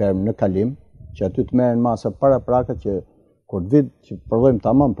duhet jetë fermë në kalim, që aty të merren masa paraprakët që kur të vit që prodhojmë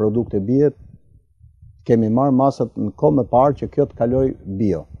tamam produkte bio, kemi marrë masat në kohë më parë që kjo të kaloj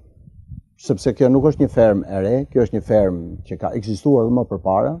bio. Sepse kjo nuk është një fermë e re, kjo është një fermë që ka ekzistuar dhe më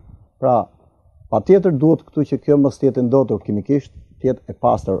përpara, pra patjetër duhet këtu që kjo mos jetë ndotur kimikisht, të jetë e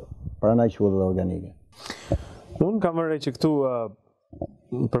pastër, pranaj quhet edhe organike. Unë kam vënë që këtu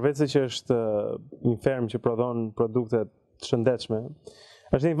përveç se që është një fermë që prodhon produkte të shëndetshme,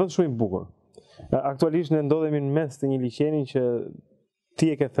 është një vend shumë i bukur. Aktualisht ne ndodhemi në mes të një liçeni që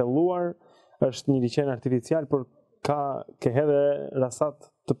ti e ke thelluar, është një liçen artificial, por ke edhe rasat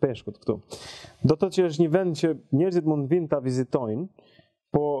të peshkut këtu. Do të thotë që është një vend që njerëzit mund të vinë ta vizitojnë,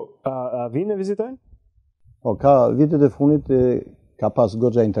 po a vinë e vizitojnë? Po, ka vitet e fundit ka pas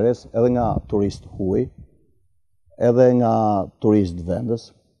goxha interes edhe nga turistë huaj, edhe nga turistë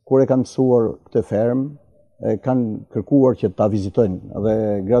vendës, kur e kanë mësuar këtë fermë, kanë kërkuar që ta vizitojnë dhe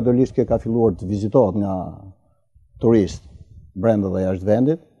gradualisht kjo ka filluar të vizitohet nga turistë brenda dhe jashtë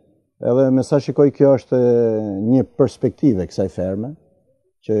vendit. Edhe me sa shikoj kjo është një perspektive kësaj ferme,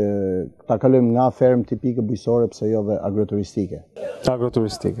 që ta kalojmë nga fermë tipike bujqësore pse jo dhe agroturistike.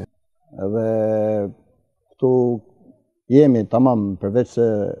 Agroturistike. Edhe këtu jemi tamam përveç se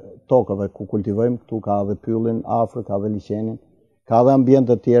tokave ku kultivojmë, këtu ka edhe pyllin afër, ka edhe liçenin, ka edhe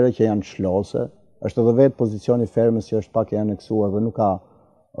ambiente të tjera që janë shlose, është edhe vetë pozicioni fermës që është pak e aneksuar dhe nuk ka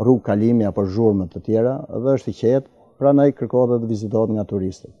rrugë kalimi apo zhurmë të tjera, dhe është i qetë, prandaj kërkohet edhe të vizitohet nga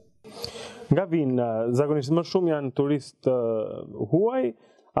turistët. Nga vinë, zakonisht më shumë janë turistë huaj,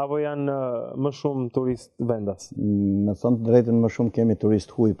 apo janë më shumë turistë vendas? Me thënë të drejtën, më shumë kemi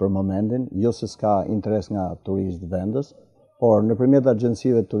turistë huaj për momentin, jo se s'ka interes nga turistë vendas, por nëpërmjet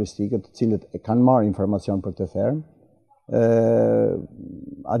agjencive turistike të cilët e kanë marrë informacion për këtë fermë,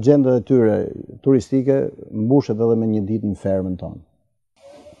 agjendat e tyre turistike mbushet edhe me një ditë në fermën tonë.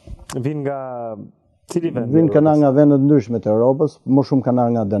 Vinë nga cili vend? Vinë kanë nga vendet ndryshme të Europës, më shumë kanë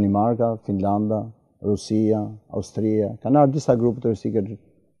nga Danimarka, Finlanda, Rusia, Austria, kanë disa grupe turistike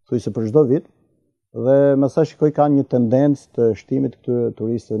thuajse për çdo vit, dhe me sa shikoj ka një tendencë të shtimit këtyre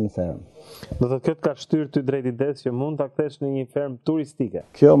turistëve në fermë. Do të këtë ka shtyrë ty drejt idesë që mund ta kthesh në një fermë turistike?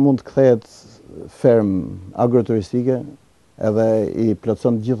 Kjo mund të kthehet fermë agroturistike, edhe i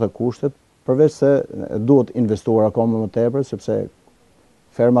plotson të gjitha kushtet, përveç se duhet investuar akoma më tepër, sepse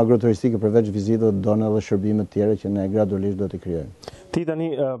ferma agroturistike përveç vizitave don edhe shërbime të tjera që ne gradualisht do t'i krijojmë. Ti tani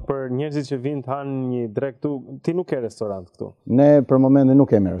për njerëzit që vinë të hanë një drek këtu, ti nuk ke restorant këtu? Ne për momentin nuk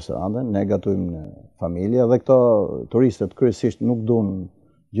kemi restorante, ne gatojmë në familje dhe këto turistët kryesisht nuk duan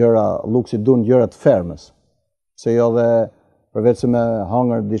gjëra luksi, duan gjëra të fermës. Se jo dhe Përveç se me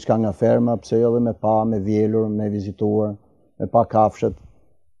hangër diçka nga ferma, pse jo edhe me pa, me vjelur, me vizituar, me pa kafshët,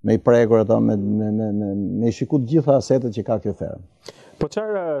 me i prekur ato, me i shiku të gjitha asetet që ka kjo fermë. Po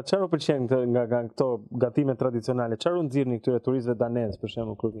çfarë u pëlqen nga këto gatime tradicionale? Çfarë u nxirrni këtyre turistëve danez për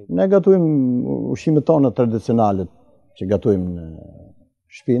shembull kur vini? Ne gatuim ushqimet tona tradicionale që gatuim në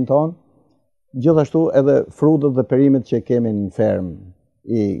shtëpinë tonë. Gjithashtu edhe frutët dhe perimet që kemi në fermë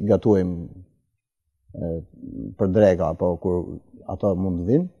i gatuim për dreka apo kur ato mund të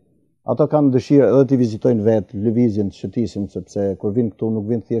vinë. Ato kanë dëshirë edhe të vizitojnë vetë, lëvizjen, të shëtisin, sepse kur vinë këtu nuk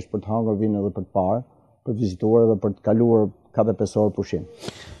vinë thjesht për të hangër, vinë edhe për të parë, për të vizituar edhe për të kaluar 4-5 orë pushim.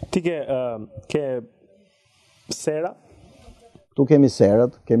 Ti ke sera? Këtu kemi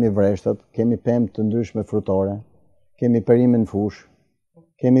serët, kemi vreshtat, kemi pemë të ndryshme frutore, kemi perime në fush,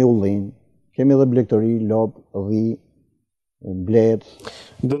 kemi ullin, kemi edhe blegtori, lop, dhi, blet,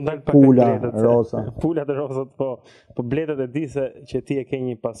 pula, rosa. Pulat e rosat, po bletet e di se që ti e ke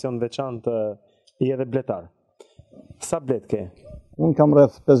një pasion veçantë, i edhe bletar. Sa blet ke? Unë kam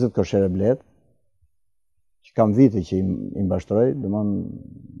rreth 50 koshere blet, që kam vite që i mbashtroj,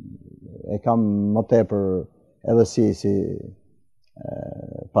 e kam më tepër edhe si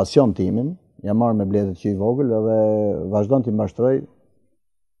pasion timin, jam marrë me bletet që i vogël edhe vazhdon të i mbashtroj,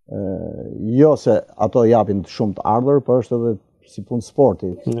 jo se ato japin shumë të ardhur, por është edhe si punë sporti.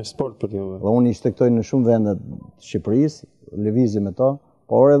 Në sport për t'ju. Dhe unë i shtektoj në shumë vendet të Shqipërisë, lëvizje me to,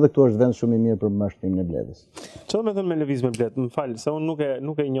 por edhe këtu është vend shumë i mirë për mbashtrimin e bletës. Çfarë më thënë me lëviz me blet? Më fal, se unë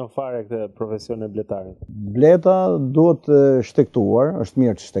nuk e njoh fare këtë profesion e bletarit. Bleta duhet shtektuar, është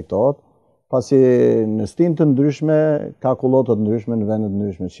mirë të shtektohet, pasi në stin të ndryshme ka kullotë të ndryshme në vendet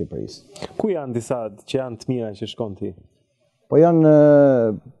ndryshme të Shqipërisë. Ku janë disa që janë të mira që shkon ti? Po janë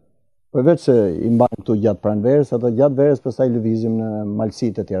përveç se i mbajnë këtu gjatë pranverës, ato gjatë verës pastaj lëvizim në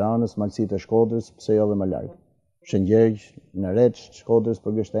malësitë e Tiranës, malësitë e Shkodrës, pse jo dhe më larg. Shëngjergj, në Reç, Shkodrës,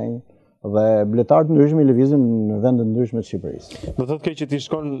 Përgështenj, dhe bletarë të ndryshme i lëvizim në vende ndryshme të Shqipërisë. Do thotë që ti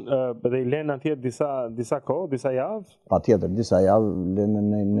shkon dhe i lënë atje disa kohë, disa javë? Patjetër, disa javë lënë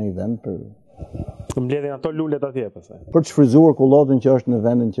në një vend për mbledhin ato lulet atje pastaj. Për të shfryzuar kullotën që është në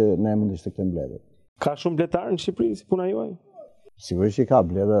vendin që ne mund të shtektojmë bletet. Ka shumë bletarë në Shqipëri si puna juaj? Sigurisht që ka,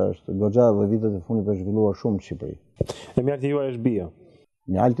 bleda është goxha dhe vitet e fundit është zhvilluar shumë në Shqipëri. E mjalti juaj është bio?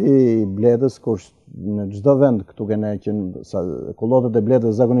 Mjalti i bledës, kur në çdo vend këtu kene që kullotët e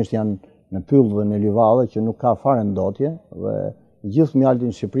bledës zakonisht janë në pyll dhe në livadhe që nuk ka fare ndotje dhe gjithë mjalti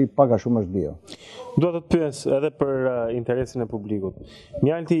në Shqipëri pak a shumë është bio. Dua të të pyes edhe për interesin e publikut.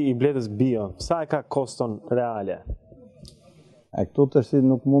 Mjalti i bledës bio, sa e ka koston reale? Këtu të është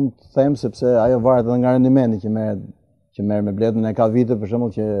nuk mund të them sepse ajo varet edhe nga rendimenti që merr me bledën. E ka vite për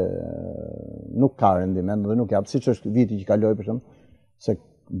shembull që nuk ka rendiment dhe nuk jap, siç është viti që kaloi për shembull, se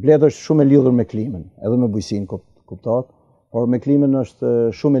bleda është shumë e lidhur me klimën, edhe me bujësinë kuptohet, por me klimën është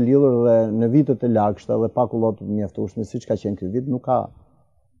shumë e lidhur dhe në vitet e lagshta dhe pa kullot mjaftueshme siç ka qenë ky vit nuk ka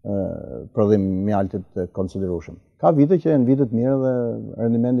prodhim mjaltit të konsiderueshëm. Ka vite që janë vite të mira dhe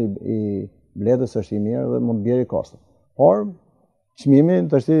rendimenti i bledës është i mirë dhe mund bjerë kostot. Por çmimi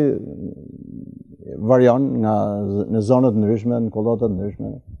tashti varion në zonat ndryshme, në kullota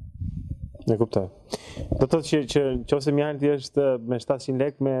ndryshme. E kuptoj. Do të thotë që nëse mjalti është me 700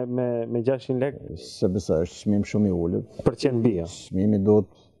 lek me 600 lek, sepse është çmim shumë i ulët. Për qenë bio. Çmimi duhet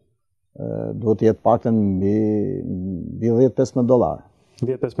të jetë paktën mbi $10-15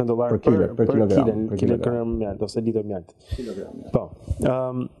 $10-15 për kilogram mjalt ose litër mjalt. Po.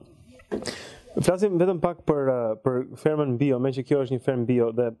 Flasim vetëm pak për fermën bio, me që kjo është një fermë bio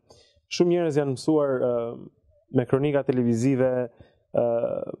dhe shumë njerëz janë mësuar me kronika televizive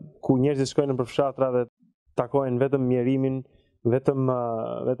ku njerëzit shkojnë nëpër fshatra dhe takojnë vetëm mjerimin, vetëm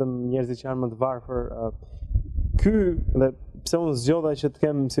njerëzit që janë më të varfër. Ky dhe pse unë zgjodha që të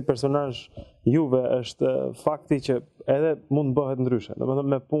kem si personazh juve është fakti që edhe mund bëhet ndryshe.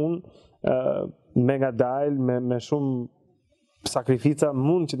 Domethënë me punë, me ngadalë, me shumë sakrifica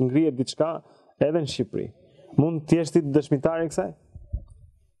mund që të ngrihet diçka edhe në Shqipëri. Mund të jesh ti dëshmitar i kësaj?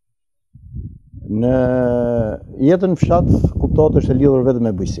 Në jetën fshat kuptohet është e lidhur vetëm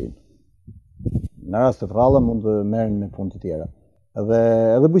me bujësinë. Në raste të rralla mund të merren me punë të tjera.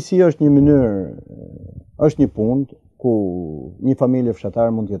 Edhe bujësia është një mënyrë, është një punë ku një familje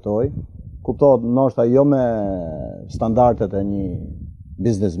fshatare mund të jetojë. Kuptohet ndoshta jo me standardet e një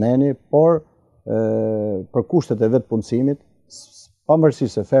biznesmeni, por për kushtet e vetë punësimit,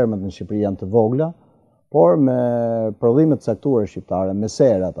 pavarësisht se fermat në Shqipëri janë të vogla, por me prodhimet caktuara shqiptare, me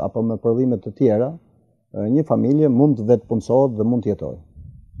serat apo me prodhimet të tjera, një familje mund të vetë punësohet dhe mund të jetojë.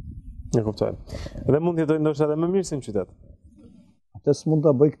 E kuptoj. Dhe mund të jetojë ndoshta edhe më mirë se në qytet. Të s'mund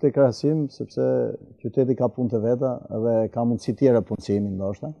të bëj këtë krahasim, sepse qyteti ka punë të veta dhe ka mundësi tjera punësimi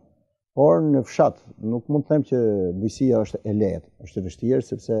ndoshta. Por në fshat, nuk mund të them që bujësia është e lehtë, është e vështirë,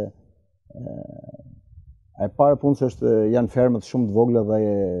 sepse e para punës është janë fermat shumë të vogla dhe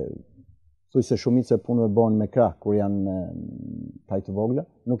thuaj se shumica e punëve bëhen me krah kur janë kaq të vogla,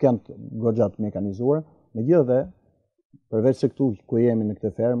 nuk janë goxha të mekanizuara. Megjithatë, përveç se këtu ku jemi në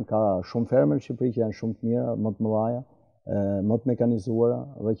këtë fermë, ka shumë fermë në Shqipëri që janë shumë të mira, më të mëdha, më të mekanizuara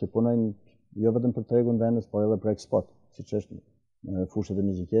dhe që punojnë jo vetëm për tregun vendës, por edhe për eksport, siç është në fushët e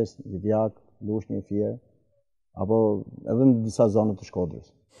muzikës, Vidjak, Lushnjë, Fier, apo edhe në disa zona të Shkodrës.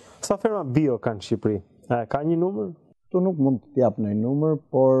 Sa ferma bio kanë në Shqipëri? Ka një numër? Tu nuk mund të jap në numër,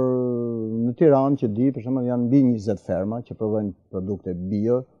 por në Tiranë që di, për shembull, janë mbi 20 ferma që prodhojnë produkte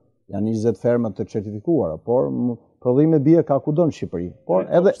bio, janë 20 ferma të certifikuara, por prodhimi bio ka kudo në Shqipëri. Por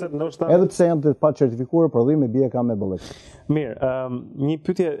edhe pse janë të pa certifikuar, prodhimi bio ka me bollëk. Mirë, një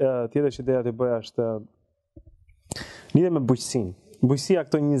pyetje tjetër që doja të bëja është lidhe me bujqësinë. Bujqësia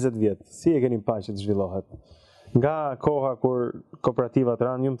këto 20 vjet, si e keni parë që të zhvillohet? Nga koha kur kooperativat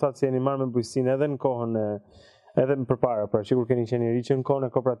ranë, ju më thatë si jeni marrë me bujqësinë edhe në kohën edhe më përpara, pra që kur keni qenë i ri që në kohën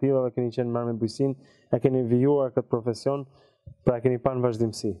e kooperativave keni qenë marrë me bujqësinë, e keni vijuar këtë profesion, pra e keni parë në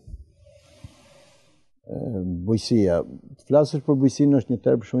vazhdimsi. Bujqësia. Të flasësh për bujqësinë është një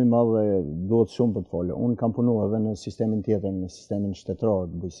term shumë i madh dhe duhet shumë për të folur. Unë kam punuar edhe në sistemin tjetër, në sistemin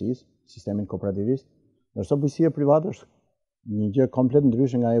shtetëror të bujqësisë, sistemin kooperativist. Ndërsa bujqësia private është një gjë komplet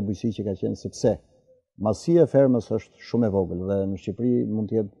ndryshe nga ajo bujqësi që ka qenë, sepse masia e fermës është shumë e vogël dhe në Shqipëri mund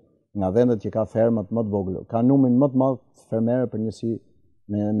të jetë nga vendet që ka fermat më të vogla. Ka numrin më të madh të fermerë për njësi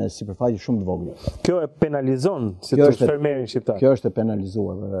me sipërfaqe shumë të vogla. Kjo e penalizon si të fermerin shqiptar. Kjo është e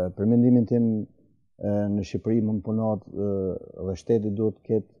penalizuar dhe për mendimin tim në Shqipëri mund punohet dhe shteti duhet të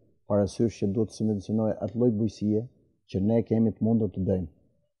ketë parasysh që duhet të subvencionojë atë lloj bujqësie që ne kemi të mundur të bëjmë.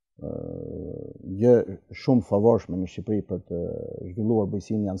 Gjë shumë favorshme në Shqipëri për të zhvilluar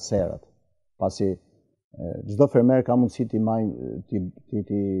bujqësinë janë serat, pasi çdo fermer ka mundësi t'i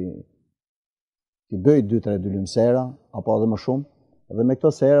bëjë 2-3 dylim sera apo edhe më shumë, dhe me këto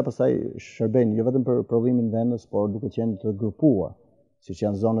sera pastaj shërbejnë jo vetëm për prodhimin vendës, por duke qenë të grupuar, siç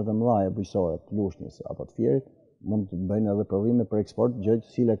janë zonat e mëdha bujqësore të Lushnjës apo të Fierit, mund të bëjnë edhe prodhime për eksport, gjë që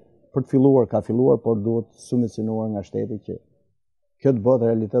cilat për të filluar ka filluar, por duhet subvencionuar nga shteti që kjo të bëhet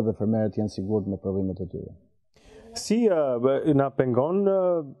realitet dhe fermerët janë sigurt me prodhimet e tyre. Si na pengon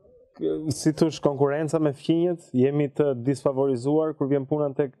si thosh konkurenca me fqinjet, jemi të disfavorizuar kur vjen puna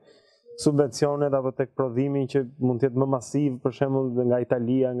tek subvencionet apo tek prodhimi që mund të jetë më masiv, për shembull nga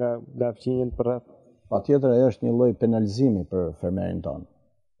Italia, nga fqinjet për rreth. Patjetër ajo është një lloj penalizimi për fermerin tonë.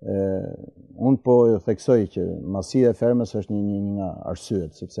 Unë po theksoj që masia e fermës është një nga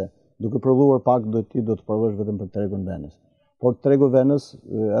arsyet, sepse duke prodhuar pak do të prodhosh vetëm për tregun vendës. Por tregu vendës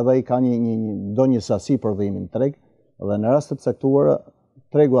edhe ai ka një sasi prodhimi në treg, dhe në raste të caktuara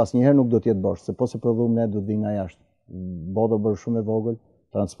tregu asnjëherë nuk do të jetë bosh, se po se prodhojmë ne do të vi nga jashtë. Bota bërë shumë e vogël,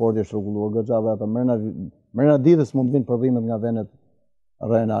 transporti është rregulluar goxha dhe ata mrena ditës mund të vinë prodhimet nga vendet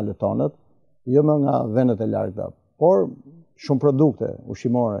rrenale tonët, jo më nga vendet e largëta. Por shumë produkte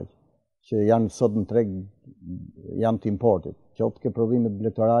ushqimore që janë sot në treg janë të importit, qoftë ke prodhime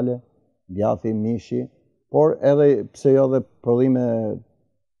blegtorale, djathi, mishi, por edhe pse jo dhe prodhime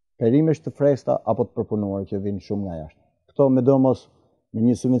perimesh të freskëta apo të përpunuara që vinë shumë nga jashtë. Këto medomos me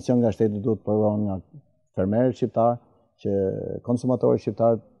një subvencion nga shteti duhet të prodhohen nga fermerët shqiptar, që konsumatorët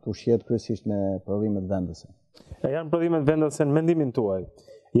shqiptar të ushqehet kryesisht me prodhimet vendese. Janë prodhimet vendese në mendimin tuaj?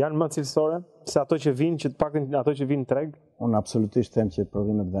 Janë më cilësore se ato që vinë, që të paktën ato që vinë treg? Unë absolutisht them që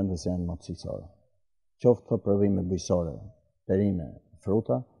prodhimet vendese janë më cilësore. Qoftë prodhime bujqësore, perime,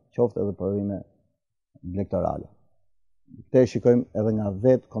 fruta, qoftë edhe prodhime blegtorale. Këtë shikojmë edhe nga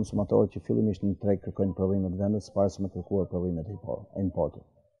vetë konsumatorët që fillimisht në treg kërkojnë prodhimet vendes para se me kërkuar prodhimet e importit.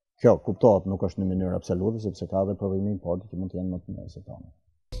 Kjo kuptohet nuk është në mënyrë absolute, sepse ka edhe prodhime importit që mund të jenë më të mira se tona.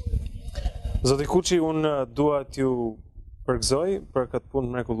 Zoti Kuçi, unë dua t'ju përgëzoj për këtë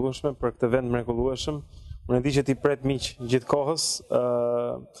punë mrekullueshme, për këtë vend mrekullueshëm. Unë e di që ti pret miq gjithë kohës,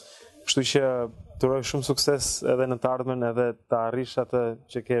 kështu që të uroj shumë sukses edhe në të ardhmen, edhe të arrish atë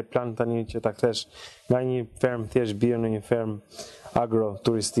që ke plan tani që ta kthesh nga një fermë thjesht birë në një fermë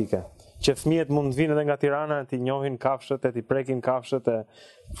agro-turistike. Që fëmijët mund të vinë edhe nga Tirana, t'i njohin kafshët, t'i prekin kafshët e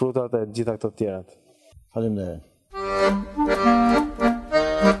frutat e gjitha këto tjerat. Faleminderit.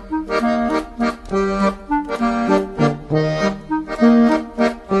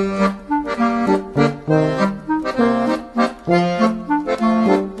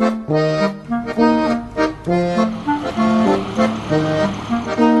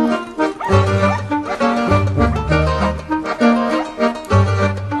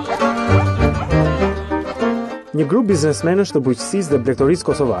 grup biznesmenësh të bujqësisë dhe blegtorisë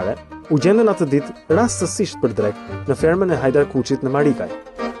kosovare u gjendën atë ditë rastësisht për drek në fermën e Hajdar Kuçit në Marikaj.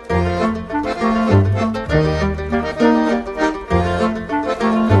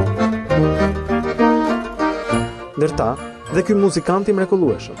 Ndërta, dhe ky muzikant i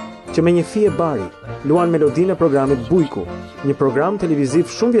mrekullueshëm, që me një fije bari luan melodinë e programit Bujku, një program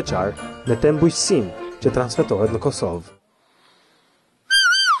televiziv shumë vjeçar me temë bujqësinë që transmetohet në Kosovë.